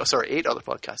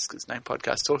podcasts, because 9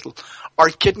 podcasts total, are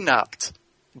kidnapped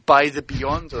by the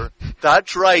Beyonder.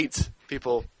 That's right,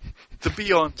 people. The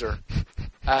Beyonder.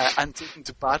 And taken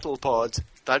to Battle Pod.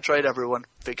 That's right, everyone.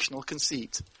 Fictional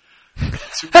conceit.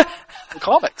 To the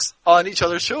comics on each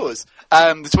other's shows.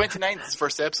 The 29th is the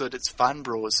first episode. It's Fan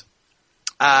Bros.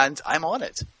 And I'm on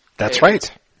it. That's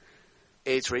right.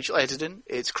 It's Rachel Edidin,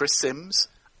 it's Chris Sims,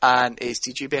 and it's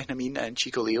DJ Benjamin and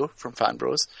Chico Leo from Fan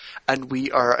Bros. And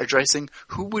we are addressing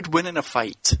who would win in a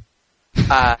fight.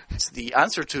 And the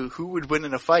answer to who would win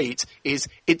in a fight is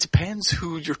it depends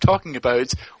who you're talking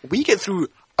about. We get through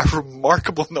a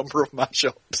remarkable number of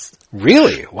mashups.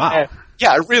 Really? Wow.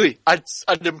 Yeah, really. An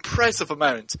impressive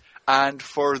amount. And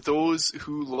for those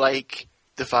who like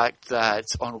the fact that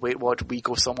on Wait What we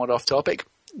go somewhat off topic,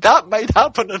 that might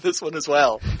happen in this one as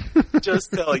well.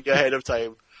 Just telling you ahead of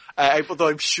time. Although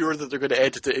I'm sure that they're going to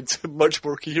edit it into much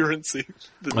more coherency.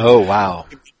 Oh, wow.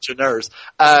 Engineers.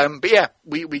 But yeah,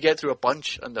 we get through a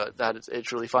bunch, and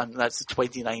it's really fun. And that's the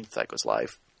 29th that goes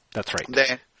live. That's right.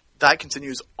 Then that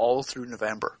continues all through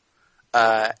November,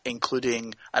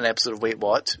 including an episode of Wait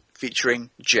What featuring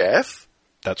Jeff.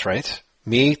 That's right.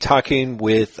 Me talking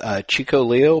with Chico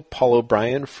Leo, Paul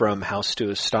O'Brien from House to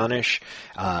Astonish,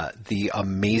 the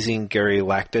amazing Gary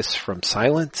Lactus from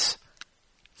Silence.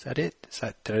 Is that it?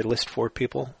 Did I list 4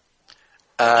 people?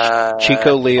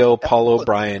 Chico Leo, Paul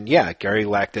O'Brien, Gary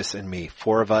Lactus and me.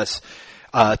 4 of us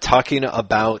talking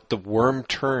about the Worm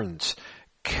Turns,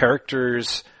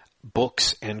 characters,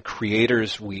 books, and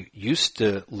creators we used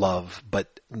to love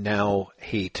but now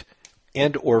hate,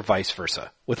 and or vice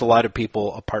versa. With a lot of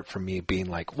people, apart from me, being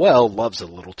like, well, love's a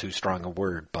little too strong a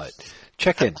word, but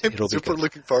check in. I'm It'll be super good.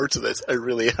 looking forward to this. I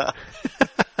really am.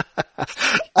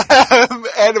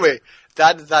 Anyway,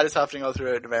 that is happening all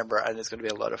throughout November, and it's going to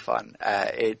be a lot of fun.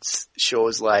 It's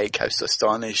shows like House to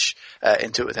Astonish,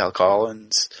 Into It with Hal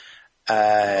Collins,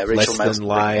 Rachel Less Mouse Than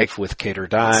Live with Kate or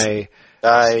Die.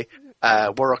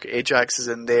 Warrock Ajax is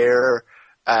in there.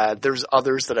 There's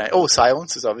others that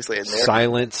Silence is obviously in there.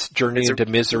 Silence, Journey into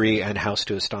Misery, and House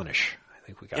to Astonish. I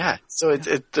think we got it. So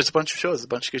there's a bunch of shows, a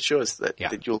bunch of good shows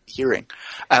that you'll be hearing.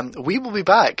 We will be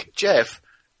back, Jeff,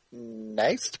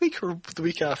 next week or the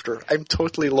week after. I'm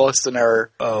totally lost in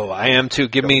our... Oh, I am too.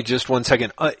 Give me just 1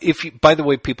 second. By the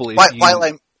way, people,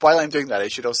 While I'm doing that, I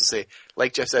should also say,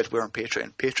 like Jeff said, we're on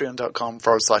Patreon.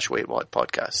 Patreon.com/WaitWhat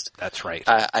podcast. That's right.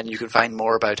 And you can find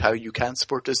more about how you can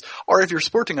support us. Or if you're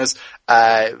supporting us,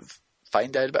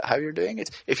 find out about how you're doing it.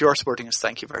 If you are supporting us,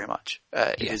 thank you very much.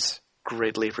 It is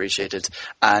greatly appreciated.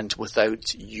 And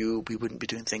without you, we wouldn't be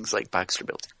doing things like Baxter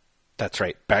Building. That's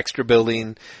right. Baxter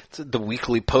Building, the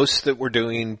weekly posts that we're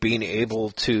doing, being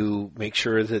able to make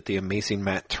sure that the amazing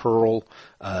Matt Turrell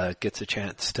gets a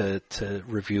chance to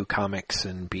review comics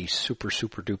and be super,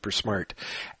 super duper smart.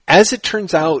 As it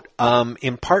turns out,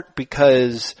 in part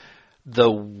because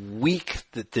the week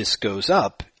that this goes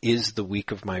up is the week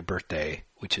of my birthday,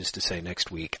 which is to say next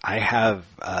week, I have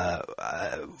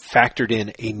factored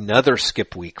in another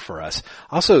skip week for us.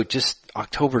 Also, just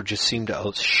October just seemed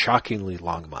a shockingly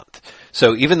long month.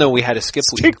 So even though we had a skip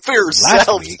week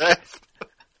last week,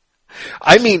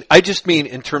 I just mean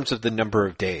in terms of the number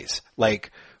of days. Like,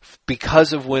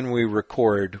 because of when we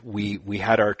record, we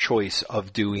had our choice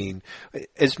of doing,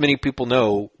 as many people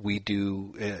know, we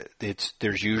do,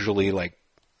 there's usually like,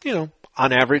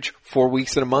 on average, 4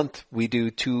 weeks in a month, we do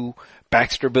one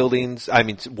Baxter Building,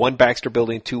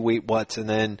 2 Wait What's, and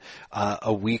then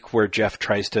a week where Jeff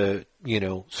tries to,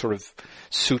 sort of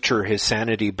suture his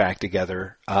sanity back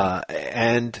together.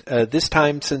 And this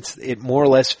time, since it more or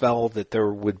less fell that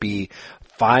there would be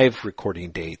 5 recording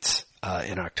dates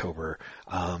in October,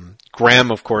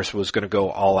 Graham, of course, was going to go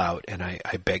all out, and I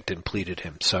begged and pleaded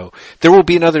him. So there will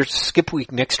be another skip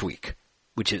week next week,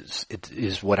 which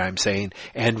is what I'm saying,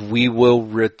 and we will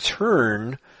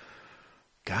return.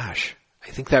 Gosh, I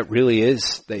think that really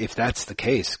is, if that's the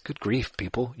case, good grief,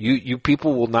 people. You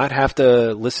people will not have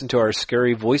to listen to our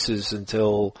scary voices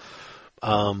until,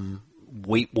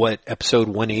 episode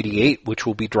 188, which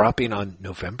will be dropping on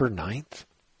November 9th.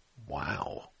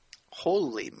 Wow.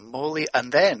 Holy moly.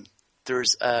 And then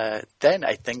there's, I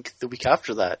think the week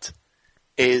after that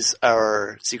is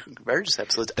our Secret Convergence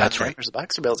episode. That's right. There's a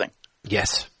Baxter Building.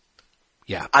 Yes.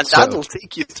 Yeah. And that'll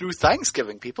take you through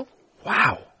Thanksgiving, people.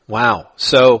 Wow.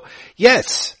 So,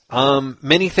 yes,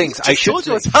 many things. I should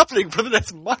say. What's happening for the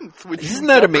next month. Isn't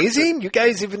that amazing? You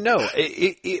guys even know.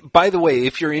 By the way,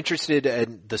 if you're interested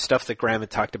in the stuff that Graham had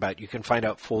talked about, you can find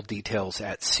out full details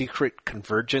at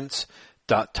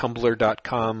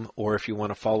secretconvergence.tumblr.com, or if you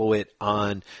want to follow it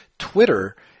on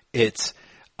Twitter, it's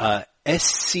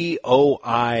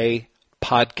SCOI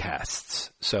Podcasts.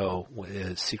 So,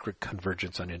 Secret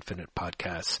Convergence on Infinite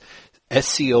Podcasts.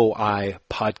 SCOI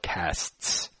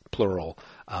Podcasts, plural.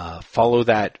 Follow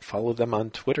them on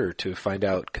Twitter to find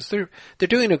out, because they're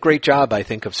doing a great job, I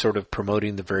think, of sort of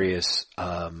promoting the various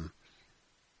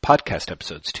podcast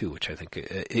episodes too, which I think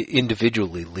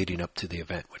individually leading up to the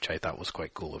event, which I thought was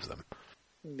quite cool of them.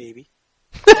 Maybe.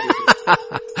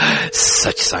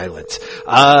 Such silence.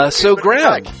 So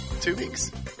Graham, 2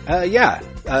 weeks.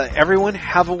 Everyone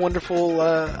have a wonderful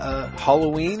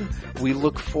Halloween. We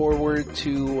look forward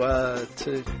to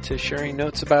sharing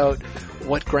notes about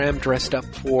what Graham dressed up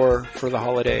for the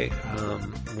holiday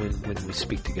when we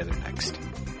speak together next.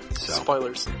 So.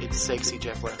 Spoilers, it's sexy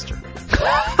Jeff Lester.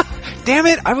 Damn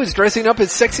it, I was dressing up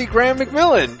as sexy Graham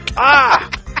McMillan.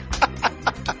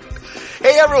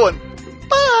 Hey everyone!